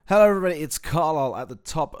Hello, everybody. It's Carlisle at the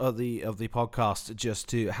top of the podcast, just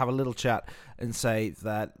to have a little chat and say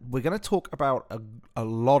that we're going to talk about a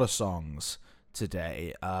lot of songs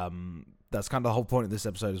today. That's kind of the whole point of this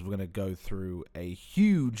episode, is we're going to go through a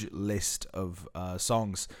huge list of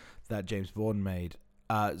songs that James Bourne made.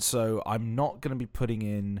 So I'm not going to be putting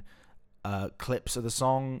in clips of the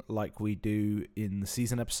song like we do in the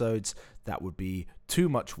season episodes. That would be too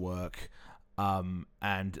much work.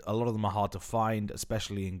 And a lot of them are hard to find,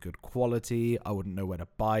 especially in good quality. I wouldn't know where to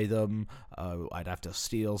buy them. I'd have to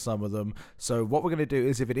steal some of them. So what we're going to do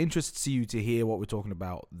is, if it interests you to hear what we're talking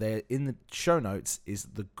about, there in the show notes is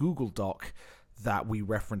the Google Doc that we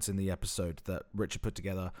reference in the episode that Richard put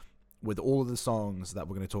together with all of the songs that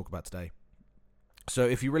we're going to talk about today. So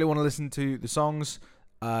if you really want to listen to the songs,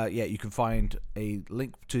 you can find a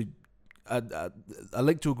link to a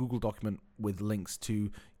Google document with links to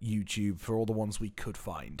YouTube for all the ones we could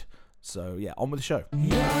find. So yeah, on with the show.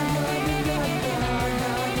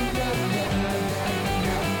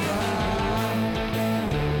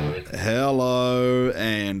 Hello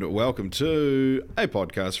and welcome to a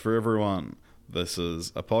podcast for everyone. This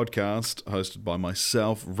is a podcast hosted by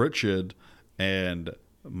myself, Richard, and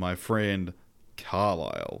my friend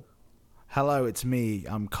Carlisle. Hello, it's me.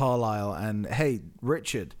 I'm Carlisle, and hey,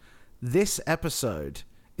 Richard, this episode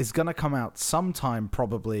is going to come out sometime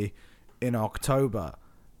probably in October,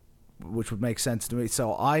 which would make sense to me.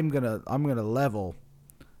 So I'm gonna level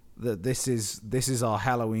that this is our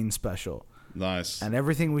Halloween special. Nice. And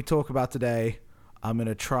everything we talk about today, I'm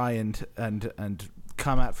gonna try and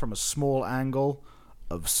come at from a small angle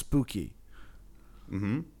of spooky.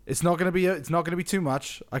 Mm-hmm. It's not gonna be too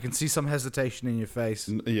much. I can see some hesitation in your face.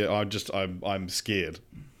 Yeah, I'm scared.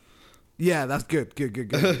 Yeah, that's good. You're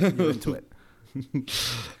into it.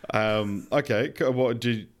 Okay. What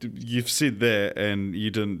you've said that, and you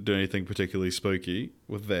didn't do anything particularly spooky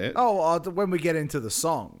with that? Oh, when we get into the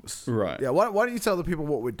songs, right? Yeah. Why don't you tell the people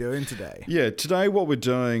what we're doing today? Yeah. Today, what we're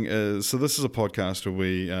doing is, this is a podcast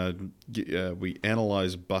where we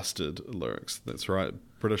analyze Busted lyrics. That's right,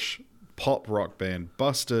 British pop rock band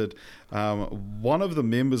Busted. One of the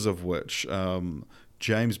members of which,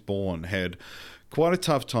 James Bourne, had quite a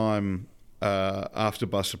tough time after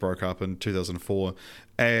Busted broke up in 2004,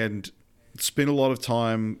 and spent a lot of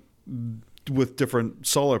time with different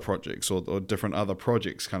solo projects or different other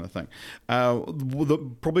projects kind of thing.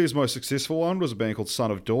 Probably his most successful one was a band called Son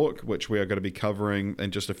of Dork, which we are going to be covering in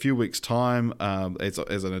just a few weeks' time as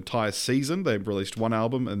an entire season. They've released one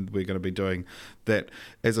album, and we're going to be doing that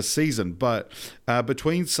as a season. But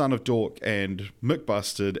between Son of Dork and Mick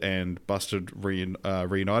Busted and Busted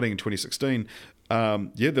reuniting in 2016,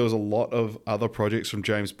 there was a lot of other projects from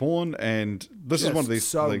James Bourne, and this is one of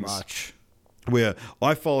these things much where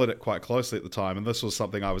I followed it quite closely at the time, and this was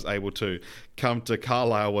something I was able to come to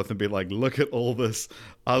Carlisle with and be like, look at all this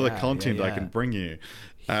other content I can bring you.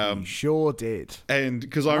 He sure did. And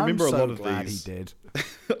because I remember a lot of these. He did.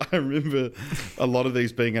 I remember a lot of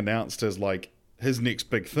these being announced as like his next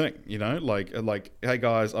big thing, you know, like, hey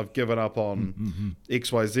guys, I've given up on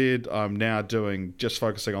XYZ. I'm now just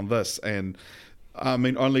focusing on this. And I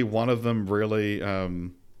mean, only one of them really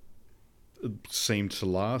seemed to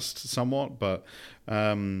last somewhat, but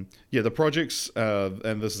the projects,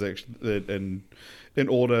 and this is actually in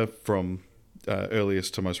order from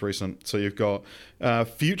earliest to most recent. So you've got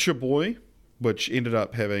Future Boy, which ended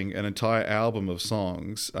up having an entire album of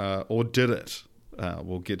songs, or did it?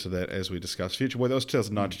 We'll get to that as we discuss Future Boy. That was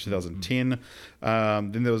 2009 to 2010.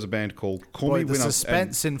 Then there was a band called Call Me The When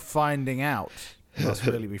suspense in finding out must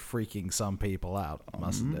really be freaking some people out,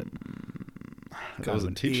 mustn't it? That was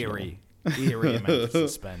intentional. Eerie amount of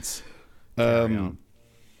suspense. Carry on.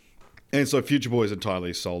 And so Future Boy is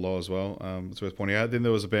entirely solo as well. It's worth pointing out. Then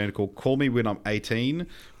there was a band called Call Me When I'm 18,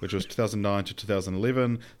 which was 2009 to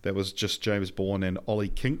 2011. That was just James Bourne and Ollie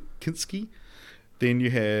Kinski. Then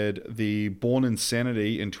you had the Bourne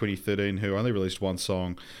Insanity in 2013, who only released one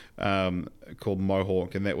song called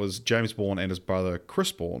Mohawk, and that was James Bourne and his brother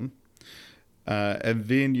Chris Bourne. And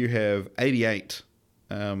then you have 88,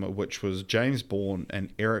 which was James Bourne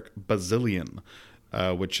and Eric Bazillion,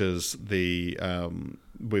 which is the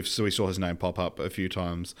we saw his name pop up a few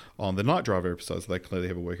times on the Night Driver episodes. They clearly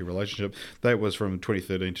have a working relationship. That was from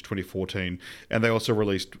 2013 to 2014, and they also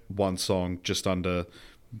released one song just under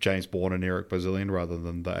James Bourne and Eric Bazillion rather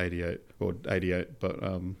than the 88, but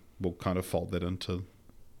we'll kind of fold that into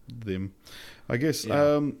them, I guess.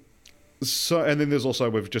 Yeah. So, and then there's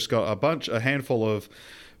also, we've just got a handful of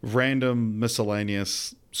random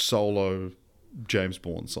miscellaneous solo James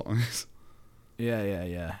Bourne songs.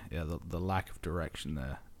 Yeah. The lack of direction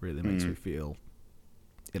there really makes me feel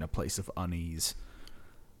in a place of unease.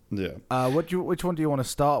 Yeah. Which one do you want to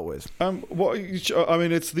start with? I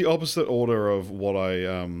mean, it's the opposite order of what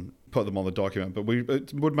I put them on the document, but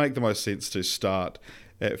it would make the most sense to start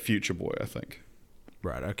at Future Boy, I think.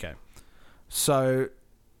 Right. Okay. So,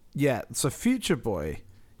 yeah. So Future Boy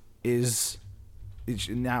is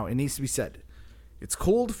now. It needs to be said. It's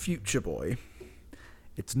called Future Boy.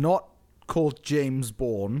 It's not called James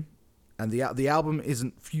Bourne, and the album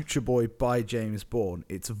isn't Future Boy by James Bourne.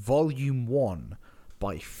 It's Volume 1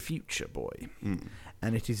 by Future Boy,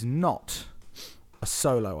 and it is not a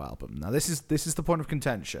solo album. Now, this is the point of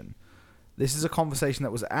contention. This is a conversation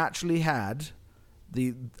that was actually had.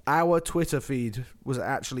 Our Twitter feed was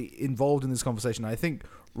actually involved in this conversation. I think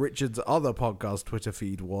Richard's other podcast Twitter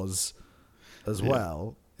feed was as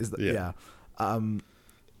well. Is that yeah?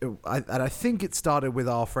 I think it started with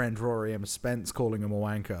our friend Rory M. Spence calling him a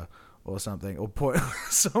wanker or something, or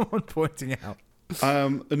someone pointing out.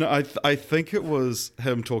 No, I think it was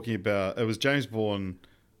him talking about. It was James Bourne.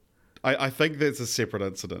 I think there's a separate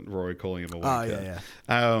incident. Rory calling him a wanker.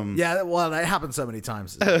 Oh yeah. Yeah. Well, it happened so many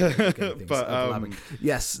times. But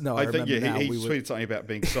yes, no. I think he tweeted something about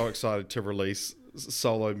being so excited to release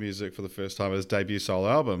solo music for the first time, his debut solo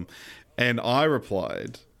album, and I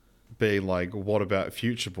replied, being like, "What about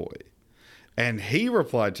Future Boy?" And he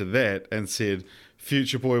replied to that and said,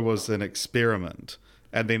 "Future Boy was an experiment."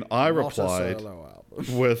 And then I replied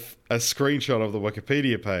with a screenshot of the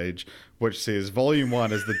Wikipedia page, which says Volume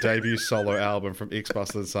 1 is the debut solo album from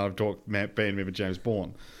ex-Buster the Son of Dork band member James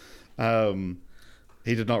Bourne.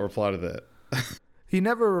 He did not reply to that. He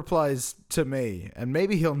never replies to me, and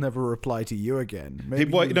maybe he'll never reply to you again. He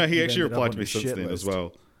actually replied to me since then as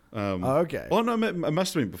well. Okay. Oh, no, it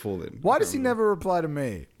must have been before then. Why does he never reply to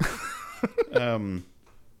me?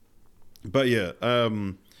 But yeah.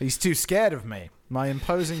 He's too scared of me. My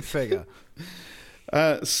imposing figure.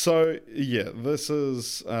 So yeah, this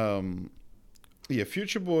is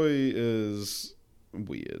Future Boy is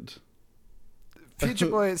weird. Future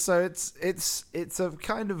Boy. So it's a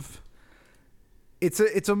kind of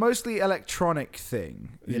it's a mostly electronic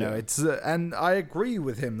thing, you know. It's and I agree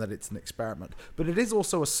with him that it's an experiment, but it is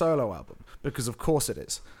also a solo album because of course it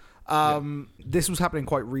is. This was happening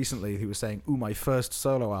quite recently. He was saying, "Ooh, my first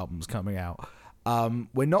solo album's coming out."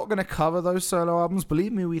 We're not going to cover those solo albums.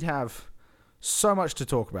 Believe me, we'd have so much to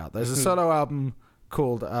talk about. There's a solo album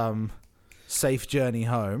called Safe Journey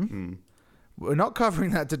Home. We're not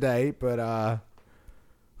covering that today, but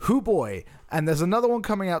hoo boy. And there's another one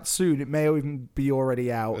coming out soon. It may even be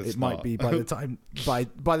already out. It might be by the time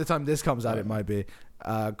by the time this comes out, it might be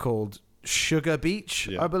called Sugar Beach,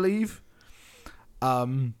 I believe.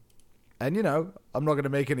 And you know, I'm not going to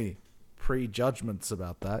make any prejudgments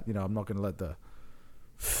about that. You know, I'm not going to let the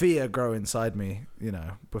fear grow inside me, you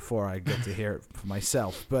know, before I get to hear it for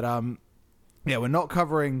myself. But we're not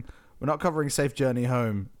covering Safe Journey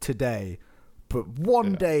Home today, but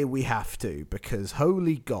one day we have to, because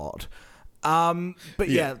holy God. But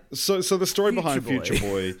so the story behind Future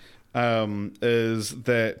Boy is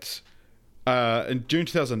that in June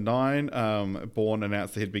 2009, Bourne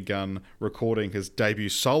announced that he'd begun recording his debut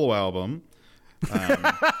solo album.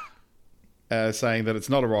 Saying that it's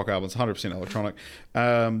not a rock album, it's 100% electronic.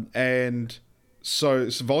 And so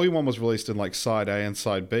Volume 1 was released in like Side A and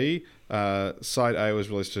Side B. Side A was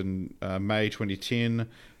released in May 2010.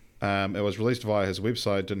 It was released via his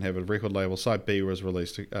website, didn't have a record label. Side B was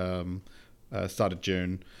released started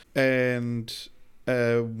June. And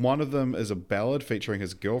one of them is a ballad featuring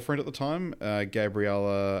his girlfriend at the time,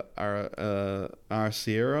 Gabriella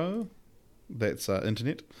Arciero. That's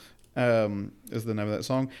Internet. Is the name of that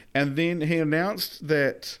song. And then he announced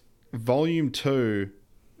that Volume 2,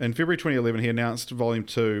 in February 2011, he announced Volume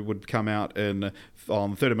 2 would come out on the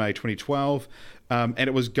 3rd of May 2012, and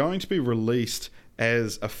it was going to be released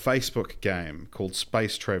as a Facebook game called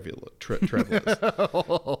Space Travelers.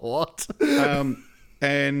 What?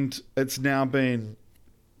 And it's now been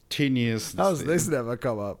 10 years since how's this never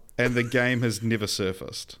come up? And the game has never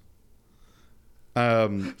surfaced.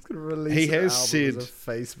 He has said as a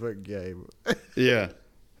Facebook game. Yeah,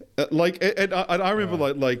 I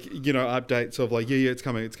remember like you know, updates of like it's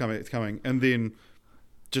coming, and then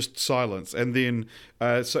just silence. And then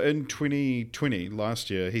so in 2020 last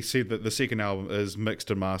year, he said that the second album is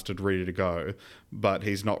mixed and mastered, ready to go, but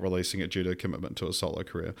he's not releasing it due to commitment to a solo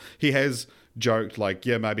career. He has joked like,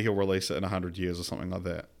 maybe he'll release it in 100 years or something like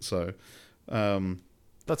that. So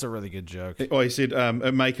that's a really good joke. He said,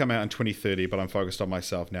 it may come out in 2030, but I'm focused on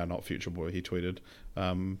myself now, not Future Boy, he tweeted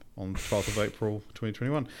on 12th of April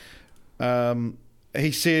 2021.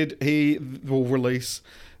 He said he will release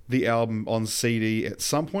the album on CD at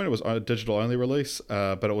some point. It was a digital only release,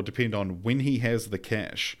 but it will depend on when he has the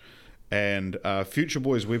cash. And Future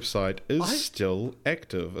Boy's website is still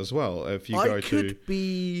active as well. If you go I could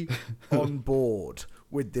be on board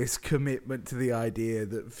with this commitment to the idea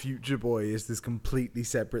that Future Boy is this completely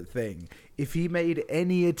separate thing. If he made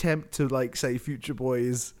any attempt to, like, say Future Boy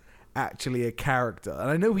is actually a character, and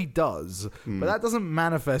I know he does, but that doesn't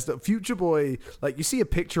manifest that Future Boy, like, you see a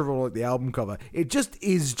picture of him, like the album cover, it just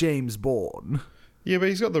is James Bourne. Yeah, but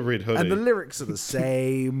he's got the red hoodie. And the lyrics are the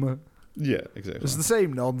same. Yeah, exactly. It's the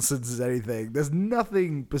same nonsense as anything. There's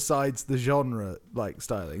nothing besides the genre, like,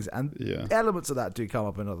 stylings. And elements of that do come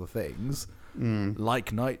up in other things,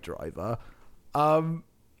 like Night Driver. So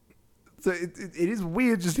it is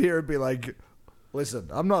weird just hear and be like, listen,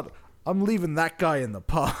 I'm leaving that guy in the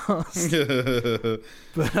past.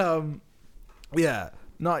 But,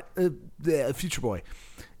 Future Boy.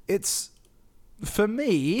 It's, for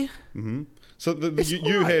me... Mm-hmm. So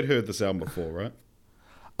you had heard this album before, right?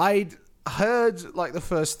 I'd heard, like, the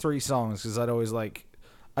first 3 songs because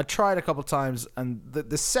I tried a couple times, and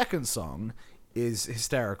the second song is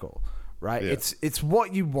hysterical, right? Yeah. It's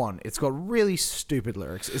what you want. It's got really stupid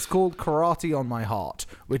lyrics. It's called Karate on My Heart,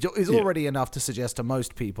 which is already enough to suggest to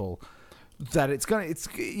most people that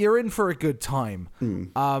you're in for a good time.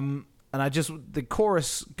 And the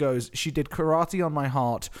chorus goes, she did karate on my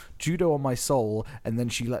heart, judo on my soul, and then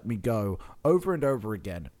she let me go, over and over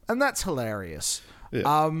again. And that's hilarious.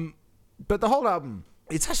 Yeah. But the whole album,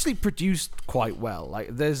 it's actually produced quite well. Like,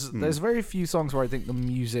 there's very few songs where I think the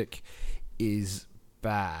music is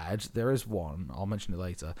bad. There is one, I'll mention it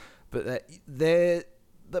later. But the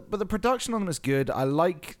production on them is good. I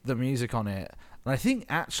like the music on it. And I think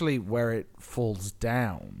actually where it falls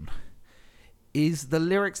down is the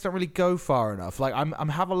lyrics don't really go far enough. Like, I'm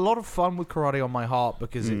have a lot of fun with Karate on My Heart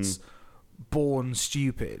because it's born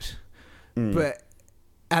stupid.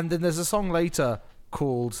 And then there's a song later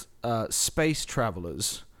called Space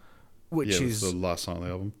Travelers, which is the last song on the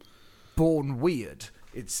album. Born weird.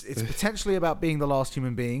 It's potentially about being the last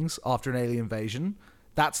human beings after an alien invasion.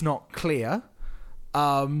 That's not clear.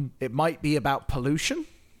 It might be about pollution.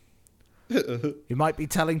 You might be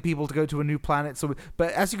telling people to go to a new planet.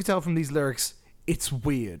 But as you can tell from these lyrics, it's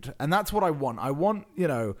weird. And that's what I want. I want,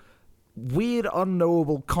 weird,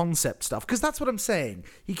 unknowable concept stuff. Because that's what I'm saying.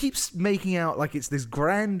 He keeps making out like it's this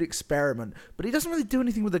grand experiment, but he doesn't really do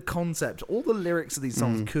anything with the concept. All the lyrics of these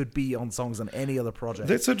songs could be on songs on any other project.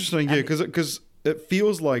 That's interesting, because it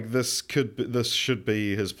feels like this should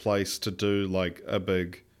be his place to do, like, a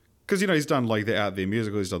big... Because, he's done, like, the Out There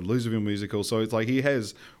musical, he's done Loserville musical, so it's like he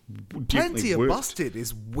has Plenty of Busted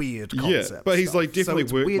is weird concept. Yeah, but he's, like, definitely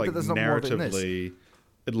so worked, like, narratively,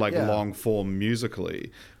 like, long form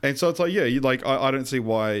musically. And so it's like, I don't see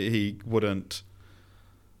why he wouldn't,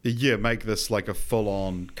 make this, like, a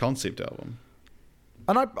full-on concept album.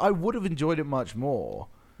 And I would have enjoyed it much more.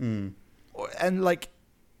 And, like,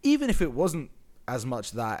 even if it wasn't as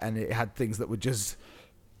much that and it had things that were just...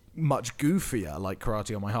 much goofier, like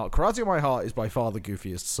Karate on My Heart. Karate on My Heart is by far the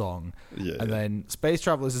goofiest song. Then Space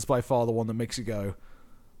Travelers is by far the one that makes you go,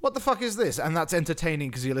 what the fuck is this? And that's entertaining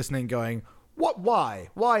because you're listening going, what, why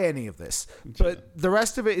any of this? But the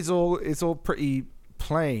rest of it is all pretty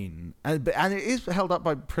plain. And it is held up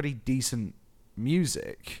by pretty decent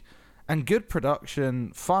music and good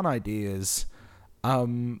production, fun ideas. I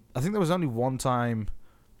think there was only one time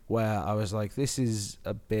where I was like, this is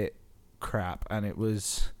a bit crap, and it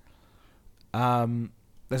was...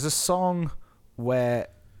 there's a song where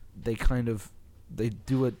they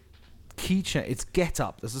do a key change. It's Get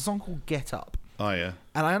Up. There's a song called Get Up. Oh, yeah.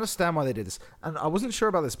 And I understand why they did this. And I wasn't sure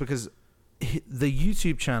about this because the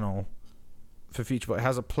YouTube channel for Future Boy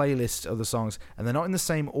has a playlist of the songs, and they're not in the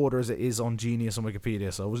same order as it is on Genius on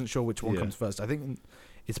Wikipedia, so I wasn't sure which one comes first. I think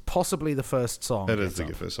it's possibly the first song. It is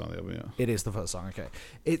the first song of the album, yeah. It is the first song, okay.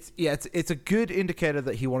 It's a good indicator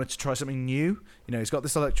that he wanted to try something new. He's got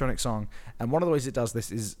this electronic song, and one of the ways it does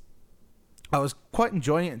this is... I was quite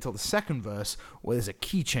enjoying it until the second verse, where there's a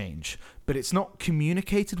key change, but it's not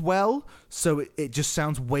communicated well, so it just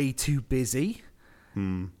sounds way too busy.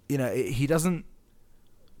 He doesn't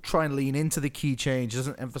try and lean into the key change,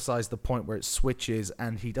 doesn't emphasize the point where it switches,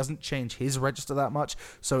 and he doesn't change his register that much,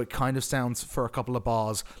 so it kind of sounds for a couple of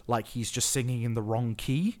bars like he's just singing in the wrong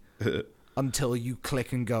key until you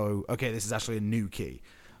click and go, okay, this is actually a new key.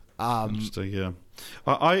 Interesting, yeah.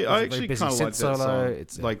 I actually kind of like that song.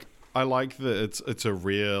 It's I like that it's a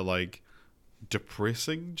rare, like,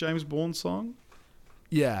 depressing James Bourne song.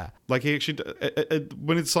 Yeah. Like, he actually...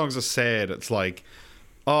 when his songs are sad, it's like,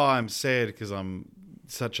 oh, I'm sad because I'm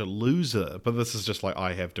such a loser. But this is just like,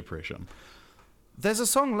 I have depression. There's a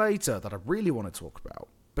song later that I really want to talk about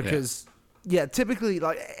because, typically,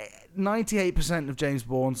 like 98% of James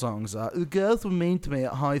Bourne songs are "the girls were mean to me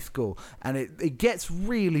at high school," and it gets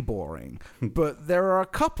really boring. But there are a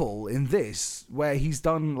couple in this where he's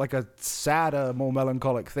done like a sadder, more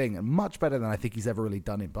melancholic thing, and much better than I think he's ever really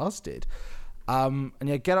done in Busted. And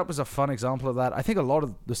Get Up is a fun example of that. I think a lot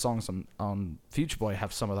of the songs on Future Boy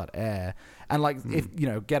have some of that air. And like, if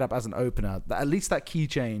Get Up as an opener, at least that key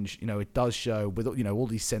change, it does show with all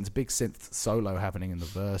these big synth solo happening in the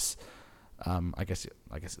verse. I guess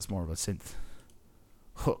it's more of a synth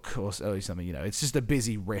hook or something. It's just a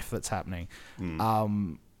busy riff that's happening.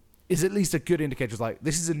 Is at least a good indicator. Like,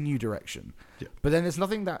 this is a new direction. Yeah. But then there's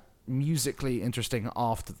nothing that musically interesting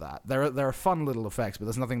after that. There are fun little effects, but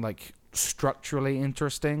there's nothing like structurally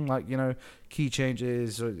interesting, like key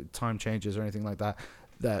changes or time changes or anything like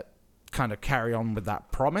that kind of carry on with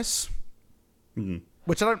that promise,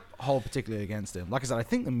 which I don't hold particularly against him. Like I said, I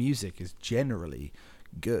think the music is generally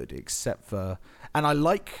good, except for, and I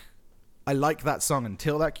like that song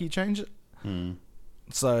until that key change.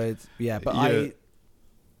 So it's, but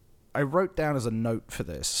I wrote down as a note for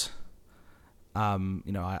this. I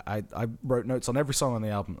wrote notes on every song on the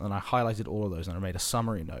album, and I highlighted all of those, and I made a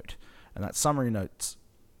summary note. And that summary note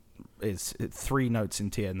is 3 notes in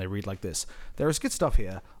tier, and they read like this: there is good stuff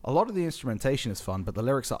here. A lot of the instrumentation is fun, but the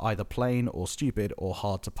lyrics are either plain or stupid or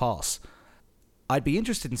hard to pass. I'd be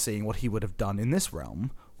interested in seeing what he would have done in this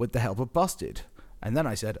realm with the help of Busted. And then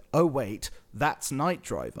I said, oh wait, that's Night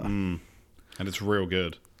Driver. And it's real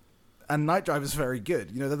good. And Night Driver is very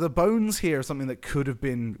good. The bones here are something that could have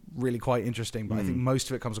been really quite interesting, but I think most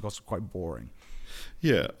of it comes across quite boring.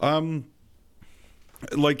 Yeah.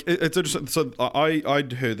 Like, it's interesting. So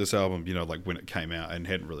I'd heard this album, like when it came out, and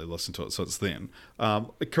hadn't really listened to it since then.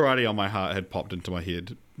 Karate on My Heart had popped into my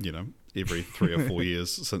head, every 3 or 4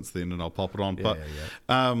 years since then, and I'll pop it on. But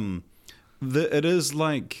it is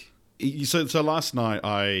like, so last night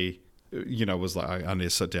I was like, I need to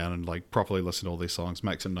sit down and like properly listen to all these songs,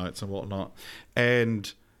 make some notes and whatnot.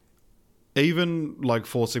 And even like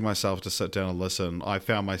forcing myself to sit down and listen, I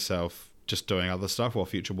found myself just doing other stuff while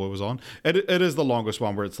Future Boy was on. It is the longest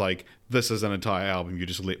one where it's like, this is an entire album you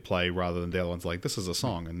just let play, rather than the other one's like, this is a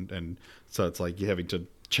song. And so it's like you're having to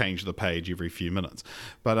change the page every few minutes.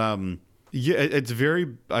 But I found it very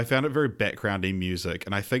backgroundy music.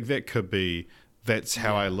 And I think that's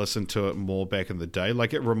how I listened to it more back in the day.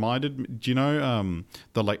 Like, it reminded me, do you know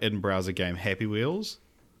the like in-browser game Happy Wheels?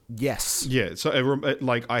 Yes. Yeah, so it,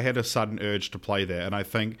 like, I had a sudden urge to play that, and I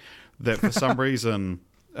think that for some reason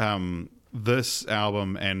this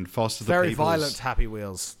album and Foster the People's... Very violent Happy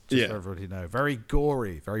Wheels, just for everybody to know. Very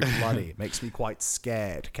gory, very bloody. Makes me quite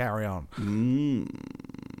scared. Carry on.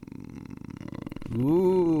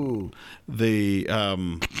 Ooh.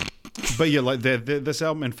 But yeah, like this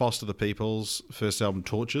album and Foster the People's first album,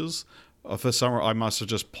 Torches, for some reason I must have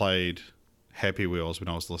just played Happy Wheels when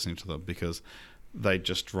I was listening to them, because they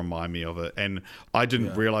just remind me of it. And I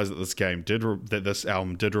didn't realize that this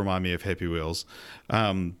album did remind me of Happy Wheels.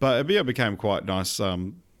 But it became quite nice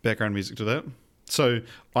background music to that. So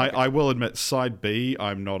I will admit, side B,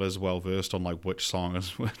 I'm not as well versed on like which song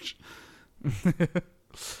is which.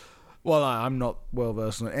 Well, I'm not well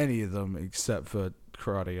versed on any of them except for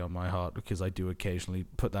Karate on My Heart, because I do occasionally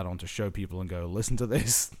put that on to show people and go, listen to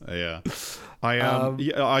this. Yeah.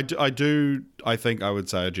 I do. I think I would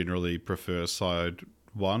say I generally prefer side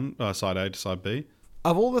A to side B.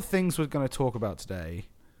 Of all the things we're going to talk about today,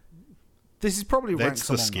 this is probably ranked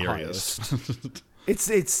among the scariest.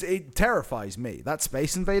 It terrifies me. That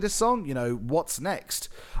Space Invaders song, what's next?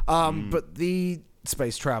 But the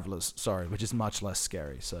Space Travelers, which is much less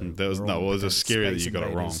scary. So it was a scary that you got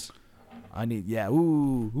it wrong.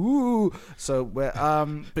 So we're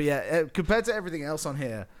but yeah, compared to everything else on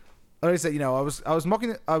here, like I said, I was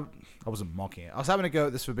mocking it. I wasn't mocking it. I was having a go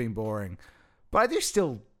at this for being boring, but I do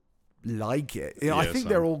still like it. I think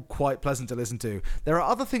they're all quite pleasant to listen to. There are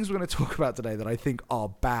other things we're going to talk about today that I think are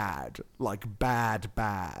bad, like bad.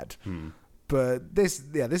 But this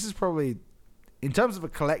is probably, in terms of a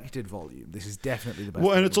collected volume, this is definitely the best.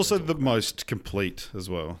 Well, and it's also the most complete as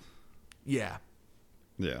well. Yeah.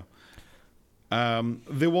 Yeah.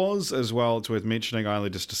 There was, as well, it's worth mentioning, I only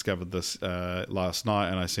just discovered this last night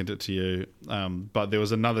and I sent it to you, but there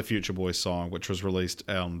was another Future Boy song which was released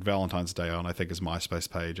on Valentine's Day on, I think, his MySpace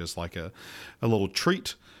page as like a little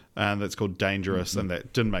treat, and that's called Dangerous, and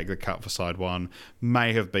that didn't make the cut for side 1,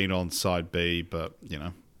 may have been on side B, but,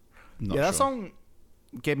 not sure. That song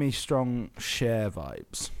gave me strong Cher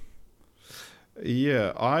vibes.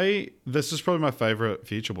 Yeah, this is probably my favourite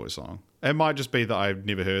Future Boy song. It might just be that I've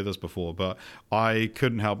never heard this before, but I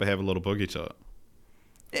couldn't help but have a little boogie to it.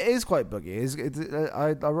 It is quite boogie.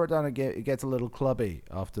 I wrote down it gets a little clubby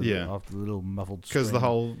after after the little muffled string. Because the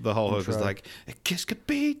whole hook is like, a kiss could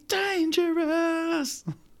be dangerous.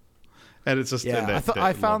 And it's just...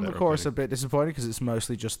 I found the chorus a bit disappointing because it's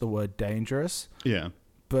mostly just the word dangerous. Yeah.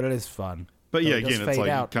 But it is fun. But yeah, it again, it's fade like...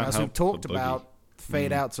 out. As we've talked about,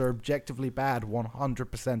 fade Mm. outs are objectively bad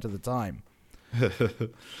 100% of the time.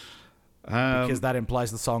 Because that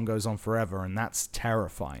implies the song goes on forever, and that's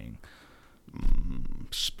terrifying.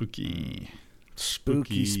 Spooky.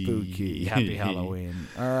 Spooky. Happy Halloween.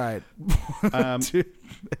 All right.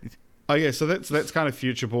 So that's kind of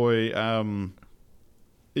Future Boy.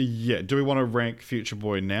 Do we want to rank Future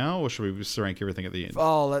Boy now, or should we just rank everything at the end?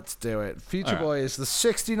 Oh, let's do it. Future Boy is the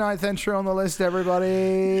 69th entry on the list, everybody.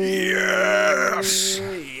 Yes!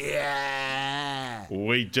 Yeah!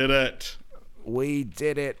 We did it. We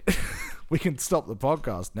did it. We can stop the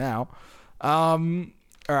podcast now. All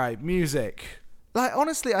right, music. Like,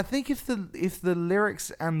 honestly, I think if the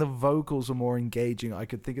lyrics and the vocals were more engaging, I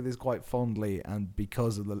could think of this quite fondly, and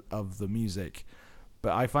because of the music.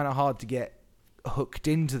 But I find it hard to get hooked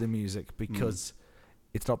into the music because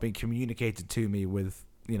it's not being communicated to me with,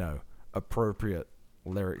 appropriate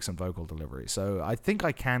lyrics and vocal delivery. So I think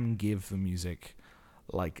I can give the music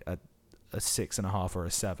like a 6.5 or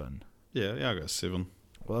a 7. Yeah, I'll go 7.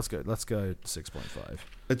 Well, let's go 6.5.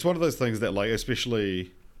 It's one of those things that, like,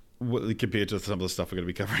 especially compared to some of the stuff we're going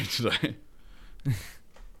to be covering today.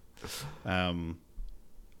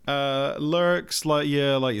 Lyrics, like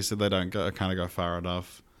you said, they don't kind of go far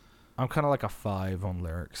enough. I'm kind of like a 5 on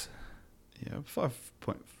lyrics. Yeah,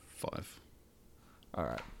 5.5. All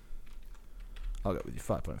right. I'll go with you,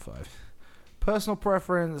 5.5. Personal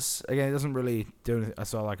preference, again, it doesn't really do anything.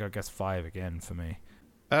 So, I guess 5 again for me.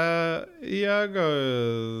 I'll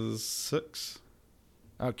go 6.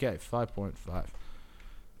 Okay, 5.5.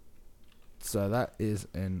 So that is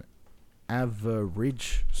an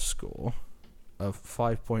average score of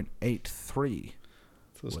 5.83.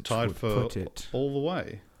 So it's tied for all the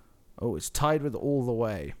way. Oh, it's tied with all the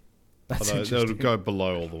way. That's interesting. It'll go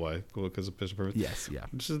below all the way because of personal preference. Yes, yeah.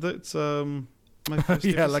 That's my first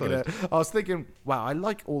yeah, episode. look at it. I was thinking, wow, I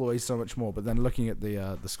like All the Way so much more, but then looking at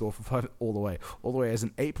the score for 5 All the Way is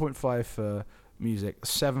an 8.5 for music,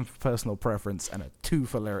 7 for personal preference, and a 2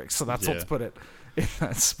 for lyrics. So that's what's put it in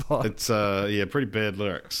that spot. It's pretty bad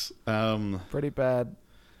lyrics.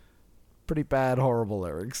 Pretty bad, horrible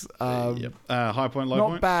lyrics. High point, low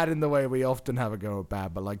point. Not bad in the way we often have a go at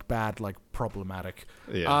bad, but like bad, like problematic.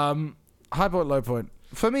 Yeah. High point, low point.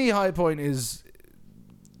 For me, high point is.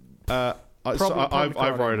 I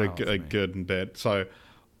wrote a good and bad. So,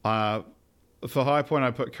 for high point,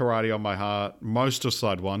 I put Karate on My Heart, most of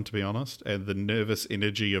side 1, to be honest, and the nervous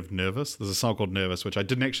energy of Nervous. There's a song called Nervous, which I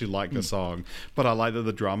didn't actually like the song, but I like that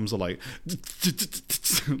the drums are like,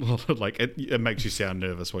 like it makes you sound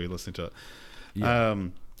nervous while you're listening to it. Yeah.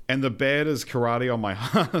 And the bad is Karate on My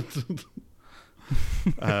Heart.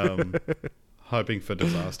 Hoping for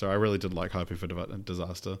Disaster. I really did like Hoping for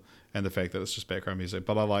Disaster, and the fact that it's just background music.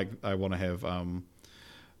 But I want to have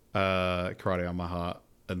Karate on My Heart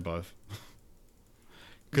in both,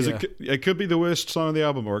 because it could be the worst song on the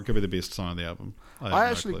album, or it could be the best song on the album. I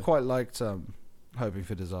actually quite liked Hoping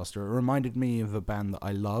for Disaster. It reminded me of a band that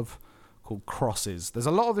I love called Crosses. There's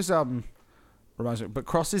a lot of this album reminds me, but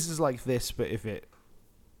Crosses is like this, but if it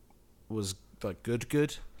was like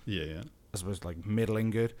good. Yeah. I suppose like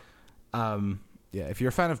middling good. If you're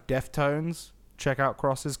a fan of Deftones, check out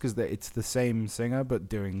Crosses, because it's the same singer but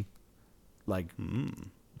doing like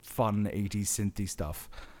fun 80s synthy stuff,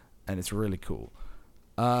 and it's really cool.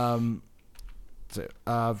 For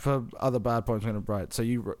other bad points, I'm going to write. So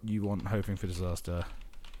you want Hoping for Disaster.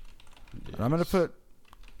 Yes. And I'm going to put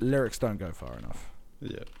lyrics don't go far enough.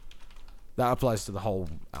 Yeah. That applies to the whole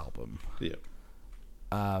album. Yeah.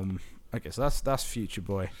 Okay, so that's Future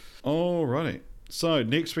Boy. Alrighty. So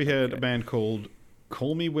next we had a band called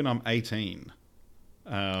Call Me When I'm 18,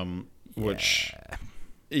 which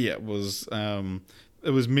was it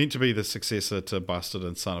was meant to be the successor to Busted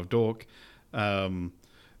and Son of Dork.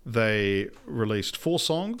 They released 4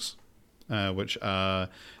 songs, which are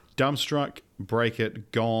Dumbstruck, Break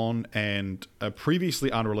It, Gone, and a previously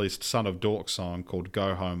unreleased Son of Dork song called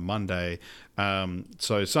Go Home Monday.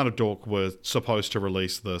 So Son of Dork were supposed to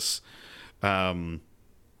release this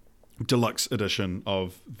deluxe edition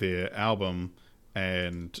of their album,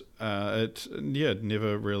 and it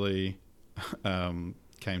never really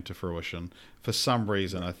came to fruition for some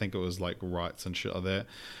reason. I think it was like rights and shit like that.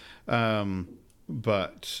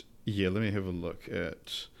 But yeah, let me have a look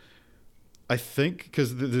at. I think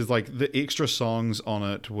because there's like the extra songs on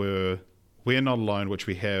it were We're Not Alone, which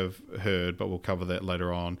we have heard, but we'll cover that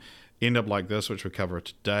later on. End Up Like This, which we cover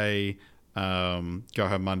today. Go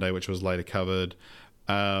Home Monday, which was later covered.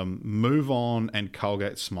 Move On and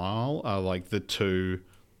Colgate Smile are like the two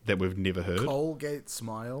that we've never heard. Colgate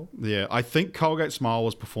Smile? Yeah, I think Colgate Smile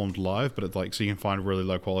was performed live, but it's like, so you can find really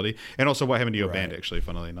low quality. And also What Happened to Your Band, actually,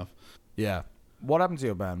 funnily enough. Yeah. What Happened to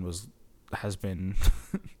Your Band has been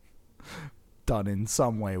done in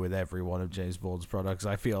some way with every one of James Bourne's products.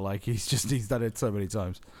 I feel like he's done it so many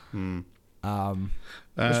times. Which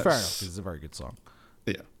fair enough, it's a very good song.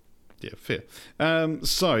 Yeah, fair.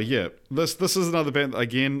 So yeah, this is another band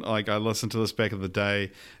again. Like I listened to this back in the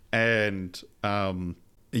day, and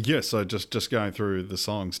so just going through the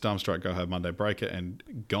songs: Dumbstruck, Go Home Monday, Break It,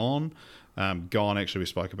 and Gone. Gone actually we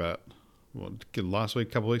spoke about last week,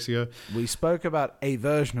 a couple of weeks ago. We spoke about a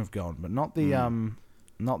version of Gone, but not the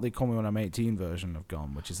Call Me When I'm 18 version of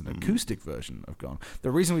Gone, which is an acoustic version of Gone. The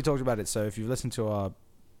reason we talked about it, so if you've listened to our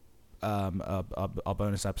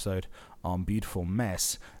bonus episode on Beautiful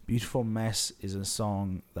Mess is a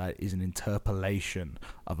song that is an interpolation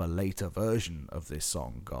of a later version of this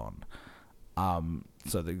song, Gone.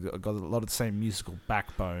 So they got a lot of the same musical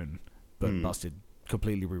backbone, but Busted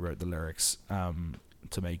completely rewrote the lyrics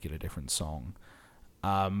to make it a different song.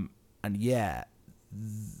 And yeah,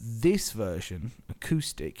 this version,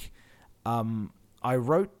 acoustic, I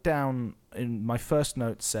wrote down in my first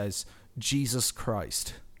note says, Jesus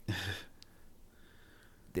Christ.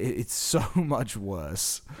 It's so much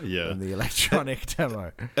worse than the electronic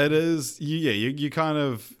demo. It is, you kind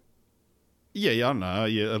of, I don't know,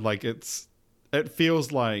 like it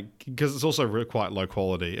feels like, because it's also quite low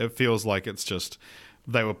quality, it feels like it's just,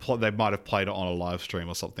 they might have played it on a live stream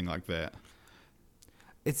or something like that.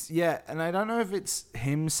 And I don't know if it's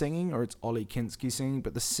him singing or it's Ollie Kinski singing,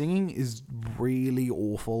 but the singing is really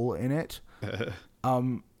awful in it.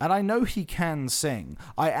 And I know he can sing.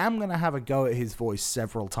 I am going to have a go at his voice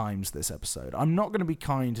several times this episode. I'm not going to be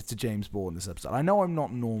kind to James Bourne this episode. I know I'm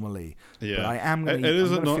not normally, but I am going to. It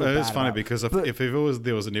is funny because if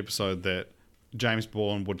there was an episode that James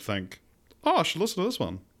Bourne would think, oh, I should listen to this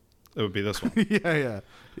one, it would be this one. Yeah.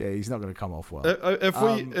 He's not going to come off well.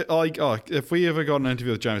 If we ever got an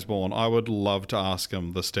interview with James Bourne, I would love to ask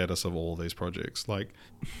him the status of all of these projects. Like,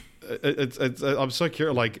 I'm so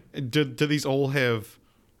curious. Like, do these all have?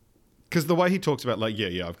 Because the way he talks about, like,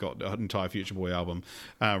 I've got an entire Future Boy album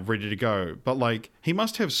ready to go, but like, he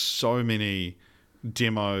must have so many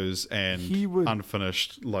demos and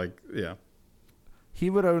unfinished. Like, he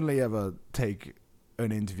would only ever take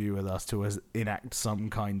an interview with us to enact some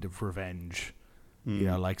kind of revenge.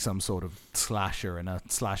 Like some sort of slasher in a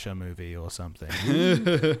slasher movie or something.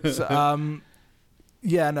 So,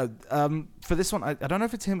 for this one, I don't know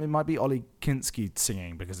if it's him. It might be Ollie Kinski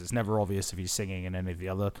singing because it's never obvious if he's singing in any of the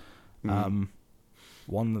other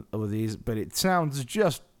one of these. But it sounds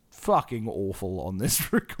just fucking awful on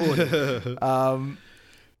this recording. And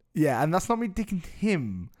that's not me dicking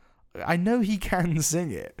him. I know he can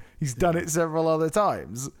sing it. He's done it several other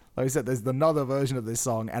times. Like I said, there's another version of this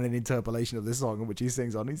song and an interpolation of this song in which he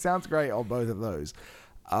sings on. He sounds great on both of those.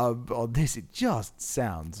 On this, it just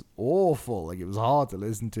sounds awful. Like, it was hard to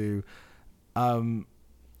listen to. The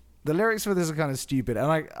lyrics for this are kind of stupid,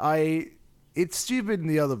 and it's stupid in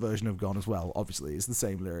the other version of Gone as well. Obviously, it's the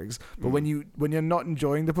same lyrics, but when you're not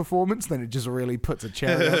enjoying the performance, then it just really puts a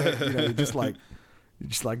cherry on it. You're just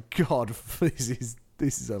like, God, this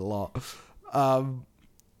is a lot.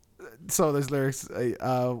 So those lyrics,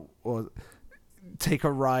 or take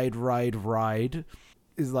a ride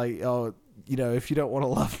is like, if you don't want to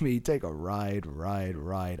love me, take a ride.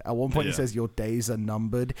 At one point, he says your days are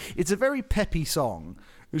numbered. It's a very peppy song.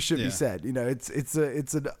 It should be said. It's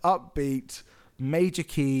an upbeat, major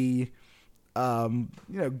key,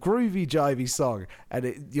 groovy, jivey song,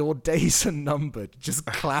 and your days are numbered just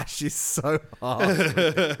clashes so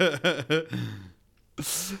hard.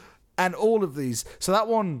 And all of these, so that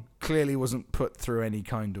one clearly wasn't put through any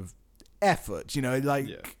kind of effort,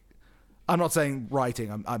 I'm not saying writing,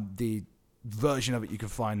 I'm the version of it you can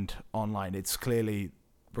find online. It's clearly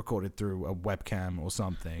recorded through a webcam or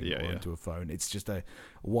something, or into a phone. It's just a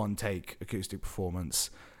one-take acoustic performance,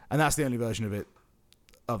 and that's the only version of it,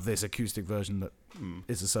 of this acoustic version that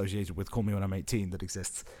is associated with Call Me When I'm 18 that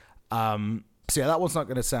exists. So that one's not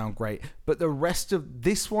going to sound great, but the rest of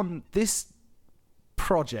this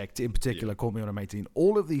project in particular, Call Me When I'm 18,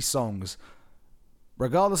 all of these songs,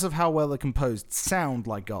 regardless of how well they're composed, sound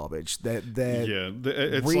like garbage. It's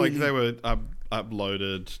really, like they were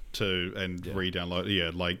uploaded to and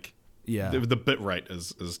re-downloaded. The bit rate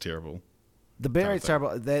is terrible. The bit rate's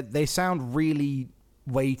terrible. They sound really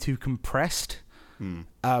way too compressed.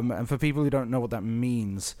 And for people who don't know what that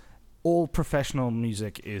means, all professional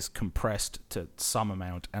music is compressed to some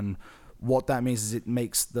amount, and what that means is it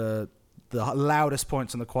makes the loudest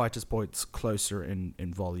points and the quietest points closer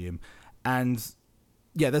in volume. And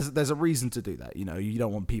yeah, there's a reason to do that. You know, you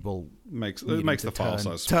don't want people It makes the file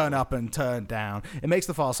size smaller. turn up and turn down. It makes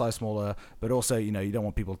the file size smaller, but also, you know, you don't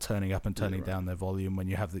want people turning up and turning down their volume when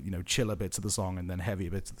you have the, you know, chiller bits of the song and then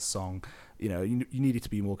heavier bits of the song. You know, you need it to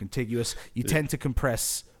be more contiguous. You tend to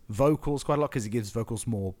compress vocals quite a lot because it gives vocals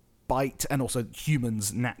more bite, and also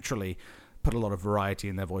humans naturally put a lot of variety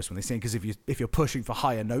in their voice when they sing, because if you're pushing for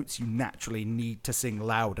higher notes, you naturally need to sing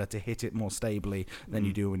louder to hit it more stably than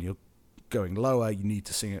you do when you're going lower. You need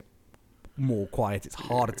to sing it more quiet. It's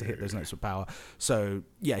harder to hit those notes with power. So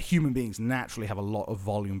yeah, human beings naturally have a lot of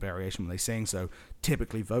volume variation when they sing, so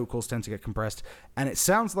typically vocals tend to get compressed. And it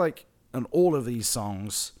sounds like on all of these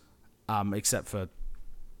songs, except for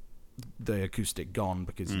the acoustic Gone,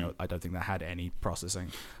 because you know, I don't think that had any processing.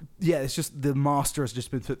 Yeah, it's just the master has just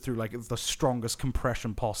been put through like the strongest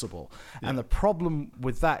compression possible. And the problem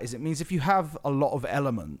with that is it means if you have a lot of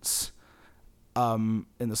elements in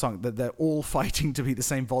the song, that they're all fighting to be the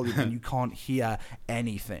same volume and you can't hear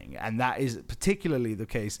anything. And that is particularly the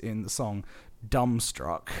case in the song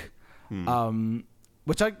Dumbstruck,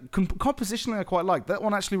 which compositionally I quite like. That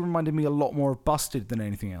one actually reminded me a lot more of Busted than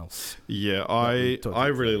anything else. Yeah, I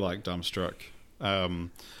really like Dumbstruck.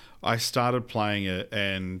 I started playing it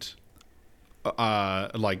and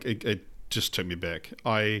like it just took me back.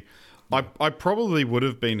 I probably would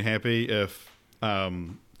have been happy if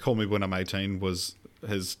Call Me When I'm 18 was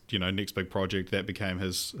his, you know, next big project that became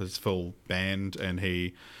his full band, and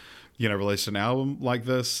he, you know, released an album like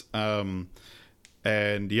this.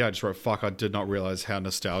 And yeah, I just wrote, fuck, I did not realize how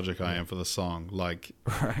nostalgic I am for the song. Like,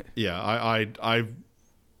 yeah, I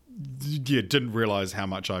didn't realize how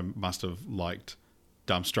much I must have liked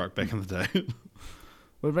Dumbstruck back in the day.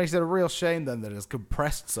 Well, it makes it a real shame then that it's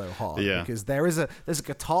compressed so hard. Yeah. Because there's a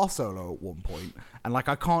guitar solo at one point, and like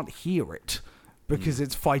I can't hear it because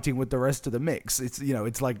it's fighting with the rest of the mix. It's, you know,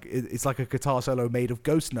 it's like a guitar solo made of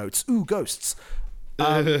ghost notes. Ooh, ghosts.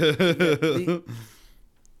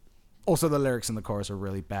 Also, the lyrics in the chorus are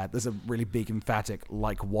really bad. There's a really big emphatic,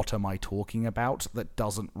 like, what am I talking about, that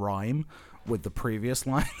doesn't rhyme with the previous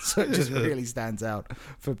line. So it just really stands out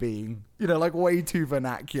for being, you know, like way too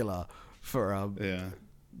vernacular for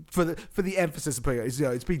the emphasis of putting it. You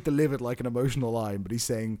know, it's being delivered like an emotional line, but he's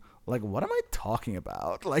saying, like, what am I talking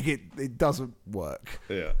about? Like, it doesn't work.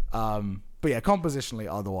 Yeah. But yeah, compositionally,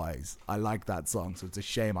 otherwise, I like that song, so it's a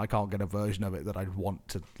shame I can't get a version of it that I'd want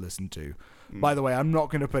to listen to. By the way, I'm not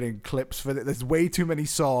going to put in clips for it. There's way too many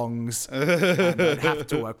songs, and I'd have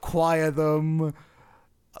to acquire them.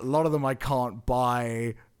 A lot of them I can't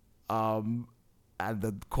buy, and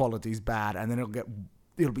the quality's bad, and then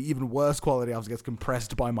it'll be even worse quality after it gets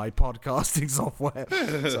compressed by my podcasting software.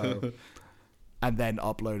 So, and then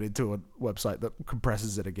uploaded to a website that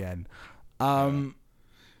compresses it again.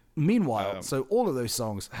 Meanwhile, so all of those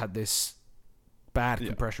songs had this bad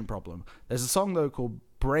compression problem. There's a song, though, called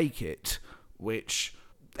Break It, which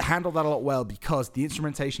handled that a lot well because the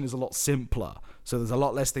instrumentation is a lot simpler. So there's a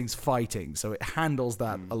lot less things fighting. So it handles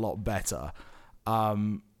that a lot better.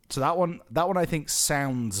 So that one I think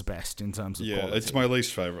sounds best in terms of quality. It's my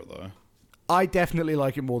least favorite, though. I definitely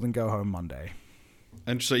like it more than Go Home Monday.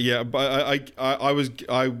 And so, yeah, but I was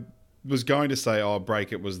going to say,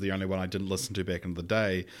 Break It was the only one I didn't listen to back in the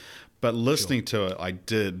day, but listening to it, I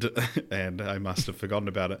did, and I must have forgotten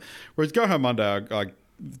about it. Whereas Go Home Monday, I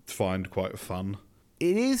find quite fun.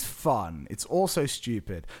 It is fun. It's also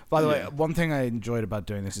stupid. By the way, one thing I enjoyed about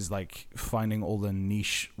doing this is like finding all the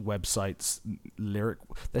niche websites,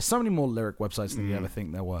 there's so many more lyric websites than you ever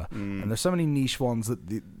think there were. And there's so many niche ones that,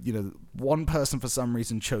 you know, one person for some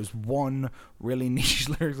reason chose one really niche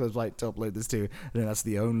lyrics website to upload this to, and then that's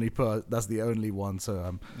the only one.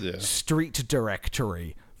 So Street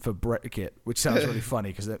Directory for Break It, which sounds really funny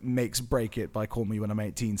because it makes Break It by Call Me When I'm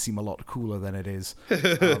 18 seem a lot cooler than it is.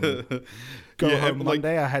 Go Home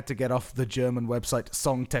Monday, I had to get off the German website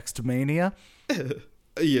Songtextmania.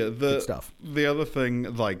 Good stuff. The other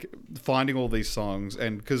thing, like finding all these songs,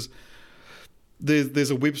 and because there's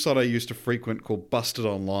a website I used to frequent called Busted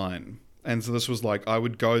Online. And so this was like, I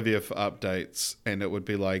would go there for updates and it would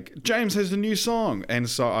be like, James has a new song. And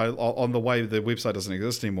so on the way, the website doesn't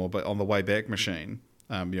exist anymore, but on the Wayback Machine,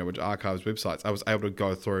 you know, which archives websites, I was able to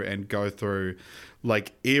go through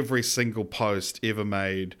like every single post ever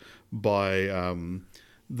made by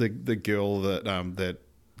the girl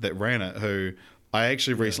that ran it, who I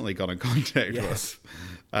actually recently got in contact with.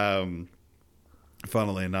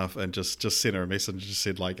 funnily enough, and just sent her a message and just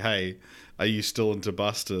said like, "Hey, are you still into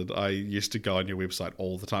Busted? I used to go on your website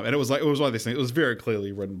all the time." And it was one of these things. It was very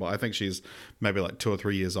clearly written by. I think she's maybe like 2 or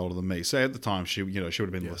 3 years older than me. So at the time, she would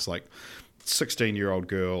have been this like 16-year-old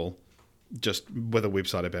girl just with a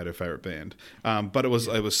website about her favorite band. But it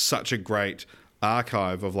was such a great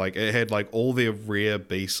archive of like, it had like all their rare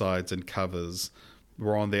B-sides and covers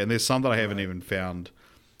were on there, and there's some that I haven't even found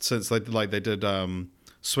since they did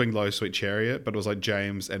Swing Low, Sweet Chariot, but it was like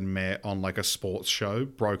James and Matt on like a sports show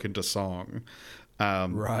broke into song,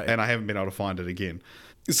 Right. and I haven't been able to find it again.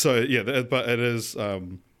 So yeah, but it is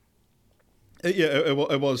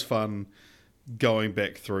it was fun going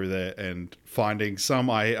back through that and finding some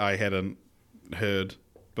I hadn't heard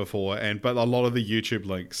before, but a lot of the YouTube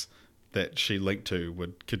links that she linked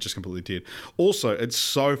to could just completely dead. Also, it's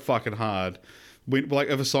so fucking hard when like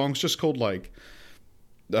if a song's just called like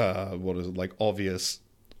what is it, like Obvious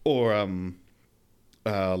or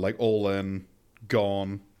like All In,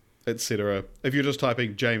 Gone, etc. If you're just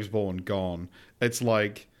typing James Bourne Gone, it's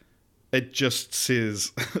like it just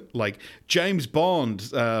says like James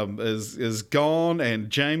Bond is gone and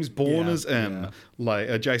James Bourne is in,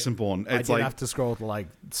 like Jason Bourne. It's I did have to scroll to like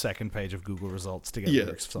second page of Google results to get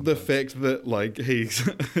lyrics for the fact that like his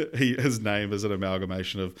name is an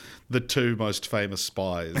amalgamation of the two most famous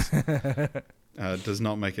spies does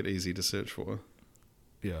not make it easy to search for.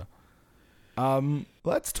 Yeah.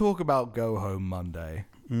 Let's talk about Go Home Monday.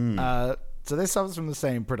 So this comes from the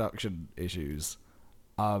same production issues.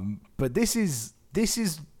 But this is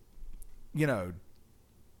you know,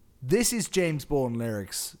 this is James Bourne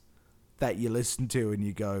lyrics that you listen to and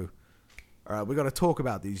you go, all right, we've got to talk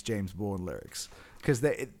about these James Bourne lyrics because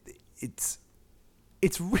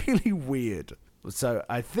it's really weird. So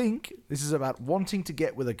I think this is about wanting to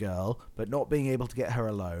get with a girl but not being able to get her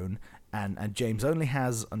alone, and James only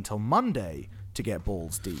has until Monday to get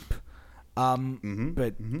balls deep.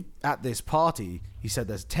 But at this party, he said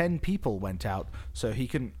there's 10 people went out, so he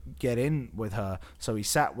couldn't get in with her. So he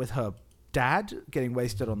sat with her dad, getting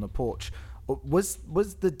wasted on the porch. Was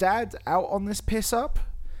the dad out on this piss up?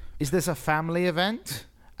 Is this a family event?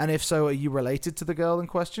 And if so, are you related to the girl in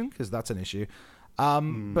question? Because that's an issue.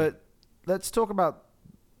 But let's talk about.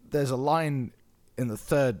 There's a line in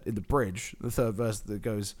the bridge, the third verse that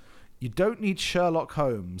goes, "You don't need Sherlock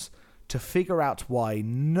Holmes to figure out why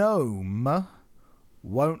Gnome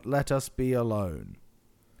won't let us be alone."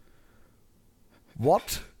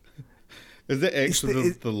 What? Is that actually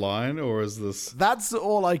the line, or is this... That's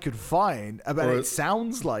all I could find. I mean, it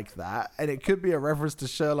sounds like that, and it could be a reference to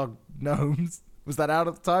Sherlock Gnomes. Was that out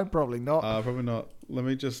at the time? Probably not. Probably not. Let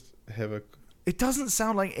me just have a... It doesn't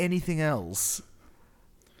sound like anything else.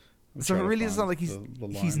 So it really doesn't sound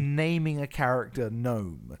like he's naming a character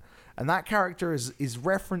Gnome. And that character is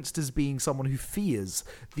referenced as being someone who fears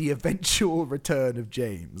the eventual return of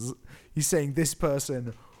James. He's saying this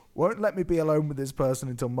person won't let me be alone with this person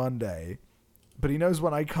until Monday, but he knows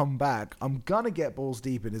when I come back, I'm gonna get balls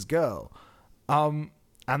deep in his girl. And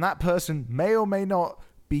that person may or may not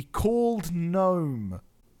be called Gnome.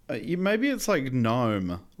 Maybe it's like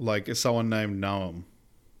Gnome, like someone named Gnome.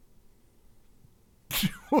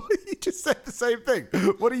 What? You just said the same thing.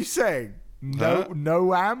 What are you saying?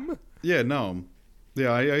 Noam? Yeah, Noam. Yeah,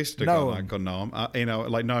 I used to go like on Noam.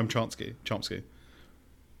 Like Noam Chomsky.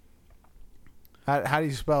 How do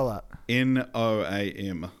you spell that?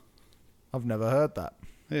 Noam. I've never heard that.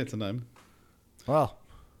 Yeah, it's a name. Well,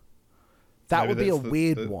 that would be a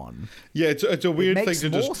weird one. Yeah, it's a weird thing to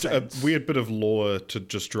just... sense. A weird bit of lore to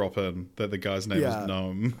just drop in that the guy's name is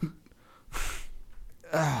Noam.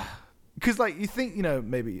 Because, like, you think,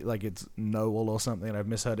 maybe, like, it's Noel or something, and I've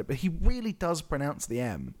misheard it, but he really does pronounce the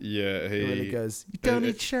M. Yeah, he really goes, you don't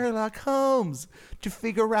need Sherlock Holmes to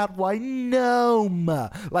figure out why Gnome.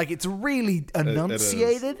 Like, it's really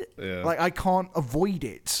enunciated. Yeah. Like, I can't avoid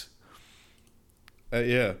it.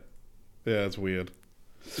 Yeah, it's weird.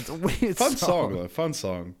 It's a weird Fun song, though. Fun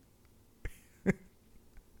song.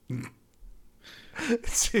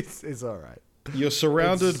 It's all right. You're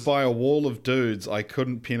surrounded by a wall of dudes I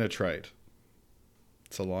couldn't penetrate.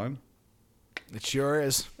 It's a line. It sure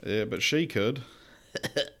is. Yeah, but she could.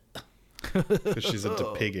 Because she's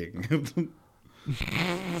into pigging.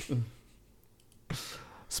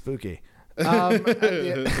 Spooky.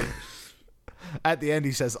 At the end,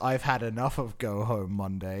 he says, I've had enough of Go Home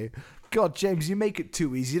Monday. God, James, you make it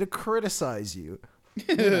too easy to criticize you.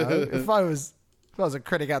 If I was a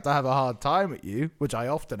critic out to have a hard time at you, which I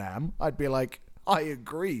often am, I'd be like, I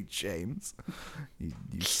agree, James. You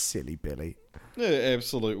silly Billy. Yeah,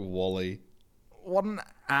 absolute Wally. What an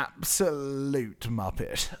absolute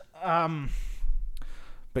muppet.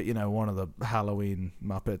 But one of the Halloween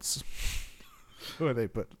Muppets where they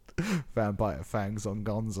put vampire fangs on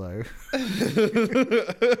Gonzo.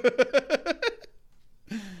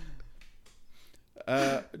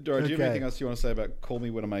 Dora, do you have anything else you want to say about Call Me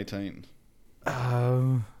When I'm 18?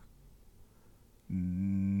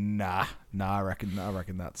 Nah. I reckon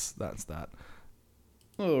that's that.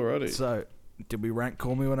 Alrighty. So, did we rank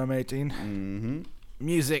Call Me When I'm 18? Mm-hmm.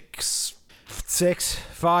 Music 6,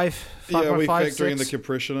 5, 5. Yeah, are we 5, factoring 6? the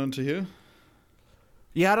compression into here?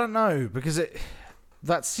 Yeah, I don't know, because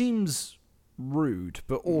that seems rude,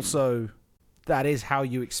 but also that is how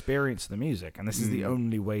you experience the music, and this is the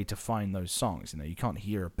only way to find those songs. You can't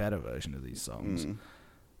hear a better version of these songs.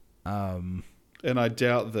 And I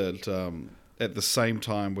doubt that at the same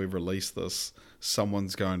time we release this,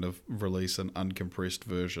 someone's going to release an uncompressed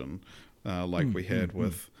version like we had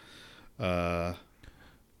with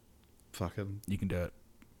fucking... You can do it.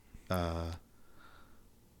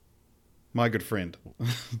 My Good Friend.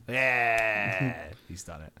 Yeah, he's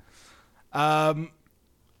done it.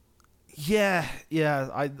 Yeah.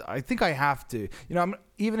 I think I have to.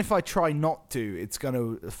 Even if I try not to, it's going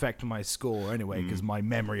to affect my score anyway because my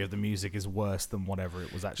memory of the music is worse than whatever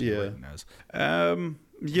it was actually written as.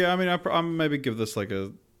 Yeah, I mean, I'm maybe give this like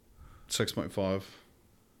a 6.5.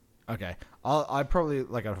 Okay, I probably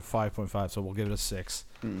like a 5.5, so we'll give it a 6.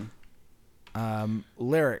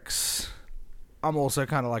 Lyrics, I'm also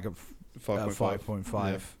kind of like a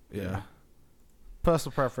 5.5. Yeah.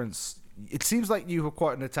 Personal preference. It seems like you have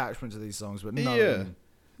quite an attachment to these songs, but no.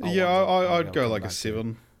 I'd go like a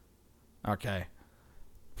 7. Okay.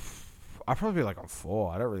 I'd probably be like on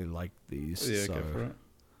 4. I don't really like these. Yeah, so, go for it.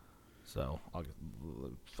 So I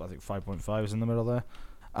think 5.5 is in the middle there.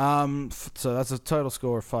 So that's a total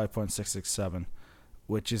score of 5.667,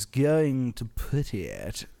 which is going to put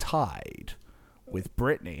it tied with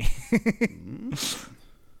Britney.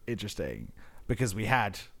 Interesting, because we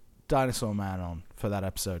had Dinosaur Man on for that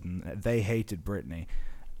episode, and they hated Britney.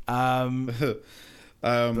 But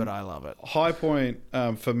I love it. High point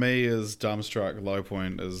for me is Dumbstruck. Low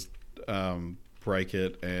point is Break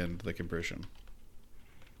It and The Compression.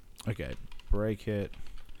 Okay, Break It,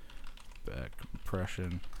 back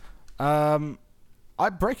compression. I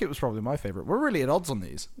Break It was probably my favorite. We're really at odds on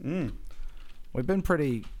these. We've been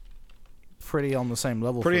pretty on the same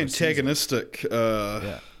level. Pretty antagonistic.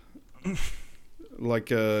 Like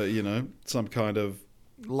some kind of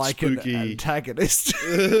like spooky an antagonist.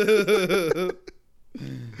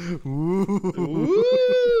 Woo!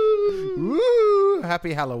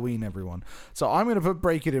 Happy Halloween, everyone. So I'm going to put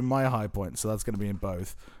Break It in my high point, so that's going to be in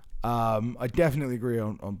both. I definitely agree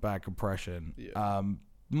on Bad Compression. Yeah.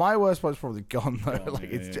 My worst part's probably Gone, though.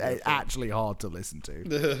 It's actually hard to listen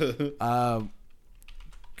to.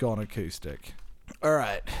 Gone acoustic. All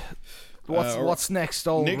right. What's next,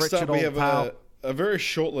 old next Richard, up, we have pal? a very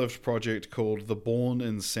short-lived project called The Bourne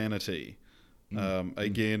Insanity.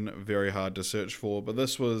 Again, very hard to search for, but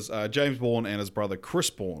this was James Bourne and his brother Chris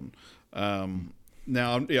Bourne.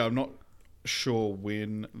 Now, I'm not sure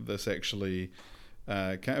when this actually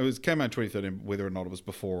came out in 2013, whether or not it was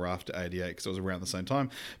before or after 88, because it was around the same time.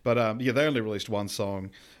 But they only released one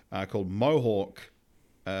song called Mohawk,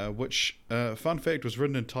 which, fun fact, was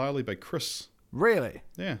written entirely by Chris. Really?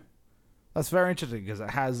 Yeah. That's very interesting, because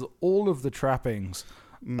it has all of the trappings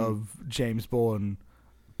of James Bourne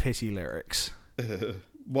pity lyrics.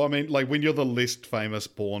 Well, I mean, like, when you're the least famous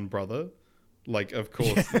Bourne brother, like, of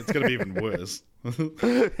course, it's going to be even worse.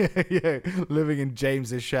 Living in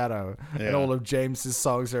James's shadow, and all of James's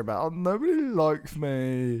songs are about, oh, nobody likes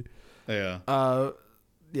me. Yeah.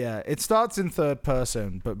 It starts in third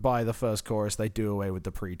person, but by the first chorus, they do away with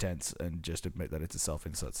the pretense and just admit that it's a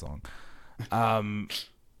self-insert song. And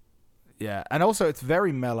also it's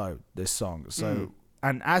very mellow, this song. So,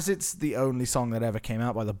 and as it's the only song that ever came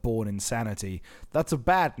out by the Bourne Insanity, that's a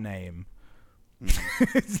bad name.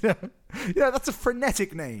 That's a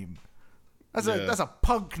frenetic name. That's a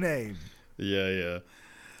punk name. Yeah.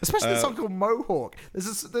 Especially the song called Mohawk.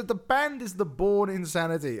 The band is the Bourne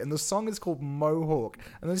Insanity, and the song is called Mohawk.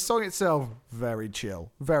 And the song itself, very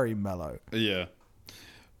chill, very mellow. Yeah.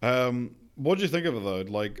 What did you think of it, though?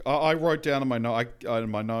 Like, I wrote down in my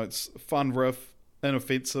notes, fun riff,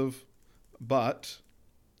 inoffensive, but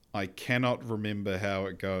I cannot remember how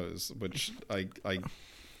it goes, which I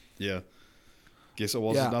guess it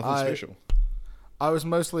wasn't nothing special. I was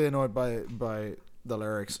mostly annoyed by the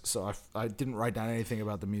lyrics, so I didn't write down anything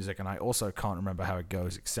about the music, and I also can't remember how it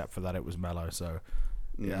goes, except for that it was mellow, so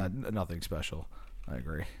nothing special. I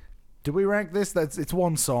agree. Did we rank this? It's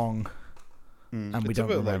one song, and we don't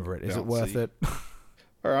remember it. Is it worth it?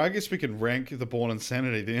 Alright, I guess we can rank the Bourne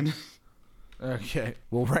Insanity then. Okay,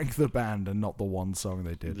 we'll rank the band and not the one song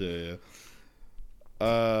they did. Yeah.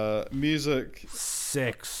 Music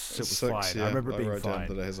 6. It was 6. fine. Yeah, I remember it being wrote down fine.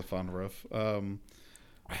 that it has a fun riff.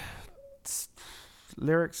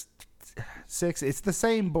 Lyrics 6. It's the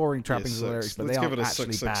same boring trappings of 6. lyrics, but Let's they give aren't it a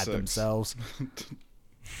actually 6, bad 6, 6. themselves.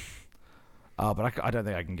 But I don't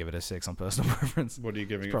think I can give it a 6 on personal preference. What are you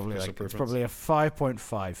giving It's probably it for it's personal probably a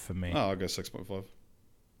 5.5 for me. preference? Oh, I'll go 6.5.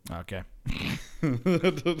 Okay.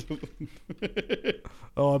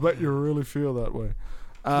 Oh, I bet you really feel that way.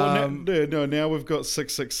 Now we've got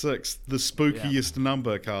 666, the spookiest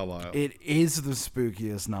number, Carlisle. It is the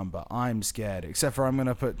spookiest number. I'm scared. Except for I'm going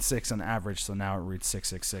to put 6 on average, so now it reads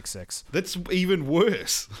 6666. That's even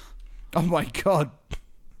worse. Oh my god.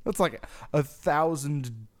 That's like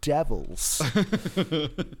 1,000 devils.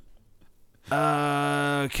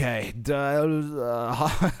 Okay.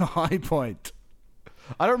 High point.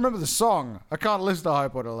 I don't remember the song. I can't list the high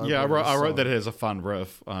point. Yeah, I wrote that it has a fun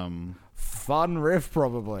riff. Fun riff,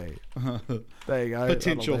 probably. There you go.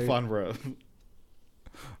 Potential That'll do. fun riff.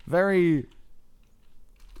 Very.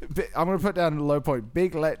 I'm going to put down a low point.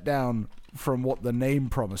 Big letdown from what the name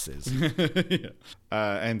promises. Yeah.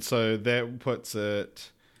 And so that puts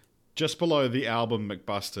it just below the album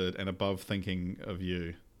McBusted and above Thinking of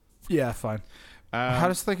You. Yeah, fine. How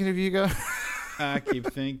does Thinking of You go? I keep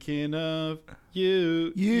thinking of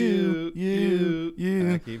you. You.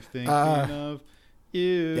 I keep thinking of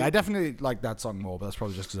you. Yeah, I definitely like that song more, but that's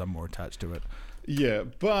probably just because I'm more attached to it. Yeah,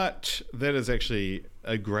 but that is actually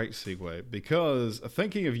a great segue because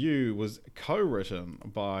Thinking of You was co-written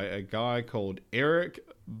by a guy called Eric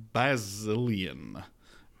Bazilian,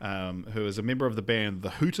 who is a member of the band The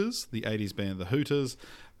Hooters, the 80s band The Hooters,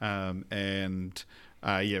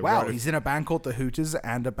 Wow, he's in a band called The Hooters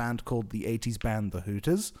and a band called the 80s band The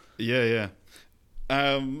Hooters. Yeah.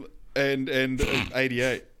 And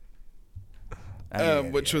 88.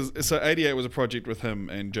 Which was 88 was a project with him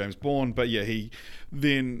and James Bourne, but yeah, so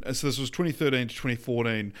this was 2013 to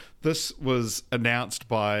 2014. This was announced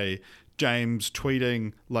by James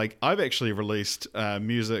tweeting like, I've actually released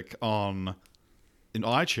music in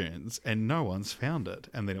iTunes and no one's found it,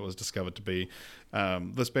 and then it was discovered to be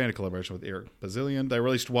this band in collaboration with Eric Bazilian. They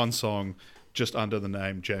released one song just under the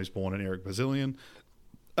name James Bourne and Eric Bazilian.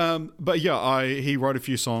 But yeah, he wrote a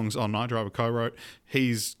few songs on Night Driver, co-wrote.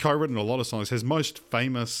 He's co-written a lot of songs. His most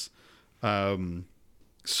famous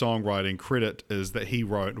songwriting credit is that he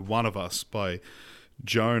wrote One of Us by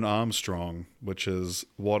Joan Armstrong, which is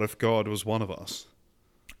What If God Was One of Us?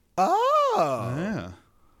 Oh! Yeah.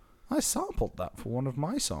 I sampled that for one of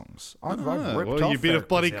my songs. I've ripped well, off you better Eric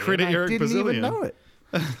bloody Bazilian. credit Eric I didn't Bazilian. even know it.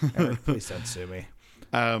 Eric, please don't sue me.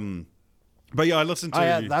 But yeah, I listened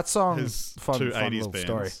to that song. his Fun 80s little bands.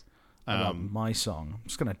 story about my song. I'm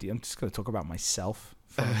just gonna talk about myself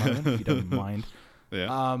for a moment, if you don't mind.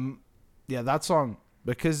 Yeah. Yeah, that song,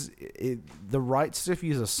 because the rights if you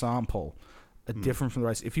use a sample are different from the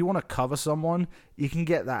rights. If you want to cover someone, you can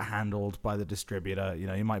get that handled by the distributor. You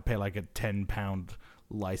know, you might pay like a £10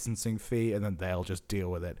 licensing fee, and then they'll just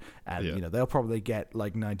deal with it, and you know, they'll probably get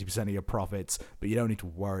like 90% of your profits, but you don't need to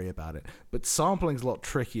worry about it. But sampling's a lot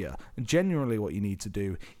trickier, and genuinely what you need to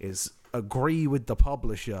do is agree with the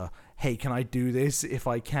publisher, hey, can I do this? If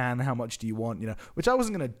I can, how much do you want? You know, which I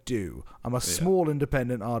wasn't going to do. I'm a small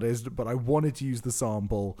independent artist, but I wanted to use the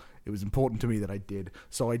sample. It was important to me that I did.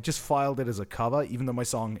 So I just filed it as a cover, even though my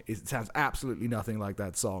song, it sounds absolutely nothing like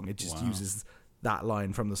that song. It just uses that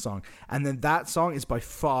line from the song. And then that song is by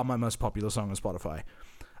far my most popular song on Spotify.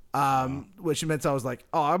 Which meant I was like,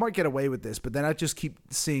 oh, I might get away with this, but then I just keep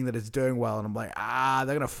seeing that it's doing well, and I'm like,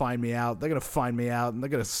 they're going to find me out. They're going to find me out, and they're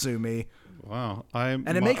going to sue me. Wow. And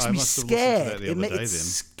it makes me scared. It's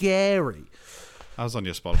scary. I was on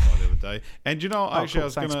your Spotify the other day, and you know,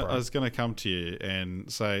 actually, cool. I was gonna come to you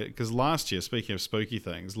and say, because last year, speaking of spooky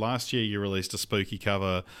things, last year you released a spooky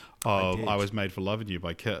cover of "I Was Made for Loving You"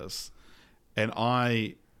 by Kiss, and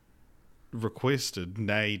I requested,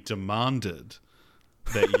 nay, demanded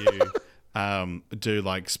that you do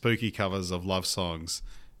like spooky covers of love songs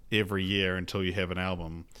every year until you have an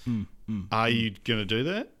album. Are you gonna do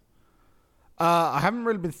that? I haven't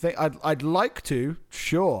really been I'd like to,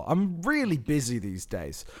 sure. I'm really busy these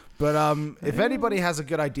days. But if anybody has a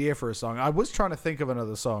good idea for a song, I was trying to think of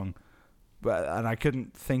another song, and I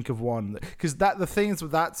couldn't think of one. Because the thing is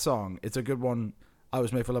with that song, it's a good one, I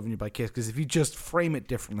Was Made for Loving You by Kiss, because if you just frame it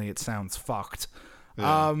differently, it sounds fucked.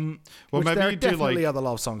 Yeah. Well, maybe there are you do definitely like other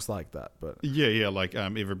love songs like that. But like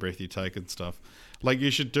Every Breath You Take and stuff. Like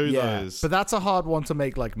you should do those. But that's a hard one to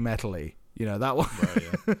make like metally. You know, that one. Right,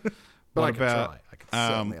 yeah. But what I can about try. I can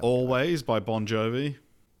certainly Always by Bon Jovi?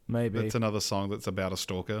 maybe. That's another song that's about a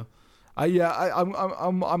stalker.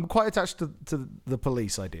 I'm quite attached to the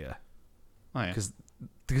Police idea. Oh yeah.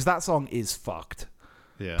 Because that song is fucked.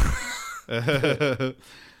 Yeah.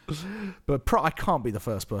 But I can't be the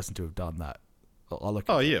first person to have done that. I'll look.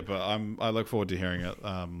 Yeah, but I look forward to hearing it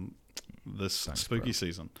this spooky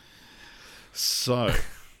season. So,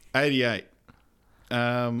 88.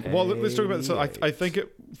 Well, let's talk about this. So I think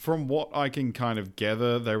from what I can kind of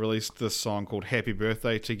gather, they released this song called Happy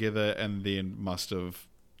Birthday together and then must have,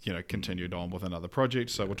 continued on with another project.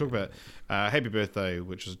 So we'll talk about Happy Birthday,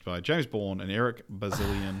 which is by James Bourne and Eric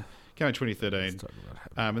Bazillion. Came in 2013.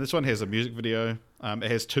 And this one has a music video.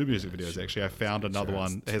 It has two music videos, actually. I found another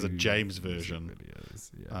one. It has a James version.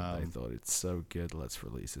 Yeah, they thought it's so good, let's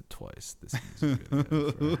release it twice. This music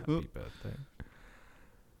video for Happy Birthday.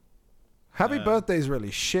 Happy Birthday is really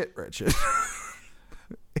shit, Richard.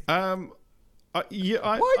 Why did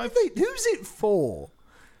they? Who's it for?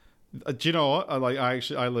 Do you know what?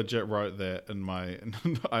 I legit wrote that in my.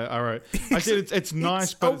 I wrote. I said it's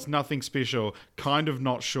nice, but it's nothing special. Kind of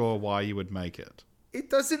not sure why you would make it. It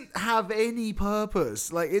doesn't have any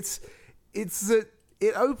purpose. Like it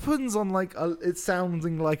opens on it's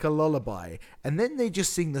sounding like a lullaby, and then they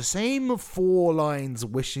just sing the same 4 lines,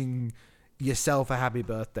 wishing yourself a happy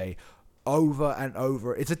birthday, over and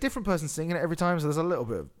over. It's a different person singing it every time, so there's a little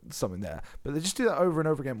bit of something there. But they just do that over and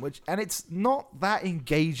over again, and it's not that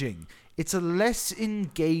engaging. It's a less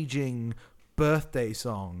engaging birthday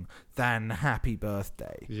song than Happy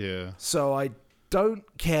Birthday. Yeah. So I don't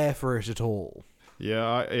care for it at all.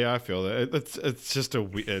 Yeah, I feel that. It's just a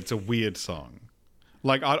weird song.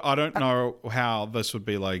 Like I don't know how this would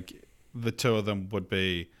be like the two of them would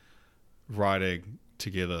be writing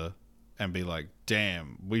together and be like,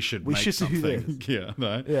 damn, we should make something. Yeah,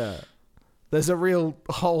 no? Yeah. There's a real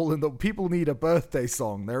hole in the... People need a birthday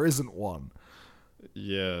song. There isn't one.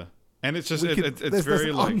 Yeah. And it's just... There's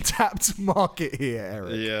an untapped market here,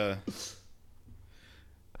 Eric. Yeah.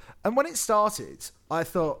 And when it started, I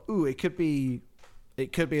thought, it could be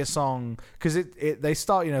a song... Because they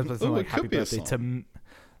start, like Happy Birthday to...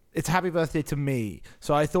 It's Happy Birthday to Me.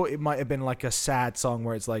 So I thought it might have been like a sad song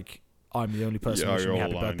where it's like... I'm the only person wishing me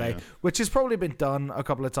happy birthday, which has probably been done a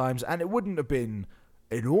couple of times, and it wouldn't have been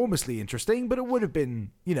enormously interesting, but it would have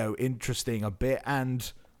been, interesting a bit,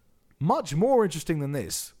 and much more interesting than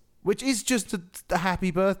this, which is just a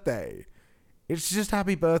happy birthday. It's just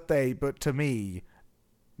happy birthday, but to me,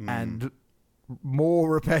 and more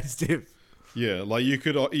repetitive. Yeah, like you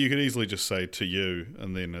could easily just say to you,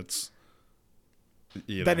 and then it's...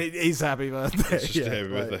 Then it is happy birthday. It's just a happy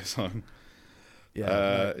birthday song.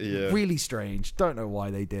 Yeah, really strange. Don't know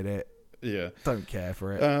why they did it. Yeah, don't care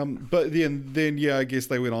for it. But then I guess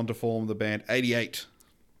they went on to form the band 88,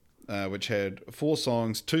 which had 4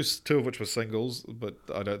 songs, two of which were singles. But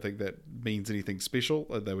I don't think that means anything special.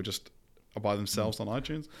 They were just by themselves on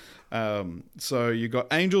iTunes. So you got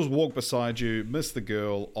Angels Walk Beside You, Miss the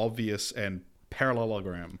Girl, Obvious, and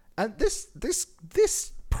Parallelogram. And this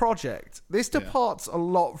project, this departs a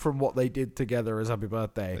lot from what they did together as Happy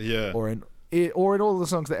Birthday. Yeah, or in all the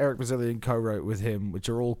songs that Eric Bazillion co-wrote with him, which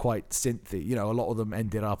are all quite synthy. A lot of them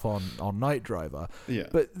ended up on Night Driver. Yeah.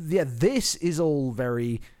 But yeah, this is all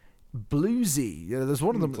very bluesy. There's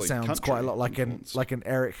one of them that sounds quite a lot like an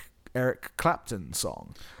Eric Clapton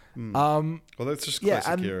song. Well, that's just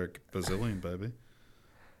classic Eric Bazillion, baby.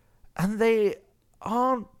 And they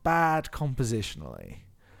aren't bad compositionally,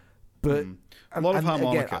 but a lot of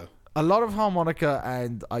harmonica. Again, a lot of harmonica,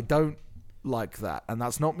 and I don't like that. And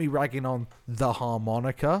that's not me ragging on the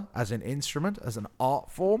harmonica as an instrument, as an art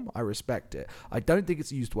form. I respect it. I don't think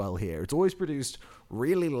it's used well here. It's always produced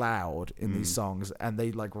really loud in these songs, and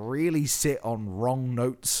they really sit on wrong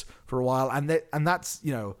notes for a while. And that's,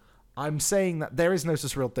 I'm saying that there is no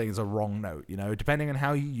such real thing as a wrong note, depending on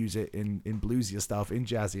how you use it in bluesier stuff, in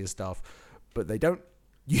jazzier stuff, but they don't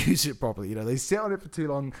use it properly. They sit on it for too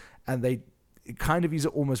long, and they kind of use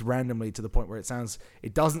it almost randomly to the point where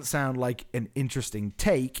it doesn't sound like an interesting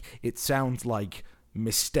take. It sounds like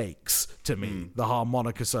mistakes to me. The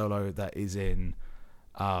harmonica solo that is in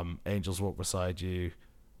Angels Walk Beside You,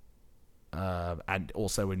 and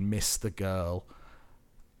also in Miss the Girl.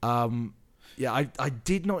 I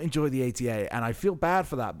did not enjoy the ATA, and I feel bad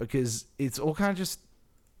for that because it's all kind of just,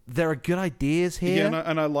 there are good ideas here. Yeah,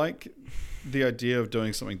 and I like the idea of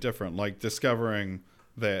doing something different, like discovering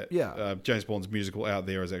that James Bourne's musical out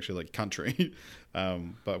there is actually like country,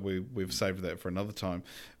 but we've saved that for another time.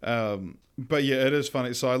 But yeah, it is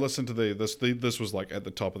funny. So I listened to this was like at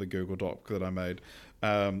the top of the Google Doc that I made,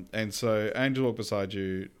 and so Angel Walk Beside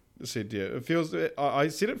You said, I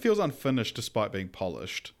said it feels unfinished despite being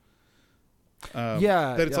polished.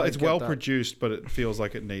 That it's I it's get well that. produced, but it feels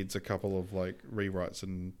like it needs a couple of like rewrites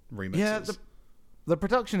and remixes. Yeah, the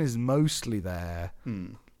production is mostly there.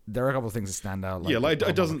 There are a couple of things that stand out. Like It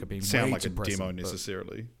being doesn't sound way like a too present, demo but-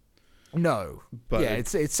 necessarily. No, But yeah,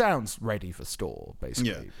 it sounds ready for store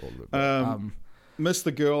basically. Yeah. All of it. Miss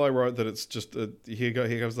the Girl, I wrote that it's just here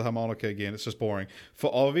comes the harmonica again. It's just boring.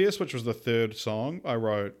 For Obvious, which was the third song, I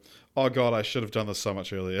wrote, oh god, I should have done this so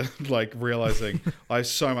much earlier. Like realizing I have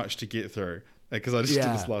so much to get through because I just did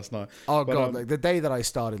this last night. Oh But, god, like the day that I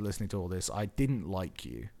started listening to all this, I didn't like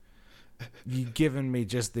you. You'd given me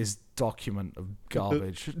just this document of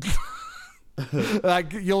garbage.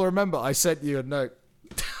 Like you'll remember, I sent you a note.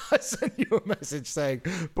 I sent you a message saying,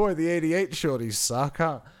 "Boy, the '88 shorties suck,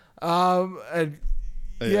 huh?" And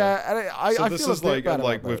yeah, and So I this feel is a bit bad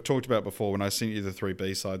like about we've that. talked about before when I sent you the 3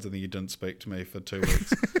 B-sides and then you didn't speak to me for 2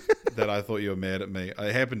 weeks. That I thought you were mad at me.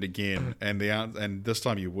 It happened again, and this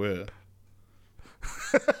time you were.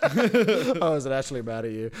 I wasn't actually mad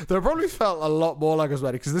at you. Though it probably felt a lot more like I was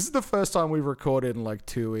mad because this is the first time we've recorded in like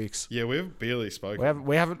 2 weeks. Yeah, we've barely spoken.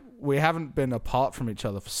 We haven't been apart from each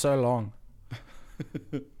other for so long.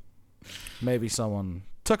 Maybe someone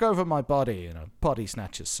took over my body in a body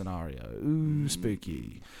snatchers scenario. Ooh,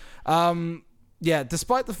 spooky. Yeah,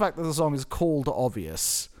 despite the fact that the song is called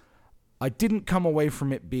Obvious, I didn't come away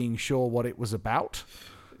from it being sure what it was about.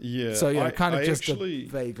 Yeah. So yeah, kind of I just actually, a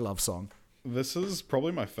vague love song. This is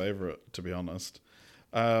probably my favorite, to be honest.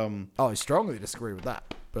 I strongly disagree with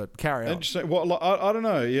that, but carry on. Interesting. Well, like, I don't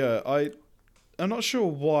know. Yeah, I'm not sure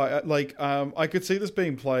why. Like, I could see this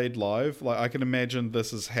being played live. Like, I can imagine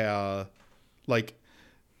this is how, like,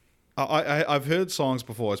 I've heard songs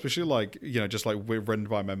before, especially like just like written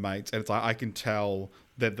by my mates, and it's like I can tell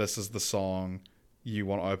that this is the song you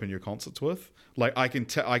want to open your concerts with. Like, I can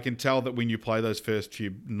tell that when you play those first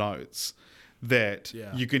few notes, that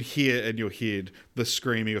you can hear in your head the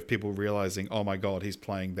screaming of people realizing, oh my god, he's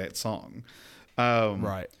playing that song.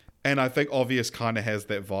 Right. And I think Obvious kind of has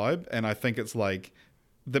that vibe, and I think it's like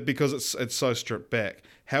that because it's so stripped back.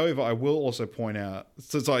 However, I will also point out,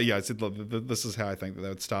 I said this is how I think that they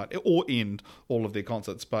would start or end all of their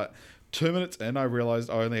concerts. But 2 minutes in, I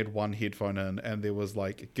realized I only had one headphone in, and there was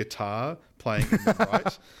like guitar playing in the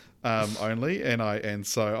right only, and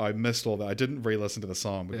so I missed all that. I didn't re-listen to the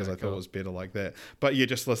song because I thought it was better like that. But yeah,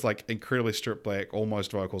 just this like incredibly stripped back,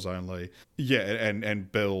 almost vocals only. Yeah,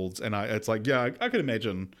 and builds, and it's like I could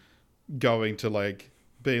imagine going to like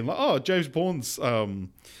being like, oh, James Bourne's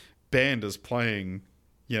band is playing,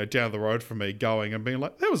 down the road from me, going and being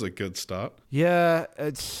like, that was a good start. Yeah,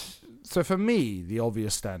 so for me, the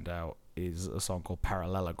obvious standout is a song called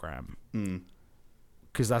Parallelogram.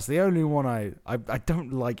 Because that's the only one I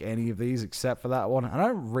don't like any of these except for that one. And I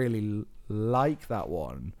don't really like that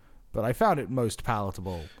one, but I found it most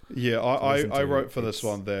palatable. Yeah, I wrote for this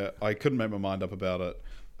one that I couldn't make my mind up about it.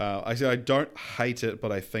 I said I don't hate it,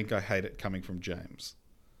 but I think I hate it coming from James.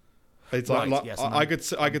 It's Right, like yes, I could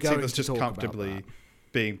see this just talk about comfortably that.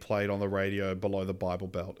 being played on the radio below the Bible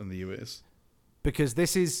Belt in the US. Because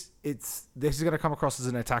this is going to come across as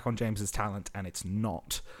an attack on James's talent, and it's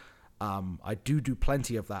not. I do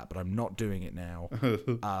plenty of that, but I'm not doing it now.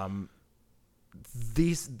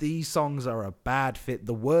 These songs are a bad fit.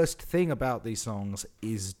 The worst thing about these songs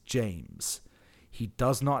is James. He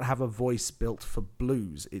does not have a voice built for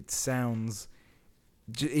blues. It sounds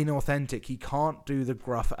inauthentic. He can't do the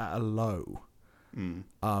gruff at a low,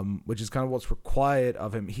 which is kind of what's required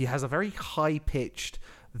of him. He has a very high-pitched,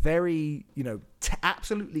 very,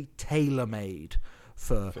 absolutely tailor-made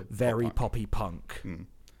for very poppy punk.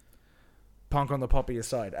 Punk on the poppier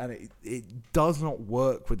side, and it does not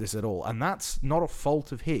work with this at all, and that's not a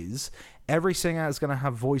fault of his. Every singer is going to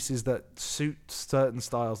have voices that suit certain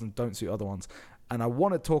styles and don't suit other ones, and I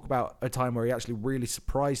want to talk about a time where he actually really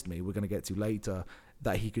surprised me, we're going to get to later,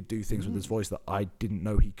 that he could do things with his voice that I didn't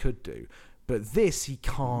know he could do. But this he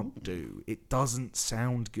can't do. It doesn't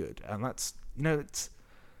sound good, and that's,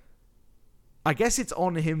 I guess it's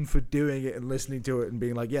on him for doing it and listening to it and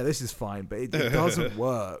being like, yeah, this is fine, but it doesn't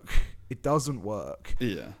work. It doesn't work.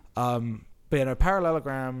 Yeah. But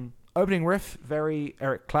Parallelogram, opening riff, very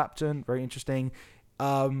Eric Clapton, very interesting.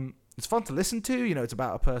 It's fun to listen to. It's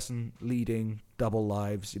about a person leading double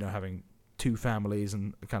lives, having two families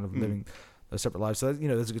and kind of living their separate lives. So,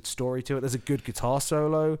 there's a good story to it. There's a good guitar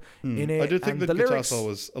solo in it. I did think and the the guitar lyrics, solo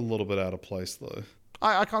was a little bit out of place, though.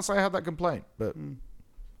 I can't say I had that complaint, but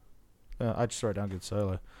I just wrote down good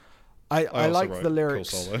solo. I like the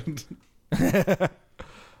lyrics. Cool solo.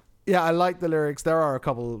 Yeah, I like the lyrics. There are a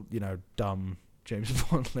couple, dumb James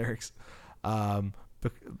Bond lyrics.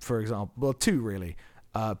 For example, well, two really.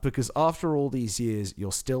 because after all these years,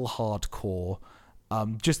 you're still hardcore.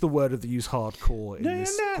 Just the word of the use hardcore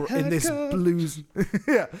in this blues,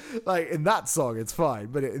 yeah, like in that song it's fine,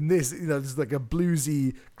 but in this, it's like a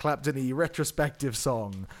bluesy, Clapton-y, retrospective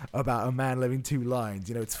song about a man living two lines.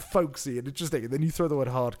 It's folksy and interesting, and then you throw the word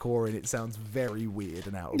hardcore in, it sounds very weird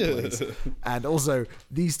and out of place. And also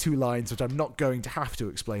these two lines, which I'm not going to have to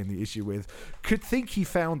explain the issue with, could think he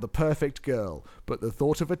found the perfect girl, but the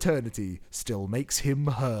thought of eternity still makes him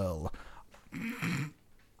hurl.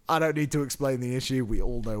 I don't need to explain the issue. We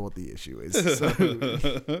all know what the issue is. So.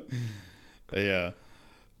 Yeah.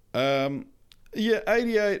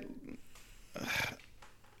 88.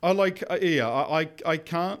 I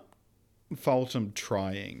can't fault him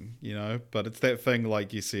trying, but it's that thing,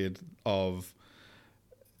 like you said, of,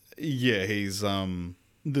 he's, the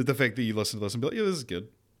fact that you listen to this and be like, yeah, this is good.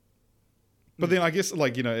 But then I guess,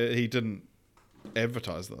 he didn't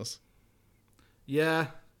advertise this. Yeah.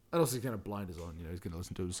 And also he's kind of blinders on, he's going to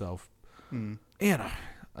listen to himself.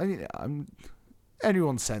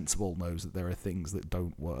 Anyone sensible knows that there are things that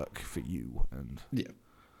don't work for you, and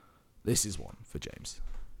this is one for James.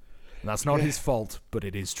 And that's not his fault, but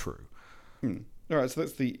it is true. All right, so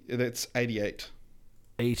that's 88.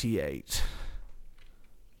 88.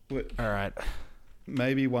 All right.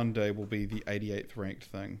 Maybe one day will be the 88th ranked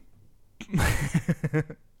thing.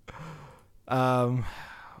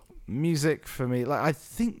 Music for me, I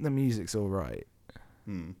think the music's all right.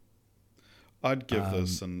 I'd give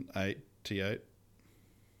this an 88.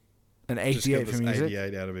 An 88 for music?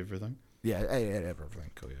 88 out of everything. Yeah, 88 out of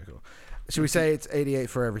everything. Cool, yeah, cool. Should we say it's 88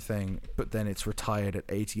 for everything, but then it's retired at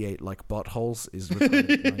 88, like Buttholes is retired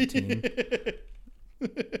at 19?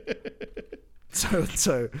 So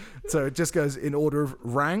it just goes in order of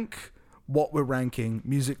rank. What we're ranking,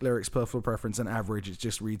 music, lyrics, personal preference, and average, it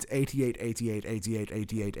just reads 88, 88, 88,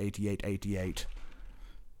 88, 88, 88.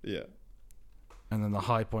 Yeah. And then the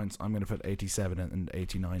high points, I'm going to put 87 and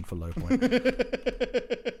 89 for low point.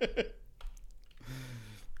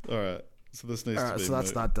 All right. So this needs to be... so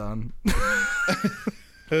that's that done.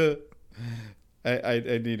 We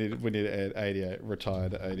need to add 88,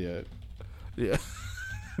 retired at 88. Yeah.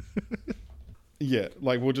 Yeah,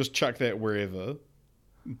 we'll just chuck that wherever.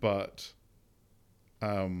 But,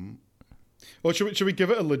 or should we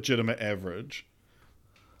give it a legitimate average,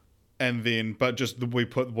 and then we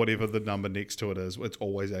put whatever the number next to it is, it's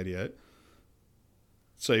always 88.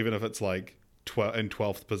 So even if it's in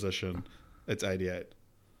 12th position, it's 88.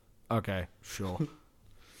 Okay, sure.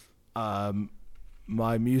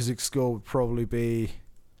 My music score would probably be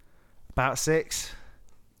about 6.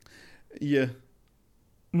 Yeah.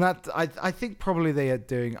 That I think probably they are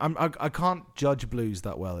doing. I can't judge blues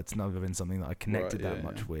that well. It's never been something that I connected that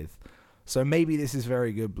much with. So maybe this is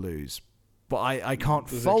very good blues, but I can't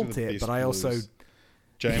fault it. But I also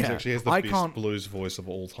James actually has the best blues voice of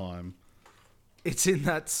all time. It's in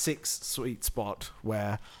that 6 sweet spot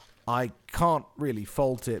where I can't really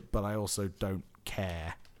fault it, but I also don't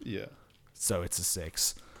care. Yeah. So it's a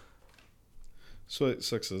 6. Sweet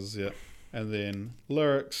 6s, yeah. And then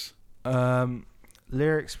lyrics.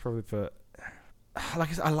 Lyrics probably put,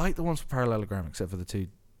 like I said, I like the ones for Parallelogram except for the 2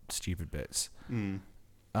 stupid bits.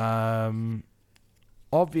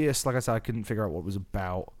 Obvious, like I said, I couldn't figure out what it was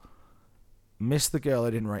about. Miss the Girl, I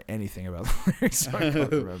didn't write anything about the lyrics, so I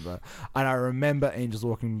can't remember. And I remember Angels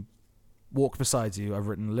Walk Beside You. I've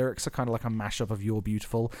written lyrics are kind of like a mashup of You're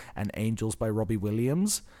Beautiful and Angels by Robbie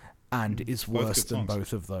Williams, and it's worse than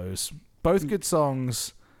both of those. Both good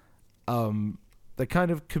songs. They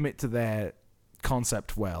kind of commit to their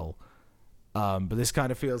concept well, but this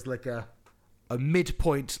kind of feels like a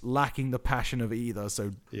midpoint lacking the passion of either,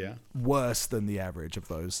 so worse than the average of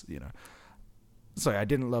those. Sorry, I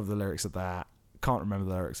didn't love the lyrics of that. Can't remember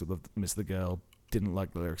the lyrics of Miss the Girl. Didn't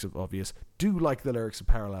like the lyrics of Obvious. Do like the lyrics of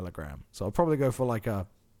Parallelogram, so I'll probably go for like a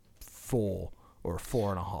 4 or a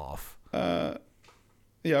 4.5.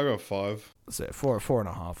 Yeah, I'll go 5. So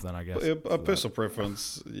 4.5 then, I guess. A personal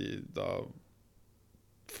preference,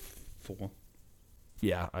 4.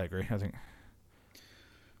 Yeah, I agree. I think.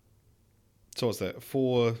 So what's that?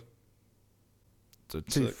 4. So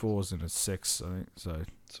 2 4s and a 6, I think. So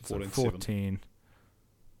 14.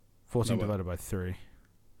 14 divided by 3.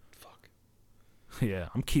 Fuck. Yeah,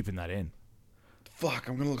 I'm keeping that in. Fuck,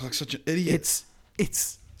 I'm gonna look like such an idiot.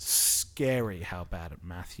 It's scary how bad at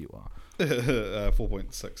math you are.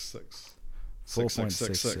 4.66.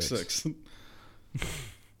 4.666.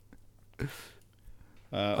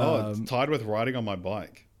 It's tied with riding on my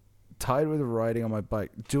bike. Tied with riding on my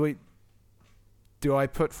bike. Do we? Do I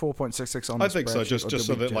put 4.66 on? I think so. spreadsheet, Just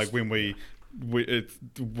so that like when we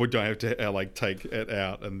don't have to like take it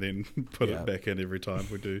out and then put it back in every time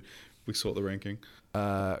we sort the ranking.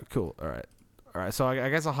 Cool. All right. So I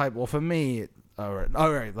guess a high. Well, for me, all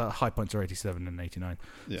right. The high points are 87 and 89.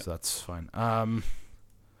 Yeah. So that's fine.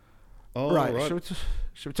 Right.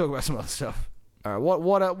 Should we talk about some other stuff? All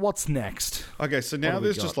right. What's next? Okay, so now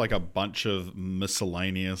there's just like a bunch of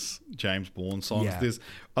miscellaneous James Bourne songs. Yeah. There's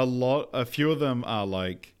a few of them are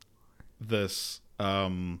like this.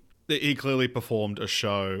 He clearly performed a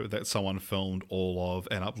show that someone filmed all of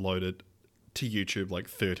and uploaded to YouTube like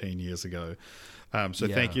 13 years ago. So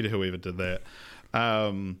thank you to whoever did that.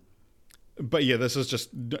 But yeah, this is just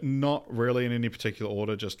not really in any particular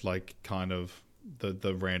order, just like kind of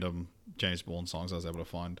the random James Bourne songs I was able to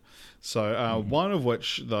find. So one of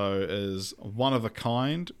which, though, is One of a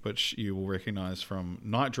Kind, which you will recognize from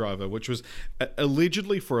Night Driver, which was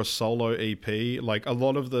allegedly for a solo EP. Like, a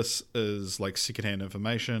lot of this is like secondhand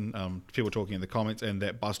information, people talking in the comments, and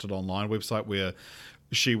that Busted Online website where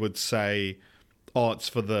she would say, oh, it's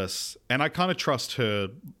for this. And I kind of trust her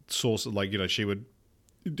source. Like, she would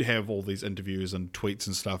have all these interviews and tweets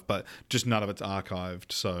and stuff, but just none of it's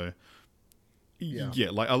archived. So yeah,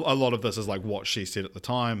 like a lot of this is like what she said at the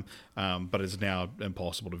time, but it's now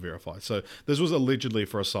impossible to verify. So this was allegedly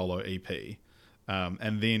for a solo EP,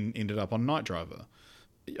 and then ended up on Night Driver.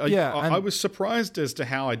 I was surprised as to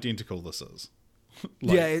how identical this is.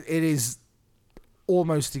 It is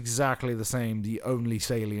almost exactly the same. The only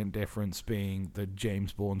salient difference being that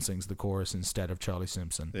James Bourne sings the chorus instead of Charlie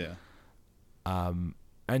Simpson. Yeah.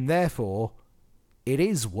 And therefore, it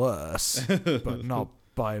is worse, but not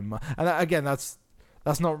by much. And again, that's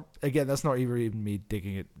not even me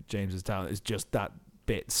digging at James's talent. It's just that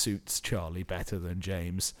bit suits Charlie better than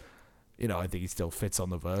James. I think he still fits on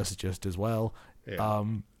the verse just as well. Yeah.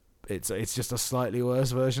 It's just a slightly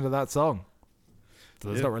worse version of that song. So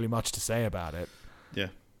there's not really much to say about it. Yeah.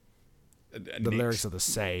 The lyrics are the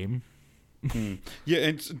same. Yeah,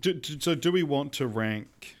 and so do we want to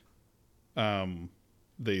rank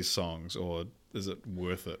these songs, or is it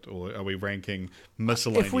worth it, or are we ranking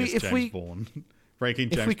miscellaneous James Bourne?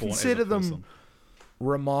 Ranking James Bourne. If we consider them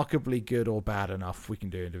remarkably good or bad enough, we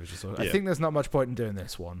can do individual songs. Yeah. I think there's not much point in doing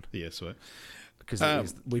this one. Yeah, sweet.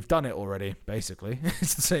 Because we've done it already, basically.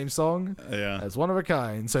 It's the same song as One of a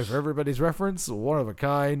Kind. So for everybody's reference, One of a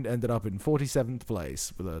Kind ended up in 47th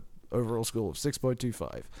place with an overall score of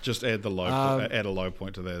 6.25. Just add the low add a low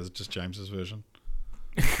point to that. It's just James's version.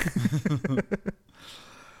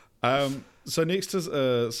 So next is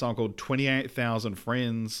a song called 28,000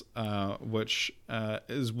 Friends, which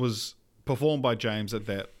was performed by James at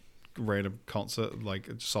that random concert, like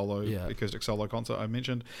acoustic solo concert I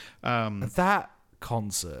mentioned. That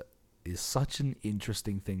concert is such an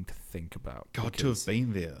interesting thing to think about. God, to have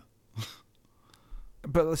been there.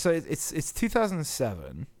 But so it's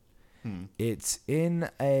 2007. It's in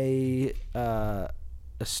a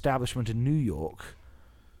establishment in New York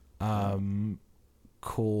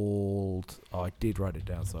called, I did write it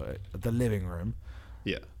down, so the Living Room.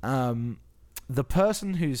 Yeah. The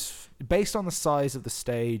person who's, based on the size of the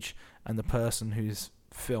stage and the person who's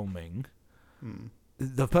filming,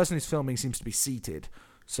 the person who's filming seems to be seated.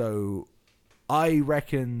 So I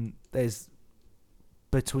reckon there's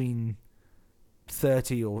between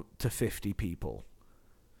 30 to 50 people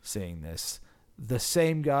seeing this. The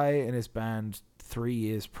same guy in his band 3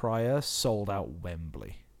 years prior sold out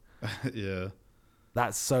Wembley. Yeah.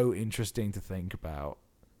 That's so interesting to think about.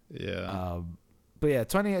 Yeah. But yeah,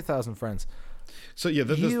 28,000 Friends. So yeah,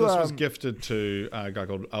 this was gifted to a guy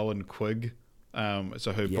called Owen Quigg,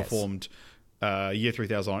 who performed Year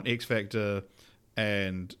 3000 on X Factor,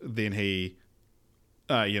 and then he,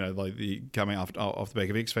 coming off the back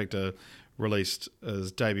of X Factor, released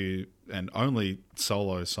his debut and only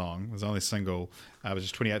solo song, his only single, which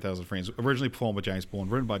is 28,000 Friends, originally performed by James Bourne,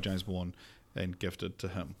 written by James Bourne, and gifted to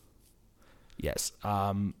him. Yes.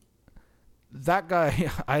 That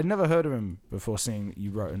guy, I had never heard of him before seeing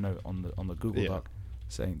you wrote a note on the Google Doc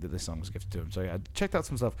saying that this song was gifted to him. So yeah, I checked out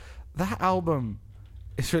some stuff. That album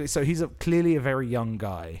is really, so he's clearly a very young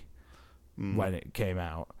guy when it came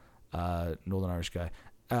out, Northern Irish guy.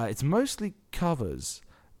 It's mostly covers,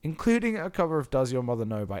 including a cover of Does Your Mother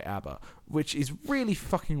Know by ABBA, which is really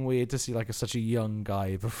fucking weird to see such a young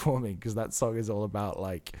guy performing, because that song is all about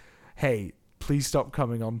hey, please stop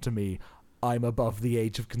coming on to me. I'm above the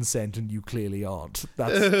age of consent and you clearly aren't.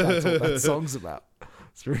 That's what that song's about.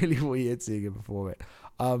 It's really weird seeing him perform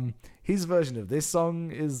it. His version of this song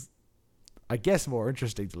is, I guess, more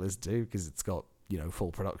interesting to listen to because it's got, full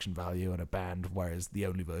production value and a band, whereas the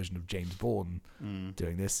only version of James Bourne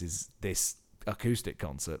doing this is this acoustic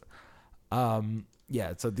concert.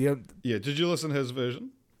 Yeah. So Yeah, did you listen to his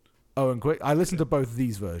version? Oh, and quick, I listened to both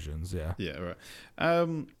these versions. Yeah. Yeah, right.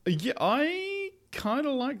 Yeah, I kind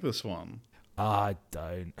of like this one. I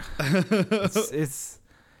don't.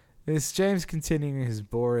 It's James continuing his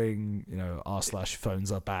boring,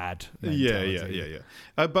 r/phones are bad. Yeah.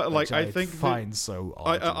 But like, I think find so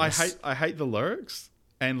arduous. I hate the lyrics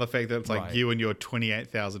and the fact that it's like Right. you and your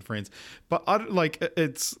 28,000 friends. But I don't like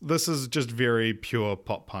this is just very pure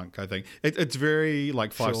pop punk. I think it's very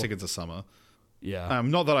like 5 Sure. Seconds of Summer. Yeah.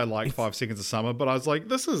 Not that I like 5 Seconds of Summer, but I was like,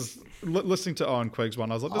 this is listening to Owen Quigg's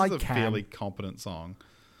one. I was like, this is a fairly competent song.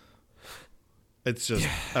 It's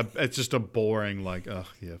just a boring like,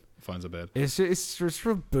 phones are bad. It's just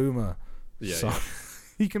for boomer. Yeah.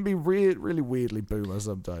 He can be really weirdly boomer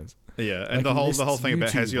sometimes. Yeah, and Like, the whole thing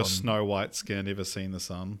about has your YouTube on- Snow White skin ever seen the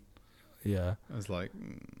sun? Yeah. I was like,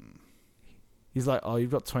 He's like, oh,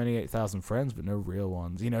 you've got 28,000 friends, but no real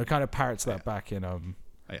ones. It kind of parrots that back in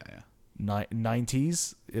yeah.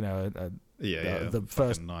 90s. The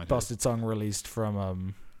first 90s. Busted song released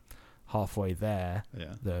from Halfway There,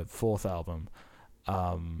 Yeah. the fourth album.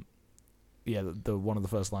 The one of the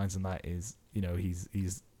first lines in that is,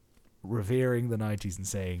 he's revering the 90s and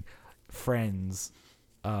saying, friends,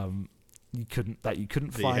 you couldn't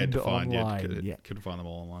find online. Couldn't find them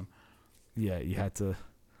all online. Yeah, you had to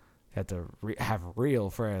have real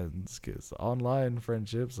friends because online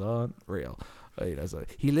friendships aren't real. So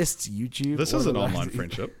he lists YouTube. This is an online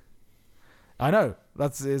friendship. I know.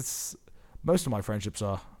 It's most of my friendships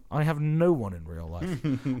are. I have no one in real life,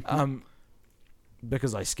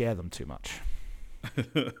 because I scare them too much.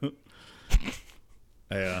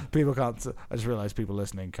 Yeah. People can't. I just realized people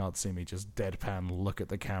listening can't see me just deadpan look at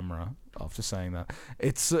the camera after saying that.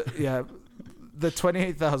 It's the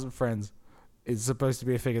 28,000 friends is supposed to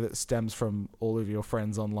be a figure that stems from all of your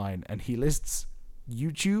friends online, and he lists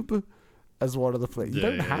YouTube as one of the places. You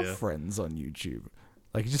don't have friends on YouTube.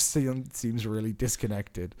 Like, it just seems really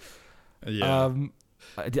disconnected. Yeah.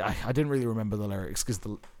 I didn't really remember the lyrics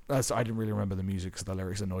because I didn't really remember the music because the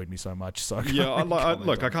lyrics annoyed me so much. So I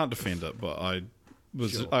can't defend it, but I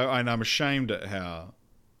was, Sure. and I'm ashamed at how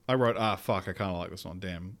I wrote. Fuck, I kind of like this one.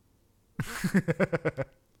 Damn.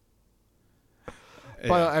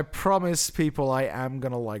 But I promise people I am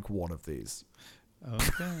gonna like one of these.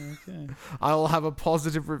 Okay. I'll have a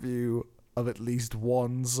positive review of at least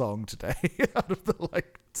one song today out of the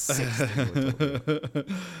 6 that we're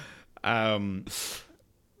talking.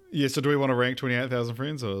 Yeah. So, do we want to rank 28,000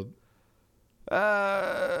 friends or?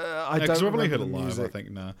 I don't. Because we've only remember heard it the live. music. I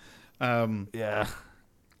think no. Yeah.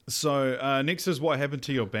 So next is What Happened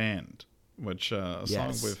to Your Band, which a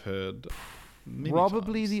Yes. song we've heard. Many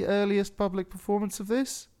Probably times. the earliest public performance of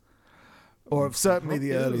this, or certainly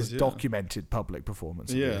the Probably earliest is, yeah. documented public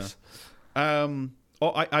performance of this.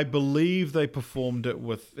 I believe they performed it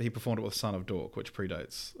with. He performed it with Son of Dork, which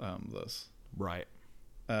predates this. Right.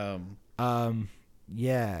 Um,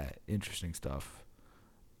 Yeah, interesting stuff.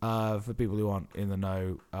 For people who aren't in the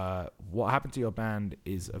know, What Happened to Your Band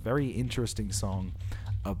is a very interesting song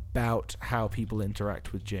about how people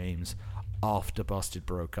interact with James after Busted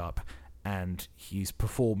broke up, and he's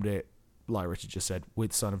performed it, like Richard just said,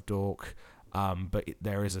 with Son of Dork. But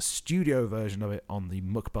there is a studio version of it on the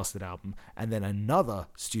Muck Busted album, and then another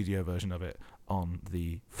studio version of it on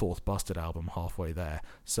the fourth Busted album, Halfway There.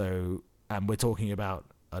 So, and we're talking about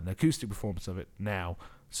an acoustic performance of it now.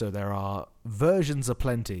 So there are versions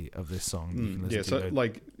aplenty of this song that you can listen to. So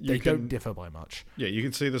like they don't differ by much. Yeah, you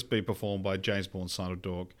can see this be performed by James Bourne, Son of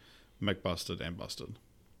Dork, Mick Busted, and Busted.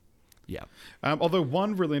 Yeah. Although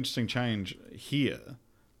one really interesting change here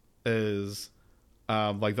is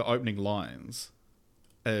like the opening lines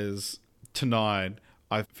is tonight.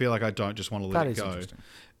 I feel like I don't just want to let it go. Interesting.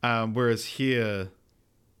 Whereas here,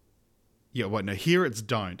 here it's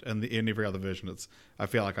don't, and in every other version it's I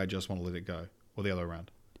feel like I just want to let it go, or the other way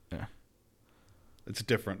around. Yeah. It's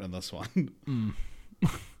different in this one.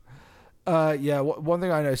 One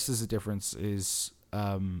thing I noticed as a difference is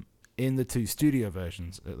in the two studio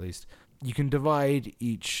versions, at least, you can divide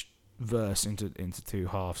each verse into two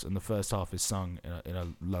halves, and the first half is sung in a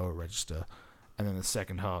lower register, and then the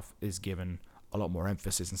second half is given a lot more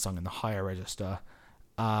emphasis and sung in the higher register.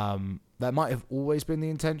 That might have always been the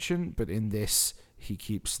intention, but in this, he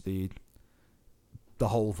keeps the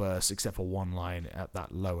whole verse except for one line at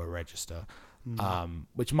that lower register,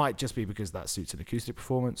 which might just be because that suits an acoustic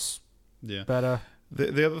performance better.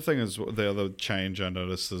 The other thing is, the other change I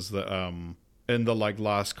noticed is that in the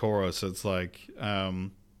last chorus, it's like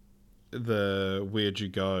the "Where'd You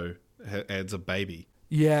Go" adds a baby.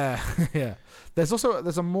 Yeah.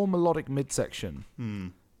 There's a more melodic midsection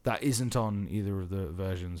that isn't on either of the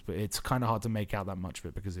versions, but it's kind of hard to make out that much of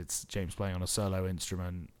it because it's James playing on a solo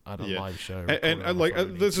instrument at a live show. And like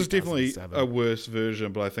this is definitely a worse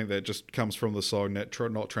version, but I think that just comes from the song not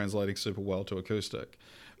translating super well to acoustic.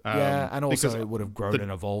 And also it would have grown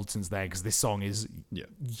and evolved since then because this song is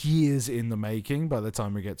years in the making by the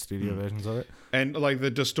time we get studio versions of it. And like the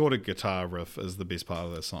distorted guitar riff is the best part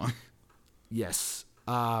of that song. Yes.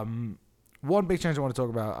 One big change I want to talk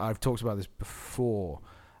about, I've talked about this before.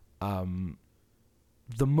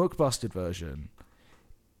 The Muck Busted version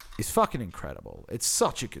is fucking incredible. It's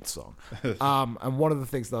such a good song. And one of the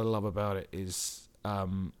things that I love about it is,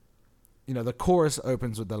 the chorus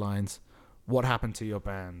opens with the lines, "What happened to your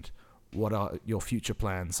band? What are your future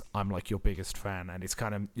plans? I'm like your biggest fan." And it's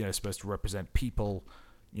kind of, supposed to represent people,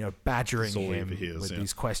 badgering him with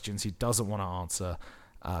these questions he doesn't want to answer.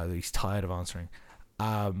 He's tired of answering.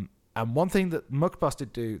 And one thing that Muck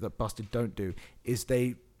Busted do that Busted don't do is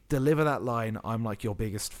they deliver that line, "I'm like your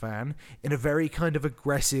biggest fan," in a very kind of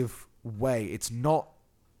aggressive way. It's not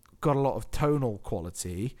got a lot of tonal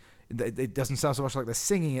quality. It doesn't sound so much like they're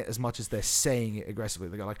singing it as much as they're saying it aggressively.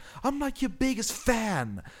 They go like, "I'm like your biggest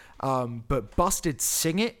fan." But Busted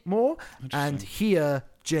sing it more, and here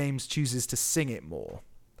James chooses to sing it more.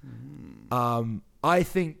 I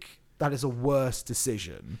think that is a worse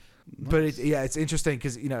decision. Nice. But it's interesting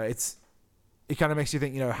because, it kind of makes you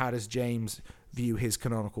think, how does James view his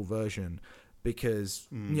canonical version? Because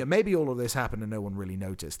maybe all of this happened and no one really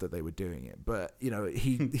noticed that they were doing it. But,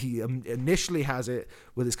 he initially has it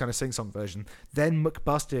with this kind of sing-song version. Then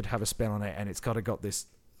McBusted have a spin on it, and it's kind of got this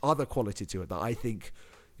other quality to it that I think,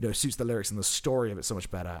 suits the lyrics and the story of it so much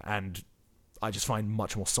better. And I just find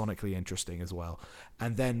much more sonically interesting as well.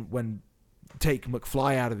 And then when take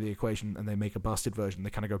McFly out of the equation and they make a Busted version, they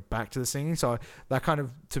kind of go back to the singing. So that kind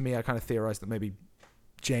of, to me, I kind of theorized that maybe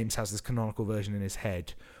James has this canonical version in his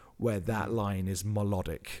head where that line is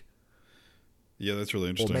melodic. Yeah, that's really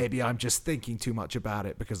interesting. Or maybe I'm just thinking too much about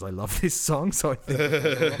it because I love this song, so I think.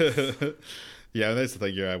 Yeah, and that's the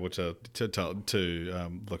thing, you're able to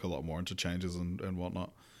look a lot more into changes and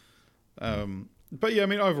whatnot. But yeah, I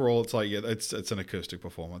mean, overall, it's like it's an acoustic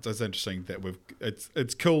performance. It's interesting that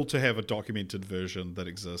it's cool to have a documented version that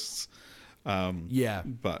exists.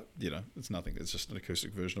 But it's nothing. It's just an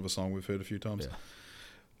acoustic version of a song we've heard a few times.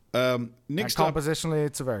 Next up, compositionally,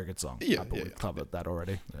 it's a very good song. We've covered that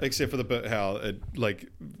already. Except for the bit how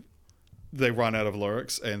they run out of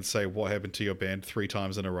lyrics and say "What happened to your band" 3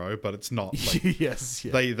 times in a row, but it's not.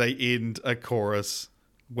 They end a chorus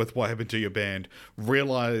with "What happened to your band,"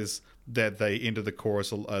 realize that they ended the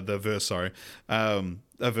chorus, a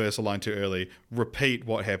line too early, repeat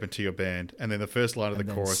 "What happened to your band," and then the first line of the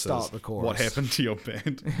chorus is "What happened to your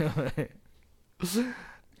band."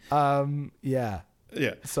 Yeah.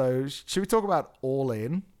 So should we talk about All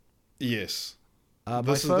In? Yes.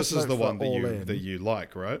 This is the one that you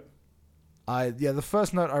like, right? The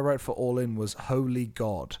first note I wrote for All In was "Holy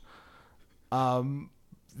God."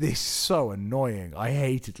 This is so annoying. I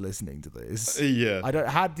hated listening to this.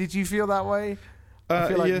 Yeah. Did you feel that way? I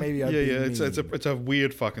feel like maybe I'd be mean. It's a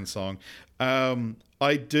weird fucking song.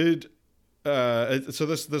 I did. So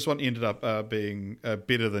this one ended up being a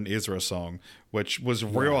Better Than Ezra song, which was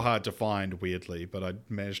real hard to find, weirdly, but I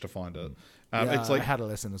managed to find it. It's like, I had a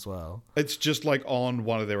listen as well. It's just like on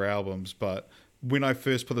one of their albums, but when I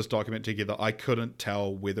first put this document together, I couldn't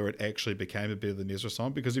tell whether it actually became a Better Than Ezra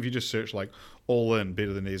song, because if you just search like All In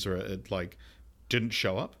Better Than Ezra, it like didn't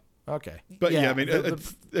show up. Okay. But I mean,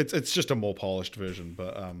 it's just a more polished version,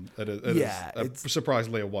 but it is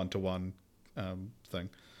surprisingly a 1-to-1 thing.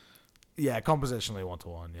 Yeah, compositionally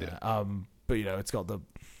 1-to-1. Yeah. But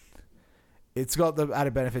it's got the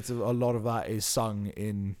added benefits of a lot of that is sung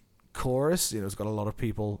in chorus. It's got a lot of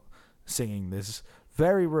people singing this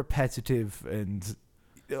very repetitive and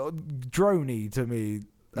drony to me.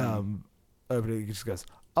 Opening, it just goes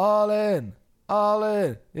all in,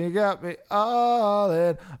 you got me all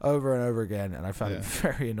in, over and over again, and I found it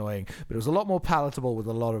very annoying. But it was a lot more palatable with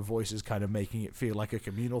a lot of voices kind of making it feel like a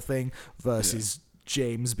communal thing versus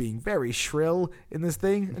James being very shrill in this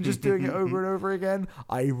thing and just doing it over and over again.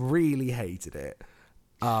 I really hated it.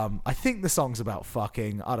 I think the song's about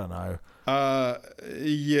fucking. I don't know.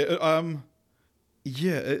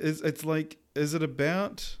 It's like, is it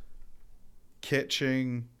about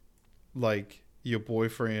catching like your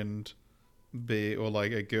boyfriend or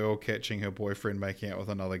like a girl catching her boyfriend making out with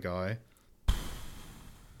another guy?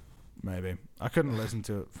 Maybe. I couldn't listen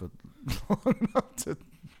to it for long enough to.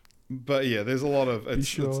 But yeah, there's a lot of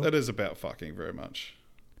it is about fucking very much.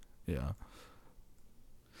 Yeah.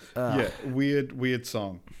 Weird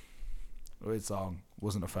song. Weird song.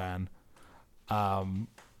 Wasn't a fan.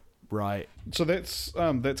 Right. So that's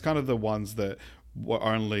kind of the ones that were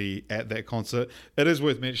only at that concert. It is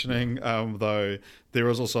worth mentioning, though, there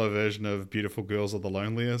is also a version of "Beautiful Girls Are the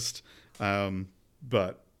Loneliest,"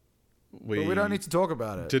 but we don't need to talk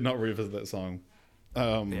about it. did not revisit that song.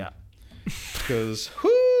 Yeah. Because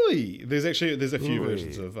there's a few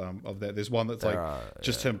versions of that. There's one that's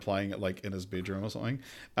just him playing it like in his bedroom or something.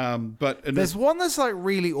 But there's one that's like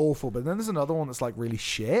really awful, but then there's another one that's like really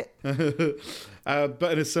shit. But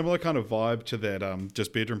in a similar kind of vibe to that,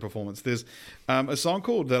 just bedroom performance, there's a song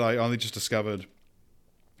called that I only just discovered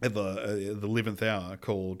at the 11th hour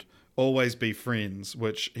called "Always Be Friends,"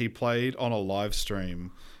 which he played on a live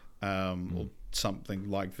stream, or something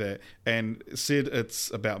like that, and said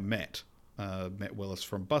it's about Matt Willis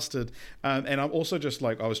from Busted. And I'm also just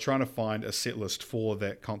like, I was trying to find a set list for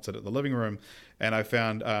that concert at the Living Room, and I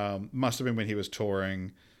found, must have been when he was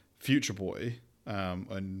touring Future Boy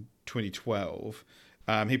in 2012.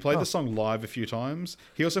 He played the song live a few times.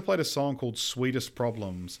 He also played a song called Sweetest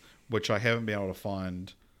Problems, which I haven't been able to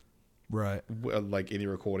find like any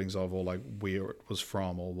recordings of, or like where it was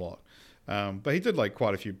from or what. But he did like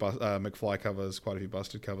quite a few McFly covers, quite a few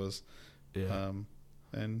Busted covers. Yeah.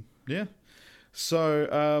 And yeah. So,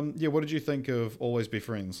 what did you think of Always Be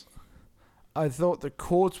Friends? I thought the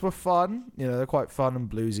chords were fun. They're quite fun and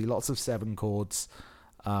bluesy. Lots of 7 chords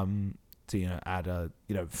to, add a,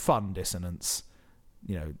 fun dissonance,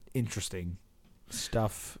 interesting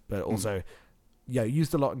stuff. But also,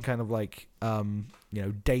 used a lot in kind of like,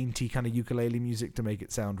 dainty kind of ukulele music to make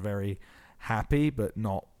it sound very happy, but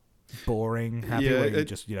not boring happy. Yeah, where you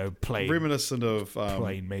just, play reminiscent of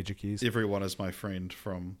plain major keys. Everyone Is My Friend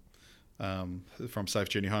from Safe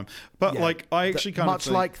Journey Home. But I actually kind much of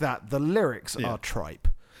think, like that, the lyrics are tripe.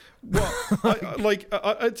 Well,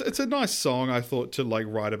 it's a nice song, I thought, to like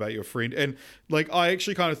write about your friend, and like I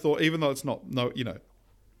actually kind of thought, even though it's nowhere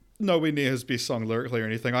near his best song lyrically or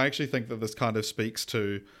anything, I actually think that this kind of speaks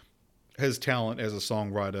to his talent as a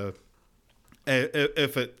songwriter.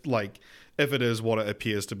 If it is what it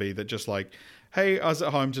appears to be, that just like, hey, I was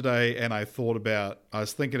at home today and I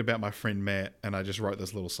was thinking about my friend Matt, and I just wrote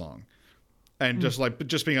this little song. And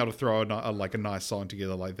just being able to throw a nice song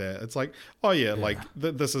together like that, it's like, oh yeah, like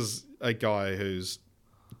this is a guy whose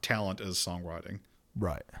talent is songwriting.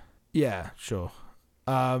 Right. Yeah, sure.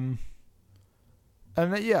 And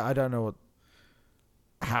I don't know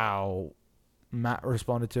how Matt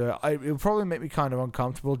responded to it. It would probably make me kind of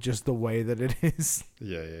uncomfortable, just the way that it is.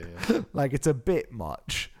 Yeah. Like, it's a bit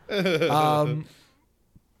much. But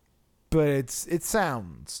it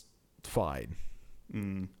sounds fine.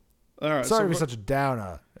 All right. Sorry for such a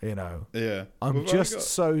downer, Yeah. I'm just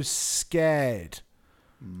so scared.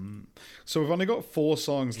 So we've only got 4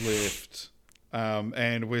 songs left,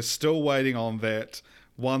 and we're still waiting on that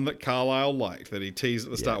one that Carlisle liked, that he teased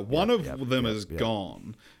at the start. One of them is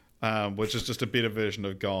Gone, which is just a better version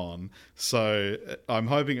of Gone. So I'm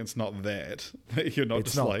hoping it's not that. You're not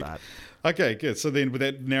It's just not like... that. Okay, good. So then with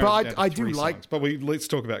that narrow But down to I 3 do like songs. But let's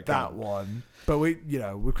talk about that Gone. one. But we've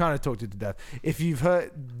kind of talked it to death. If you've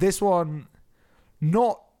heard this one,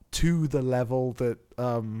 not to the level that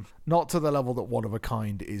One of a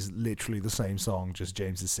Kind is literally the same song, just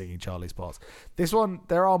James is singing Charlie's parts. This one,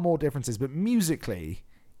 there are more differences, but musically,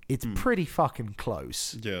 it's pretty fucking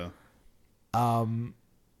close. Yeah.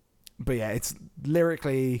 But yeah, it's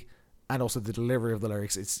lyrically and also the delivery of the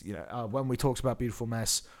lyrics. It's when we talked about Beautiful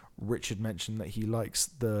Mess, Richard mentioned that he likes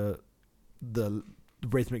the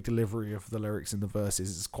rhythmic delivery of the lyrics in the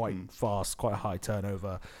verses. It's quite fast, quite a high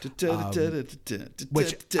turnover,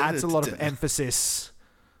 which adds a lot of emphasis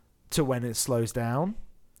to when it slows down.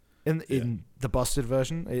 In the Busted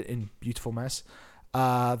version, in Beautiful Mess,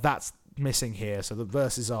 that's missing here. So the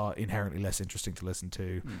verses are inherently less interesting to listen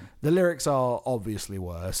to. The lyrics are obviously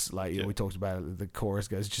worse. Like we talked about it, the chorus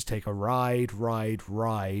goes, just take a ride,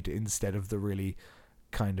 instead of the really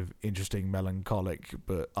kind of interesting, melancholic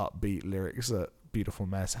but upbeat lyrics that Beautiful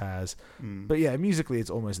Mess has. But yeah, musically it's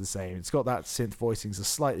almost the same. It's got that synth voicings are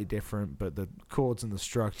slightly different, but the chords and the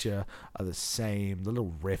structure are the same. The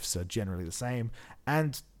little riffs are generally the same,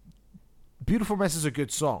 and Beautiful Mess is a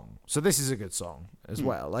good song, so this is a good song as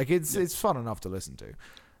well. Like it's fun enough to listen to.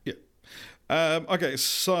 Okay,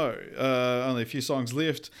 so only a few songs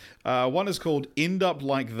left. One is called End Up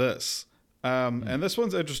Like This, and this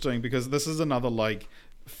one's interesting because this is another like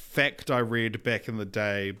fact I read back in the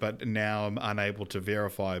day, but now I'm unable to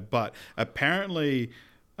verify. But apparently,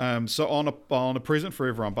 so on a Present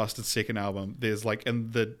Forever on Busted's second album, there's like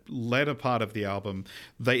in the latter part of the album,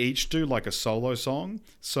 they each do like a solo song.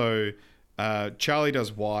 So Charlie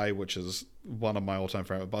does Why, which is one of my all-time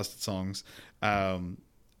favorite Busted songs.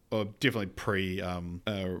 or definitely pre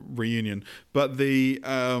reunion. But the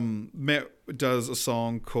Matt does a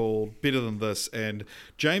song called Better Than This, and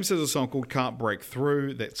James has a song called Can't Break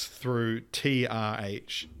Through. That's through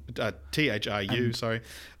THRU, sorry,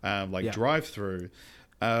 drive through.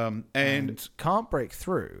 And Can't Break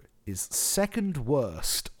Through is second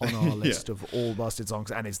worst on our list of all Busted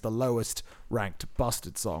songs, and it's the lowest ranked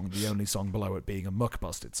Busted song, the only song below it being a Muck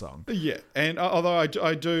Busted song. Yeah, and although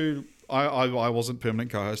I wasn't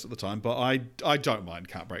permanent co-host at the time, but I don't mind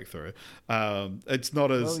Can't Break Through. It's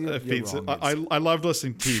not as offensive. I love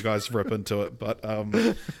listening to you guys rip into it, but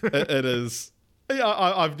it is. Yeah,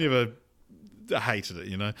 I've never hated it,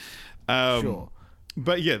 you know. Sure.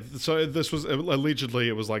 But yeah, so this was allegedly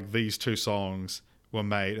it was like these two songs were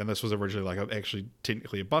made, and this was originally like actually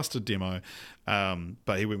technically a Busted demo,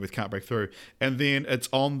 but he went with Can't Break Through, and then it's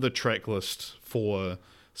on the track list for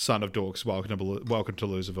Son of Dorks, Welcome to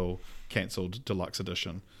Loserville, cancelled deluxe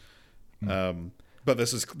edition. But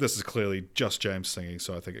this is clearly just James singing,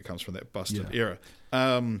 so I think it comes from that Busted era.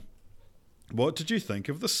 What did you think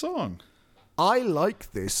of the song? I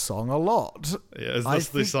like this song a lot. Yeah, is this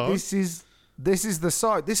the song? This is the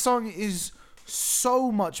song. This song is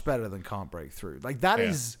so much better than Can't Break Through. Like that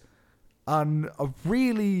is a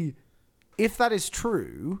really, if that is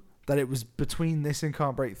true, that it was between this and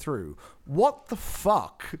Can't Break Through, what the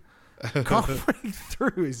fuck? Can't Break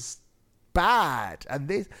Through is bad, and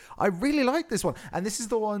this, I really like this one, and this is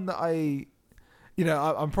the one that I'm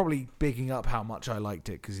probably bigging up how much I liked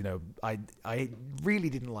it, because I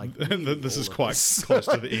really didn't like this is quite close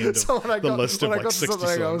to the end of the list of like 60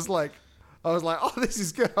 songs. I was like, oh, this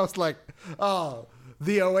is good. I was like, oh,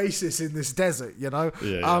 the oasis in this desert, Yeah.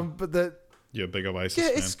 But you're a big Oasis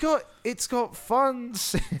fan. It's got fun.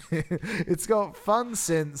 It's got fun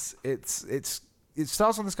synths. It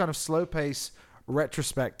starts on this kind of slow pace,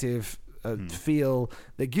 retrospective feel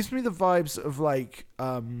that gives me the vibes of like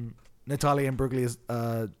Natalia Imbriglia's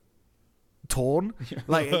Torn.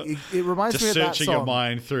 Like it reminds just me of that song. Searching your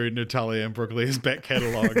mind through Natalia Imbriglia's back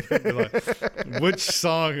catalogue. Like, which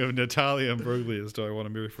song of Natalia Imbriglia's do I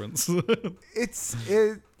want to reference?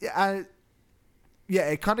 It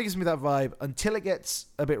kind of gives me that vibe until it gets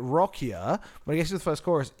a bit rockier. When it gets to the first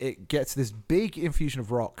chorus, it gets this big infusion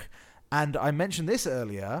of rock. And I mentioned this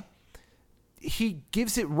earlier. He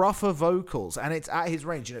gives it rougher vocals, and it's at his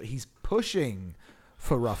range. He's pushing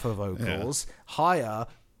for rougher vocals, higher,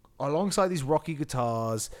 alongside these rocky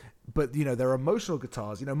guitars. But, they're emotional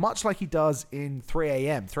guitars, much like he does in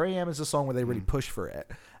 3AM. 3AM is a song where they really push for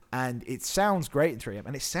it. And it sounds great in 3AM,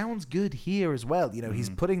 and it sounds good here as well.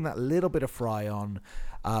 He's putting that little bit of fry on,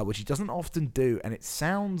 which he doesn't often do, and it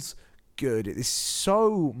sounds good. It is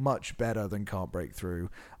so much better than Can't Break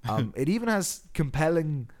Through. It even has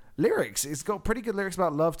compelling lyrics. It's got pretty good lyrics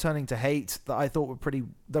about love turning to hate that I thought were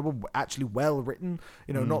actually well written.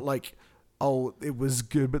 Not like, oh, it was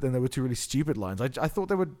good, but then there were two really stupid lines. I thought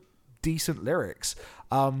they were decent lyrics.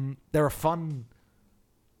 There are fun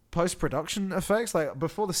post-production effects. Like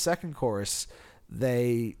before the second chorus,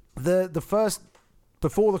 the first,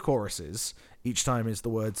 before the choruses, each time is the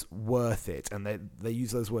words worth it, and they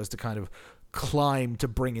use those words to kind of climb to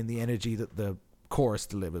bring in the energy that the chorus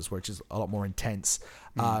delivers, which is a lot more intense.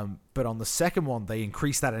 But on the second one, they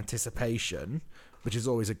increase that anticipation, which is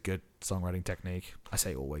always a good songwriting technique. I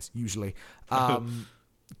say always, usually.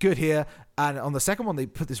 Good here. And on the second one, they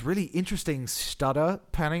put this really interesting stutter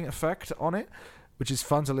panning effect on it, which is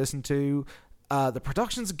fun to listen to. The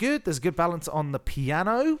production's good. There's a good balance on the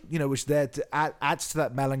piano, which there adds to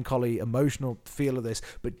that melancholy, emotional feel of this,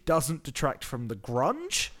 but doesn't detract from the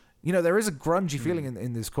grunge. There is a grungy feeling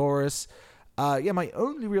in this chorus. My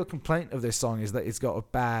only real complaint of this song is that it's got a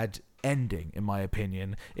bad ending, in my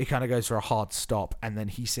opinion. It kind of goes for a hard stop, and then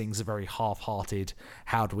he sings a very half-hearted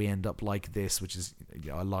 "How do we end up like this?" which is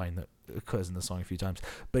a line that occurs in the song a few times.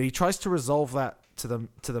 But he tries to resolve that to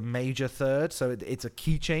the major third, so it's a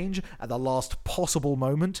key change at the last possible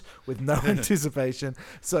moment with no anticipation.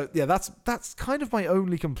 So yeah, that's kind of my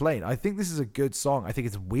only complaint. I think this is a good song. I think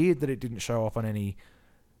it's weird that it didn't show up on any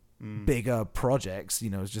bigger projects.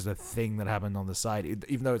 It's just a thing that happened on the side,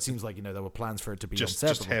 even though it seems like there were plans for it to be just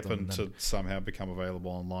happened to somehow become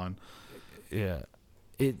available online. I'm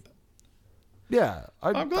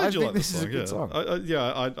glad you like this song. This is a good song.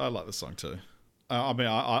 I like this song too.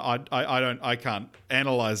 I can't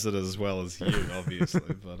analyze it as well as you,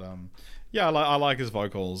 obviously, but I like his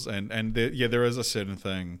vocals, and there is a certain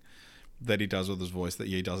thing that he does with his voice that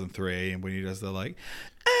he does in 3 and when he does the like.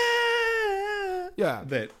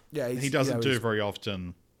 He doesn't do very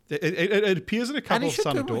often. It appears in a couple of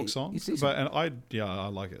Son of Dork songs, I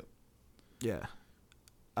like it. Yeah.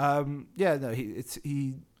 No,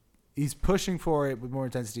 he he's pushing for it with more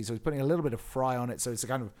intensity, so he's putting a little bit of fry on it, so it's a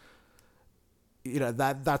kind of,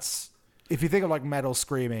 that's if you think of like metal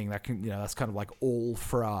screaming, that can, that's kind of like all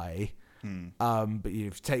fry. But you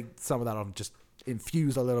take some of that on, just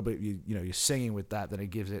infuse a little bit, you're singing with that, then it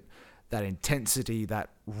gives it that intensity, that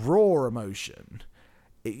raw emotion.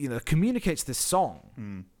 It communicates this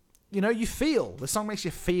song. You feel the song makes you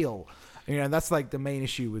feel. And that's like the main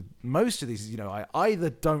issue with most of these. I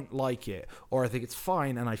either don't like it or I think it's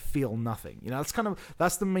fine and I feel nothing.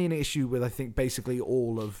 That's the main issue with, I think, basically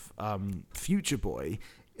all of Future Boy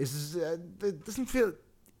is it doesn't feel,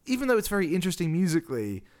 even though it's very interesting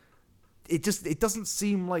musically, it doesn't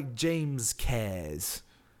seem like James cares.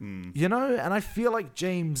 And I feel like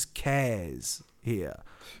James cares here.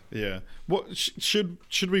 Yeah. What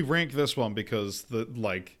should we rank this one, because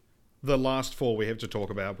the last four we have to talk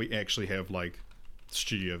about, we actually have like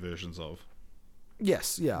studio versions of.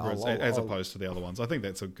 Yes, yeah. As opposed to the other ones. I think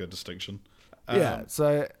that's a good distinction. Yeah,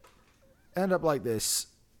 so end up like this.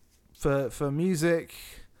 For music,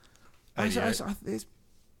 it's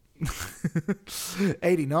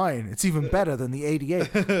 89. It's even better than the 88.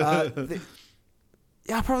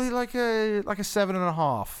 Yeah, probably like a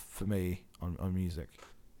 7.5 for me on music.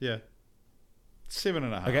 Yeah.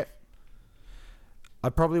 7.5. Okay. I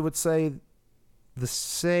probably would say the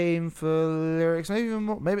same for lyrics, maybe even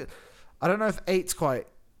more. Maybe, I don't know if 8's quite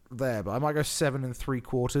there, but I might go 7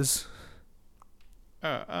 3/4.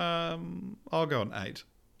 I'll go on 8.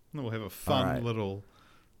 And we'll have a fun little,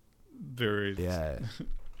 very. Yeah.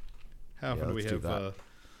 How often do we have?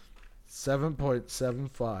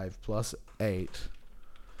 7.75 plus 8.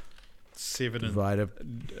 7 divided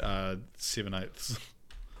 7/8.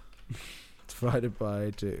 divided by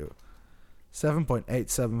 2.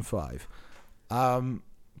 7.875.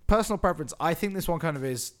 Personal preference, I think this one kind of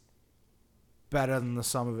is better than the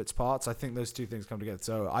sum of its parts. I think those two things come together.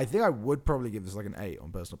 So I think I would probably give this like an 8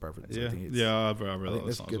 on personal preference. Yeah, I think I really like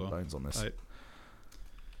there's this good as well. bones on this. 8.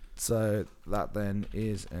 So that then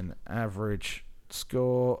is an average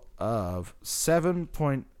score of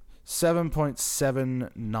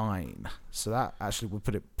 7.79. So that actually would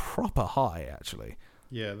put it proper high, actually.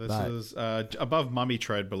 Yeah, this is above Mummy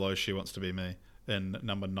Trade, below She Wants to Be Me in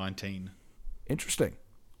number 19. Interesting.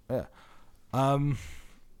 Yeah.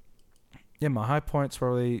 Yeah, my high points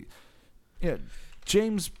probably... Yeah,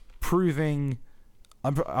 James proving...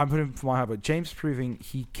 I'm putting for my high point. James proving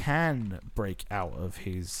he can break out of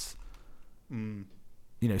his...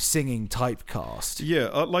 singing typecast. Yeah,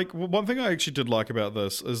 like one thing I actually did like about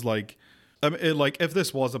this is like if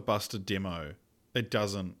this was a busted demo, it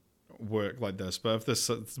doesn't work like this. But if this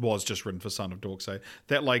was just written for Son of Dorksay,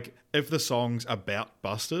 that like if the song's about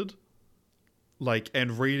busted, like,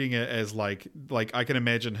 and reading it as like I can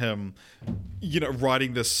imagine him,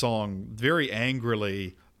 writing this song very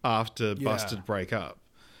angrily after busted break up,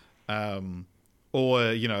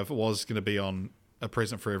 or if it was going to be on A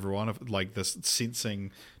Present for Everyone, of like this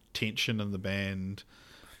sensing tension in the band,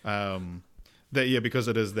 because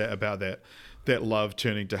it is that about that love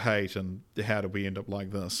turning to hate, and how did we end up like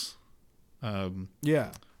this? I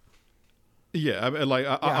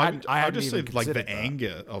just say like the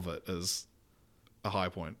anger of it is a high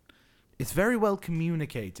point. It's very well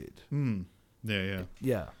communicated. Yeah.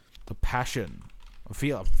 The passion. I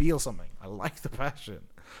feel something. I like the passion.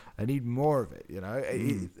 I need more of it.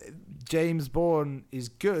 James Bourne is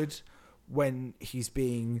good when he's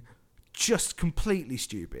being just completely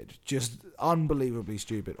stupid, just unbelievably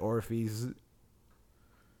stupid, or if you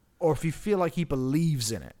feel like he believes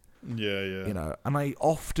in it. Yeah. And I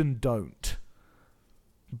often don't,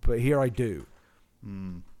 but here I do.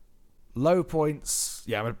 Low points,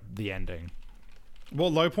 the ending.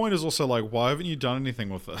 Well, low point is also like, why haven't you done anything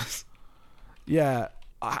with this? Yeah,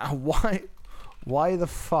 why the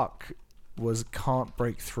fuck was Can't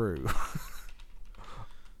Break Through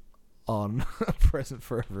on A Present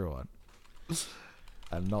for Everyone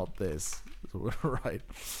and not this? Right.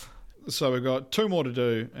 So we've got 2 more to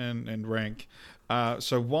do and rank.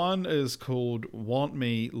 So one is called Want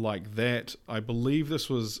Me Like That. I believe this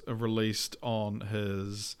was released on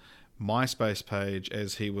his MySpace page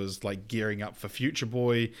as he was like gearing up for Future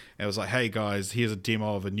Boy. And it was like, hey guys, here's a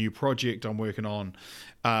demo of a new project I'm working on.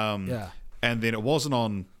 And then it wasn't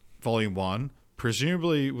on Volume 1.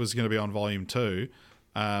 Presumably it was going to be on Volume 2.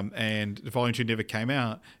 And Volume 2 never came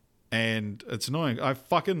out. And it's annoying. I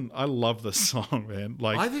love this song, man.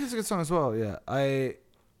 Like, I think it's a good song as well. Yeah,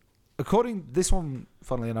 this one,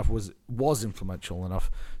 funnily enough, was influential enough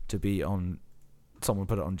to be on. Someone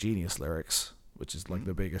put it on Genius Lyrics, which is like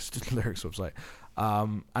the biggest lyrics website.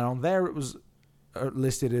 And on there, it was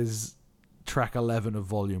listed as track 11 of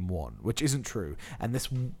Volume 1, which isn't true. And this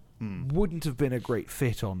wouldn't have been a great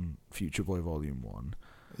fit on Future Boy Volume 1.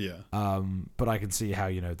 Yeah. But I can see how,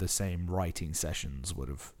 the same writing sessions would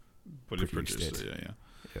have produced it.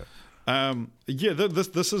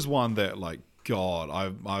 This is one that, like, God,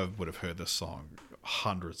 I would have heard this song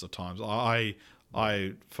hundreds of times. I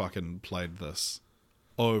fucking played this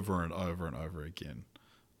over and over and over again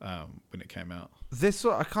when it came out.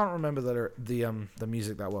 I can't remember the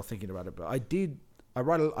music that well thinking about it, but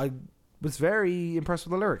I was very impressed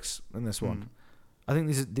with the lyrics in this one. I think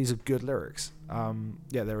these are good lyrics.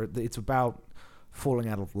 It's about falling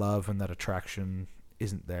out of love and that attraction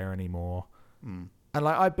isn't there anymore. And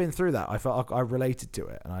like I've been through that. I felt I related to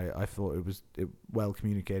it, and I thought it was well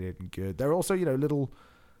communicated and good. There are also little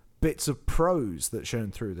bits of prose that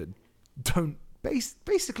shone through that don't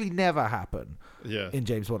basically never happen in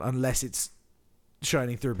James Bond unless it's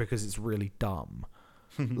shining through because it's really dumb.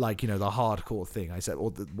 Like, the hardcore thing I said,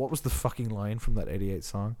 or what was the fucking line from that 88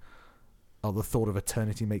 song? Oh, the thought of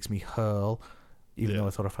eternity makes me hurl, even though I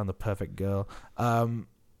thought I found the perfect girl. But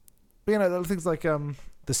there are things like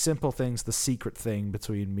the simple things, the secret thing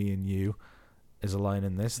between me and you is a line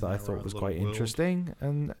in this that I thought was quite interesting.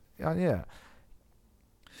 And and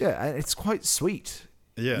it's quite sweet.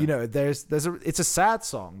 Yeah. It's a sad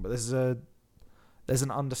song, but there's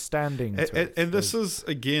an understanding to it. And this is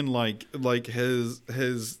again like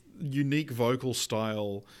his unique vocal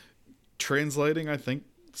style translating, I think,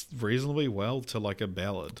 reasonably well to like a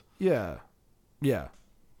ballad. Yeah,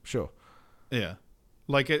 sure. Yeah,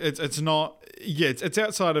 like it's not. Yeah, it's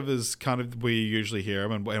outside of his kind of we usually hear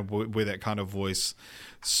him and where that kind of voice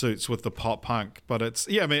suits with the pop punk. But it's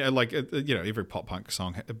I mean, like every pop punk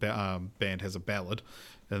song band has a ballad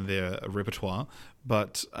in their repertoire.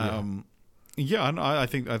 But I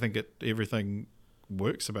think everything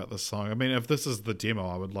works about this song. I mean, if this is the demo,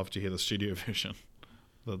 I would love to hear the studio version.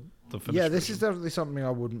 The finished this version. is definitely something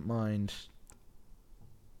I wouldn't mind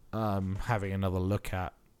having another look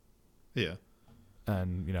at. Yeah.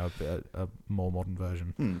 And a more modern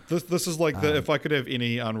version. This is like if I could have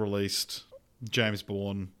any unreleased James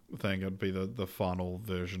Bourne thing, it'd be the final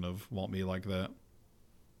version of Want Me Like That.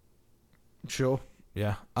 Sure.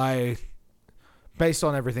 Yeah. Based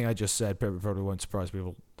on everything I just said, probably won't surprise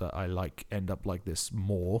people that I end up like this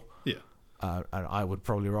more. Yeah. And I would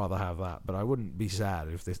probably rather have that, but I wouldn't be sad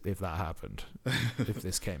if that happened, if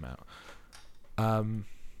this came out.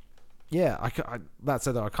 That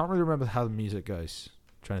said, though, I can't really remember how the music goes.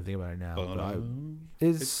 I'm trying to think about it now, but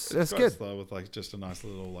it's good. Slow with like just a nice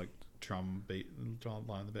little like drum line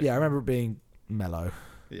in the back. Yeah, I remember it being mellow.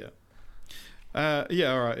 Yeah. All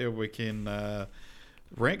right. We can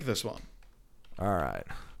rank this one. All right.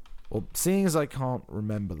 Well, seeing as I can't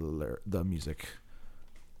remember the music,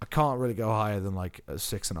 I can't really go higher than like a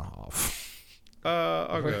 6.5.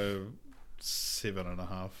 I'll go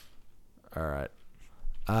 7.5. All right.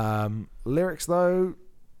 Lyrics though,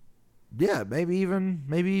 maybe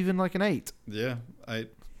even like an 8. Yeah,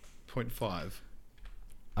 8.5.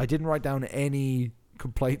 I didn't write down any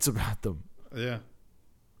complaints about them. Yeah,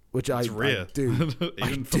 which it's rare. I do.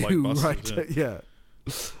 Even for like Mustard,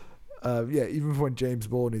 even when James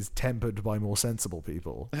Bourne is tempered by more sensible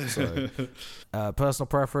people. So, personal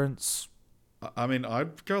preference. I mean,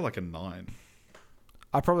 I'd go like a 9.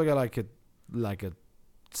 I'd probably go like a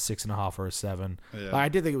 6.5 or a 7. Yeah. I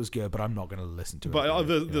did think it was good, but I'm not going to listen to it.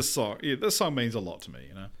 But this song means a lot to me,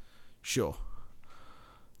 Sure.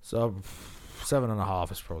 So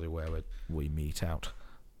 7.5 is probably where we meet out.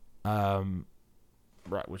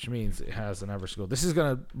 Right, which means it has an average score. This is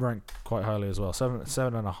going to rank quite highly as well.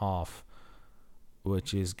 7.5,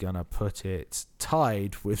 which is going to put it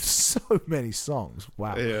tied with so many songs.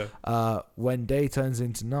 Wow. Yeah. When Day Turns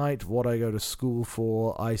Into Night, What I Go to School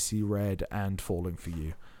For, I See Red, and Falling For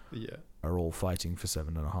You. Yeah. Are all fighting for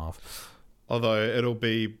 7.5. Although it'll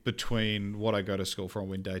be between What I Go to School For and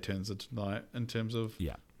When Day Turns Into Night in terms of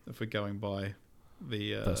if we're going by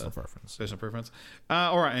the personal preference.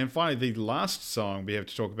 All right, and finally, the last song we have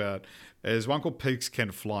to talk about is one called Pigs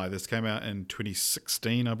Can Fly. This came out in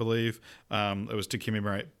 2016, I believe. It was to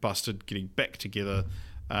commemorate Busted getting back together.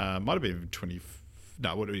 Might have been 20.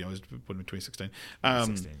 No, it would have been 2016.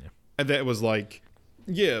 16, yeah. And that was like,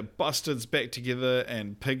 Busted's back together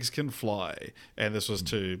and Pigs Can Fly. And this was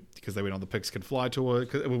because they went on the Pigs Can Fly tour,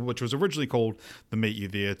 which was originally called the Meet You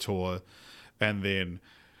There tour, and then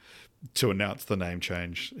to announce the name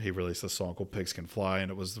change, he released a song called Pigs Can Fly, and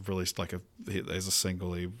it was released as a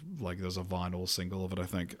single. There's a vinyl single of it, I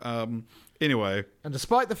think. Anyway. And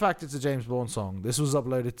despite the fact it's a James Bourne song, this was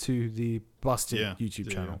uploaded to the Busted YouTube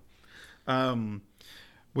channel.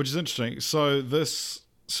 Which is interesting. So this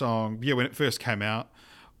song, when it first came out,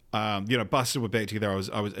 Busted were back together.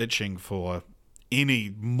 I was itching for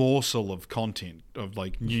any morsel of content of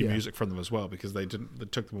like new music from them as well, because it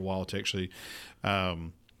took them a while to actually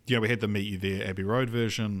we had the Meet You There Abbey Road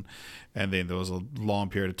version, and then there was a long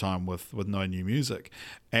period of time with no new music,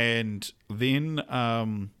 and then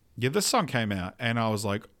this song came out and I was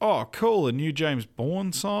like, oh cool, a new James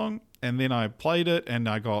Bourne song. And then I played it and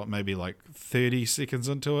I got maybe like 30 seconds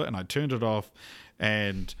into it and I turned it off,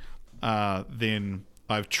 and then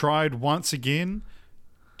I've tried once again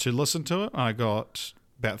to listen to it. I got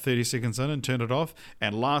about 30 seconds in and turned it off.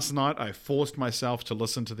 And last night I forced myself to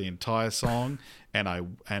listen to the entire song, and I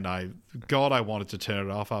wanted to turn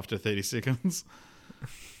it off after 30 seconds.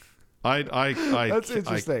 That's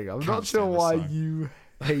interesting. I'm not sure why you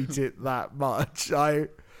hate it that much.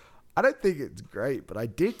 I don't think it's great, but I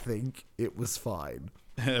did think it was fine.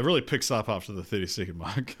 It really picks up after the 30-second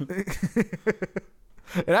mark.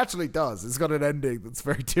 It actually does. It's got an ending that's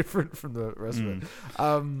very different from the rest of it.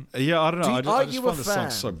 I don't know. I just find this song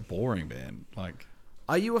so boring, man. Like,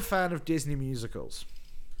 are you a fan of Disney musicals?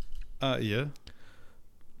 Yeah.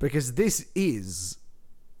 Because this is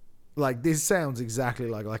like, this sounds exactly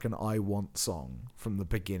like an I Want song from the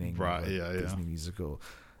beginning. Right. Of a Disney musical.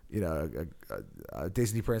 A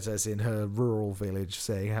Disney princess in her rural village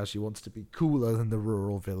saying how she wants to be cooler than the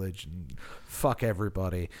rural village and fuck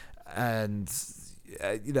everybody. And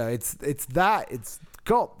it's that. It's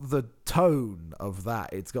got the tone of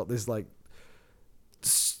that. It's got this like.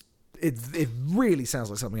 It really sounds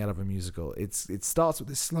like something out of a musical. It starts with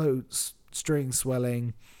this slow string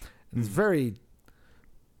swelling, and it's very,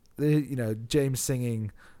 James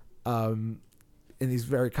singing, in these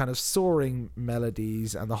very kind of soaring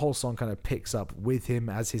melodies, and the whole song kind of picks up with him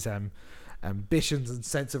as his ambitions and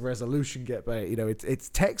sense of resolution get better. It's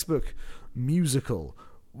textbook musical,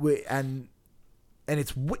 and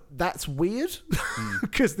that's weird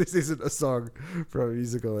because this isn't a song from a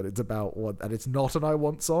musical, and it's about one, and it's not an I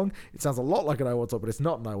Want song. It sounds a lot like an I Want song, but it's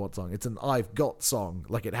not an I Want song. It's an I've Got song,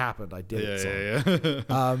 like it happened, I did it song.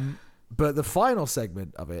 Yeah. But the final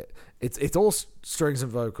segment of it's all strings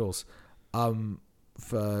and vocals,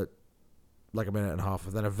 for like a minute and a half,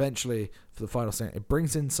 and then eventually for the final segment, it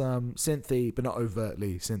brings in some synthy, but not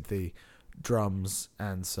overtly synthy, drums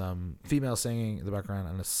and some female singing in the background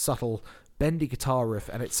and a subtle bendy guitar riff,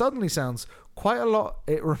 and it suddenly sounds quite a lot.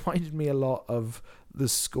 It reminded me a lot of the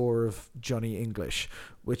score of Johnny English,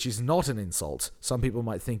 which is not an insult. Some people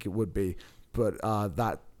might think it would be, but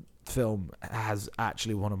that film has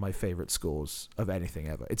actually one of my favorite scores of anything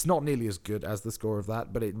ever. It's not nearly as good as the score of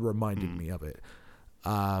that, but it reminded me of it.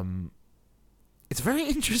 It's a very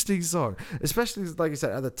interesting song, especially like I said,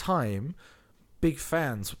 at the time, big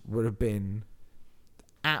fans would have been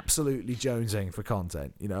absolutely jonesing for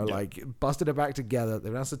content, like Busted it back together. They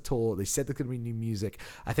announced a tour. They said there could be new music.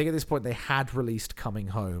 I think at this point they had released Coming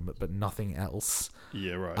Home, but nothing else.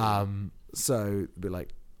 Yeah, right. So be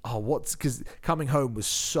like, because Coming Home was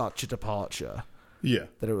such a departure. Yeah,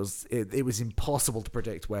 that it was impossible to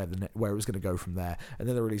predict where it was going to go from there. And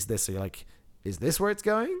then they released this, so you're like, is this where it's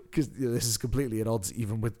going? Because this is completely at odds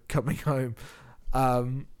even with Coming Home.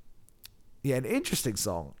 An interesting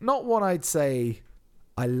song. Not one I'd say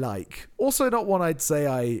I like. Also not one I'd say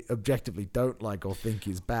I objectively don't like or think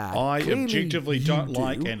is bad. I Clearly objectively don't do.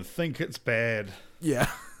 like and think it's bad. Yeah.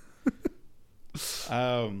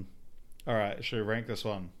 All right, should we rank this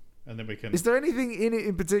one? And then we can... Is there anything in it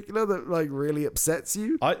in particular that like really upsets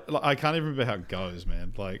you? I can't even remember how it goes,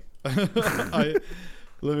 man. Like,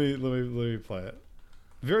 let me play it.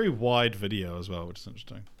 Very wide video as well, which is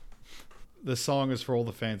interesting. The song is for all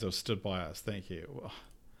the fans who have stood by us. Thank you.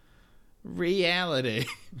 Reality.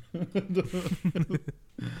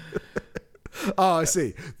 Oh, I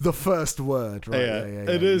see. The first word, right? Yeah,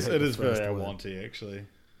 it is very I-wanty, actually.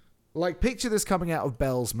 Like, picture this coming out of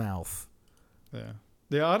Belle's mouth.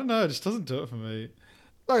 Yeah, I don't know. It just doesn't do it for me.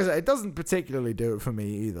 Like I said, it doesn't particularly do it for me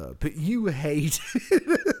either. But you hate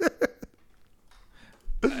it.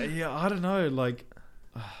 Yeah, I don't know. Like,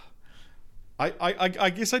 I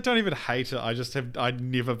guess I don't even hate it. I'd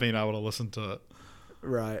never been able to listen to it.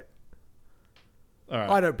 Right. All right.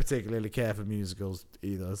 I don't particularly care for musicals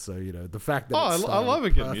either, so the fact that I love a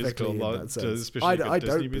good musical, especially a good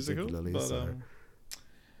Disney musical.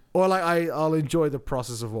 Or like I'll enjoy the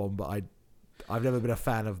process of one, but I've never been a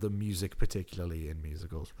fan of the music particularly in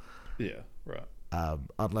musicals. Yeah, right.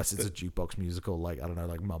 Unless it's a jukebox musical, like I don't know,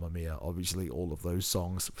 like Mamma Mia. Obviously, all of those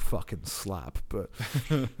songs fucking slap. But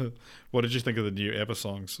what did you think of the new ABBA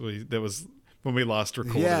songs? That was when we last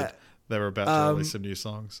recorded. They were about to release some new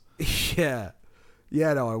songs. Yeah.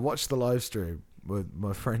 No, I watched the live stream with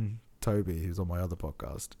my friend Toby, who's on my other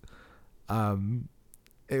podcast.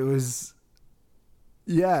 It was,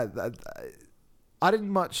 yeah. I didn't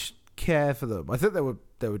much care for them. I think they were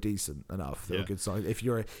decent enough. They were good songs. If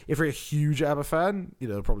you're a huge ABBA fan,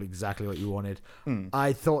 probably exactly what you wanted.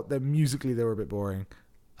 I thought that musically they were a bit boring.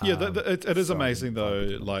 Yeah, it is amazing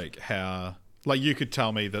though, like how you could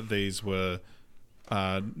tell me that these were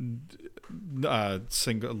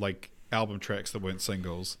single like album tracks that weren't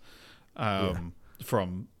singles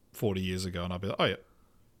from 40 years ago, and I'd be like, oh yeah.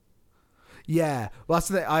 Yeah, well, that's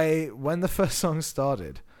the thing. When the first song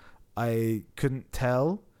started, I couldn't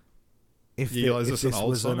tell if this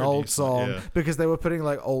was an old song because they were putting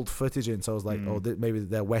like old footage in. So I was like, maybe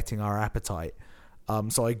they're whetting our appetite.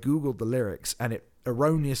 So I googled the lyrics, and it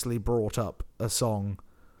erroneously brought up a song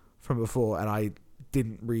from before, and I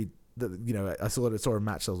didn't read that. I saw a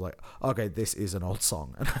match. So I was like, okay, this is an old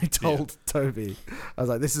song, and I told Toby, I was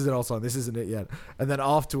like, this is an old song. This isn't it yet. And then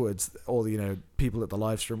afterwards, all the people at the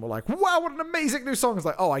live stream were like, wow, what an amazing new song. It's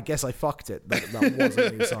like, oh, I guess I fucked it. That was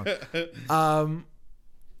a new song.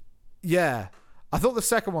 Yeah, I thought the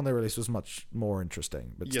second one they released was much more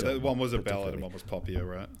interesting. But that one was a ballad and one was poppier,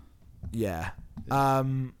 right? Yeah.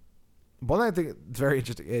 One thing I think is very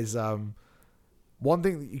interesting is one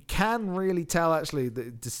thing that you can really tell actually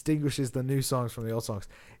that distinguishes the new songs from the old songs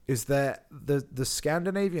is that the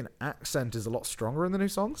Scandinavian accent is a lot stronger in the new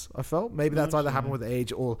songs. I felt maybe that's either happened with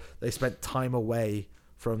age or they spent time away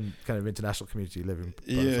from kind of international community living.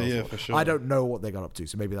 Yeah, for sure. I don't know what they got up to,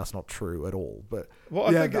 so maybe that's not true at all. But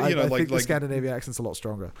I think I think the Scandinavian accent's a lot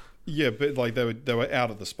stronger. Yeah, but like they were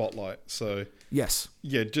out of the spotlight, so yes,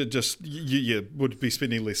 yeah, just you would be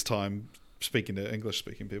spending less time speaking to English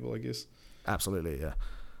speaking people, I guess. Absolutely, yeah,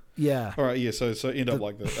 yeah. All right, yeah. So end up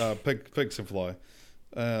like the Pigs and Fly.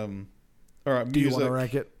 All right, do you want to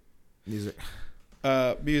rank it? Music.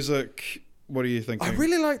 Music. What are you thinking? I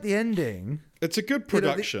really like the ending. It's a good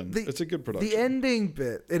production. It's a good production. The ending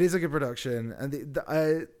bit, it is a good production, and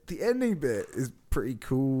the ending bit is pretty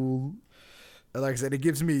cool. Like I said, it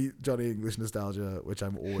gives me Johnny English nostalgia, which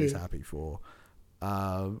I'm always happy for.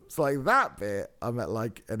 So like that bit, I'm at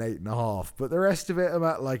like an 8.5, but the rest of it, I'm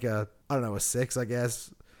at like a 6, I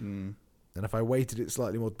guess. And if I weighted it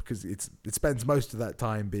slightly more, because it spends most of that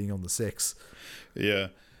time being on the 6. Yeah.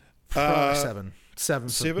 7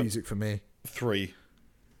 for music for me. 3.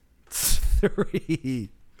 3.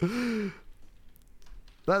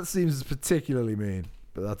 That seems particularly mean,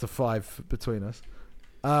 but that's a 5 between us.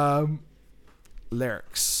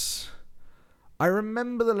 Lyrics. I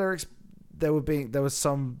remember the lyrics. There was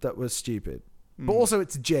some that was stupid, but also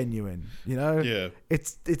it's genuine. Yeah.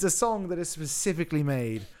 It's a song that is specifically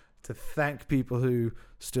made to thank people who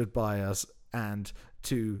stood by us and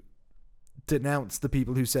to denounce the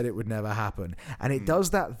people who said it would never happen. And it does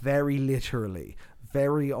that very literally,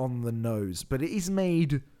 very on the nose, but it is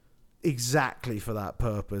made exactly for that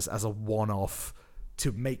purpose as a one-off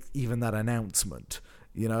to make even that announcement,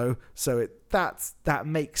 so that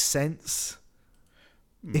makes sense.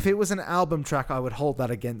 If it was an album track, I would hold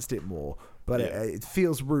that against it more, but it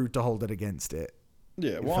feels rude to hold it against it.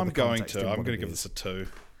 Yeah, well, I'm going to give this a 2.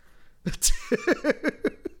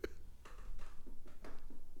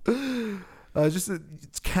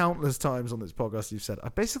 It's countless times on this podcast you've said I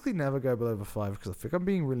basically never go below the 5 because I think I'm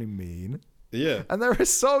being really mean. Yeah, and there are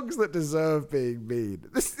songs that deserve being mean.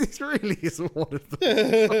 This really is one of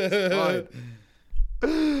them.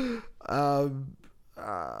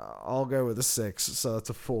 I'll go with a 6, so that's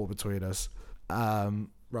a 4 between us.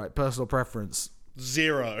 Right, personal preference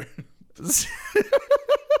 0.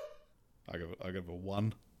 I give a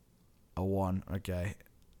 1. A 1, okay.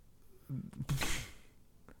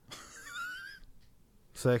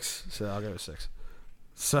 6, so I'll go with 6.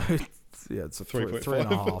 So yeah, it's a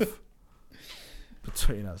 3.5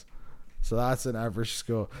 between us. So that's an average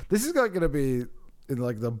score. This is going to be in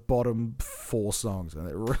like the bottom 4 songs, and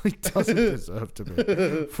it really doesn't deserve to be.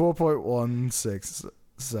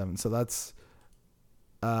 4.167. So that's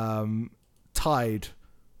tied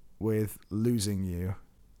with Losing You,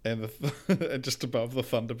 and just above the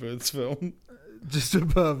Thunderbirds film, just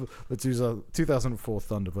above the 2004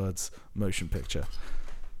 Thunderbirds motion picture.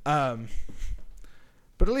 But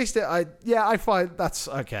at least I find that's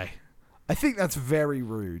okay. I think that's very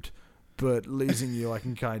rude, but Losing You,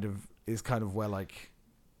 is kind of where like,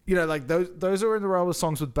 like those are in the realm of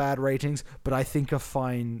songs with bad ratings, but I think are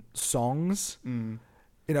fine songs.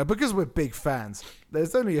 Because we're big fans.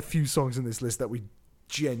 There's only a few songs in this list that we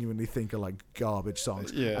genuinely think are like garbage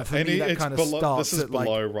songs. Yeah, and for me, that kind of starts at like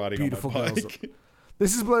Beautiful Girls.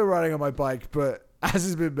 This is below riding on my bike, but as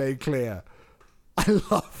has been made clear, I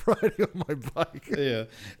love riding on my bike. Yeah,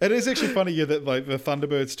 it is actually funny that like the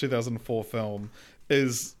Thunderbirds 2004 film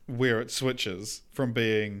is where it switches from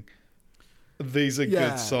being these are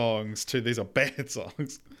good songs to these are bad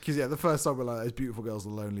songs. Because the first song we like is "Beautiful Girls Are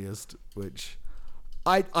the Loneliest," which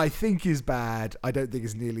I think is bad. I don't think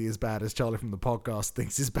it's nearly as bad as Charlie from the podcast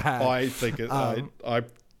thinks is bad. I think I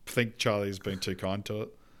think Charlie's been too kind to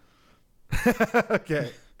it.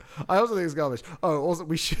 Okay. I also think it's garbage. Oh, also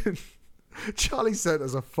we should. Charlie sent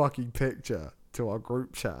us a fucking picture to our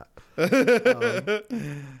group chat.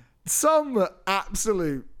 Some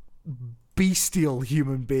absolute bestial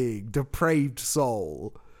human being, depraved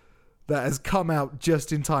soul, that has come out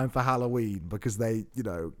just in time for Halloween because they,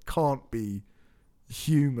 can't be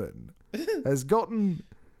human, has gotten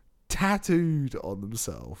tattooed on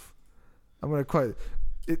themselves. I'm going to quote.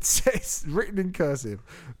 It says, written in cursive,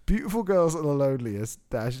 "Beautiful Girls Are the Loneliest,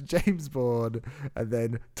 James Bourne," and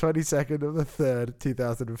then 22nd of the 3rd,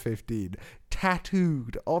 2015.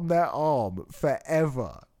 Tattooed on their arm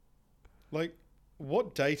forever. Like,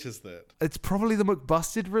 what date is that? It's probably the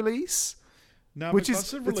McBusted release. No, which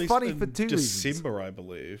McBusted it's funny in for two December, reasons. I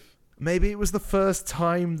believe. Maybe it was the first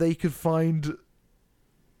time they could find...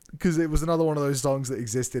 Because it was another one of those songs that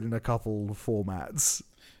existed in a couple formats.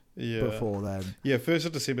 Before then. Yeah, 1st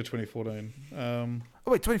of December 2014.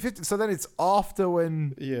 Oh, wait, 2015. So then it's after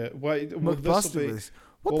when... Yeah, wait. Well, McBusted was...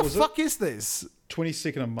 What the fuck is this?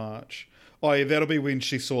 22nd of March. Oh, yeah, that'll be when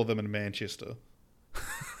she saw them in Manchester.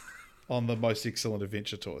 On the Most Excellent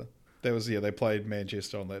Adventure tour. That was, they played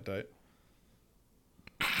Manchester on that date.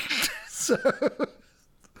 So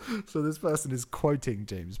this person is quoting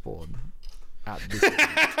James Bourne at this point.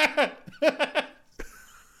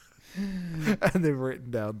 And they've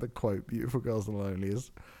written down the quote, "Beautiful Girls Are the Loneliest,"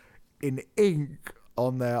 in ink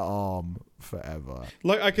on their arm forever.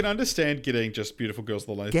 Like, I can understand getting just "Beautiful Girls Are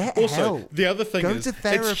the Loneliest." Get also, help. The other thing Go is, to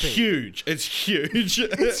therapy. it's huge. It's huge.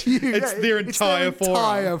 It's huge. It's their entire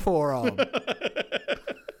forearm.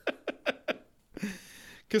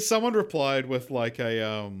 Because someone replied with like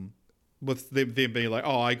with them being like,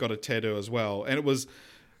 "Oh, I got a tattoo as well," and it was.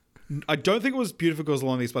 I don't think it was "Beautiful Girls Are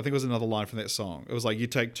the Loneliest," but I think it was another line from that song. It was like, "You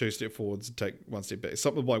take 2 steps forwards and take 1 step back,"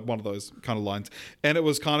 something like one of those kind of lines. And it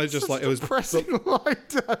was kind of just like it was depressing line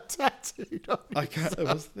to have tattooed on I can't.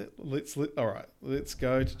 It was all right. Let's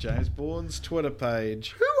go to James Bourne's Twitter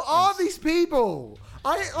page. Who are these people?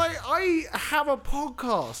 I have a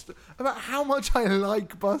podcast about how much I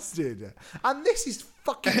like Busted, and this is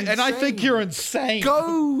fucking insane. And I think you're insane.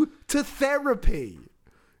 Go to therapy.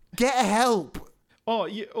 Get help. Oh,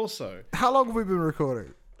 yeah, also. How long have we been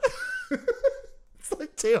recording? It's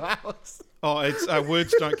like 2 hours. Oh, it's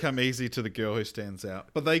words don't come easy to the girl who stands out.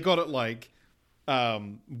 But they got it like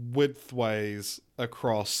widthways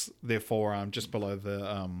across their forearm, just below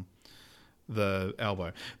the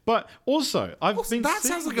elbow. But also, that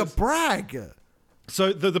sounds like a brag.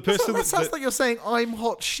 So the person that sounds like you're saying I'm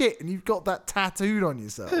hot shit and you've got that tattooed on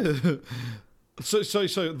yourself. So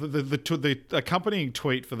the accompanying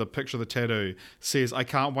tweet for the picture of the tattoo says, "I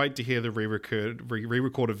can't wait to hear the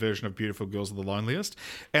re-recorded version of Beautiful Girls Are the Loneliest."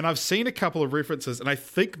 And I've seen a couple of references, and I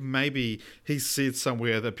think maybe he said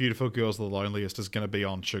somewhere that Beautiful Girls Are the Loneliest is going to be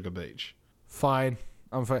on Sugar Beach. Fine.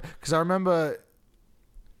 I'm fine. Because I don't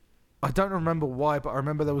remember why, but I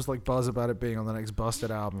remember there was like buzz about it being on the next Busted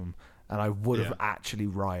album, and I would have actually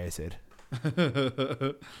rioted.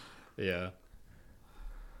 Yeah.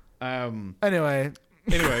 Anyway,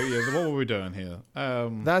 yeah. What were we doing here?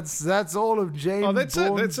 That's all of James. Oh, that's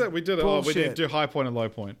Bourne it. That's it. We did it. bullshit. Oh, we didn't do high point and low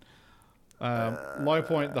point. Low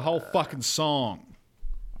point, the whole fucking song.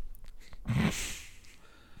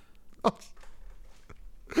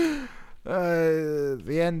 The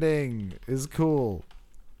ending is cool.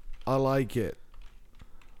 I like it.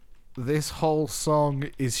 This whole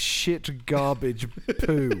song is shit, garbage,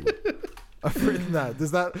 poo. I've written that.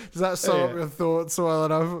 Does that sum up your thoughts well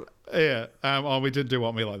enough? Yeah. Oh, we did do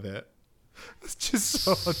Want Me Like That. It's just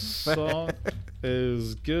so unfair. Song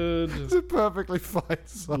is good. It's a perfectly fine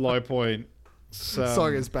song. Low point.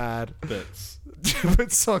 Song is bad. Bits.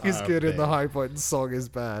 But song is good in the high point and song is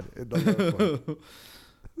bad in the low point.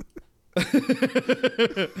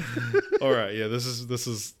 All right. Yeah. This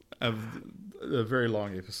is a very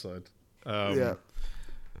long episode. Yeah.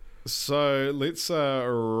 So let's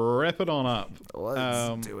wrap it on up.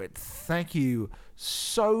 Let's do it. Thank you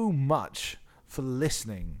so much for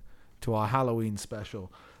listening to our Halloween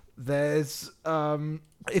special. There's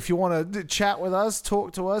if you want to chat with us,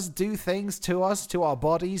 talk to us, do things to us, to our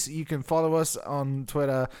bodies, you can follow us on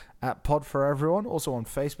Twitter at Pod4Everyone, also on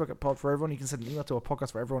Facebook at Pod4Everyone. You can send an email to our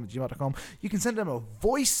podcastforeveryone@gmail.com. You can send them a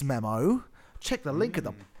voice memo. Check the link at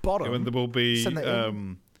the bottom. And there will be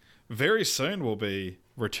very soon we'll be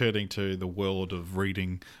returning to the world of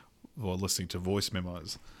reading or listening to voice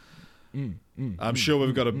memos. I'm sure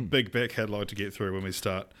we've got a big back catalog to get through when we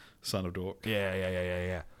start Son of Dork.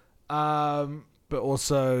 Yeah. But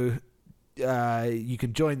also, you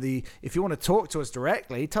can join if you want to talk to us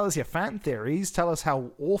directly, tell us your fan theories, tell us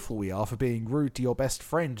how awful we are for being rude to your best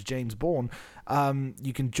friend, James Bourne.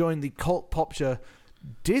 You can join the Cult Popture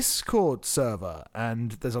Discord server,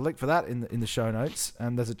 and there's a link for that in the show notes,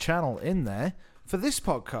 and there's a channel in there for this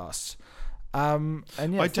podcast. And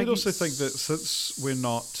yeah, I did also think that since we're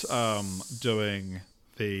not doing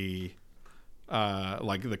the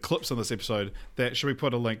the clips on this episode, that should we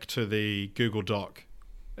put a link to the Google Doc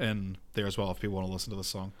in there as well if people want to listen to the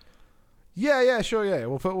song? Yeah, sure, yeah.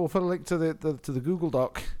 We'll put a link to the Google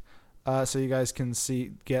Doc, so you guys can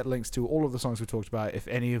get links to all of the songs we talked about if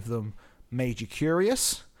any of them made you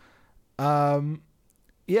curious.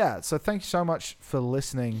 Yeah. So thank you so much for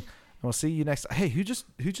listening. And we'll see you next. Hey, who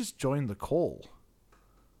just joined the call?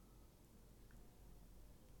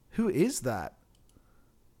 Who is that?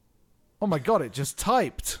 Oh my god! It just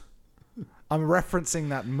typed. I'm referencing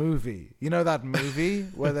that movie. You know that movie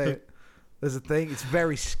where there's a thing. It's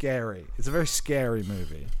very scary. It's a very scary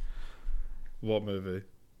movie. What movie?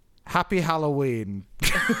 Happy Halloween.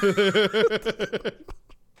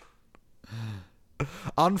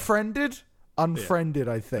 Unfriended,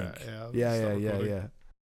 I think. Yeah, Yeah.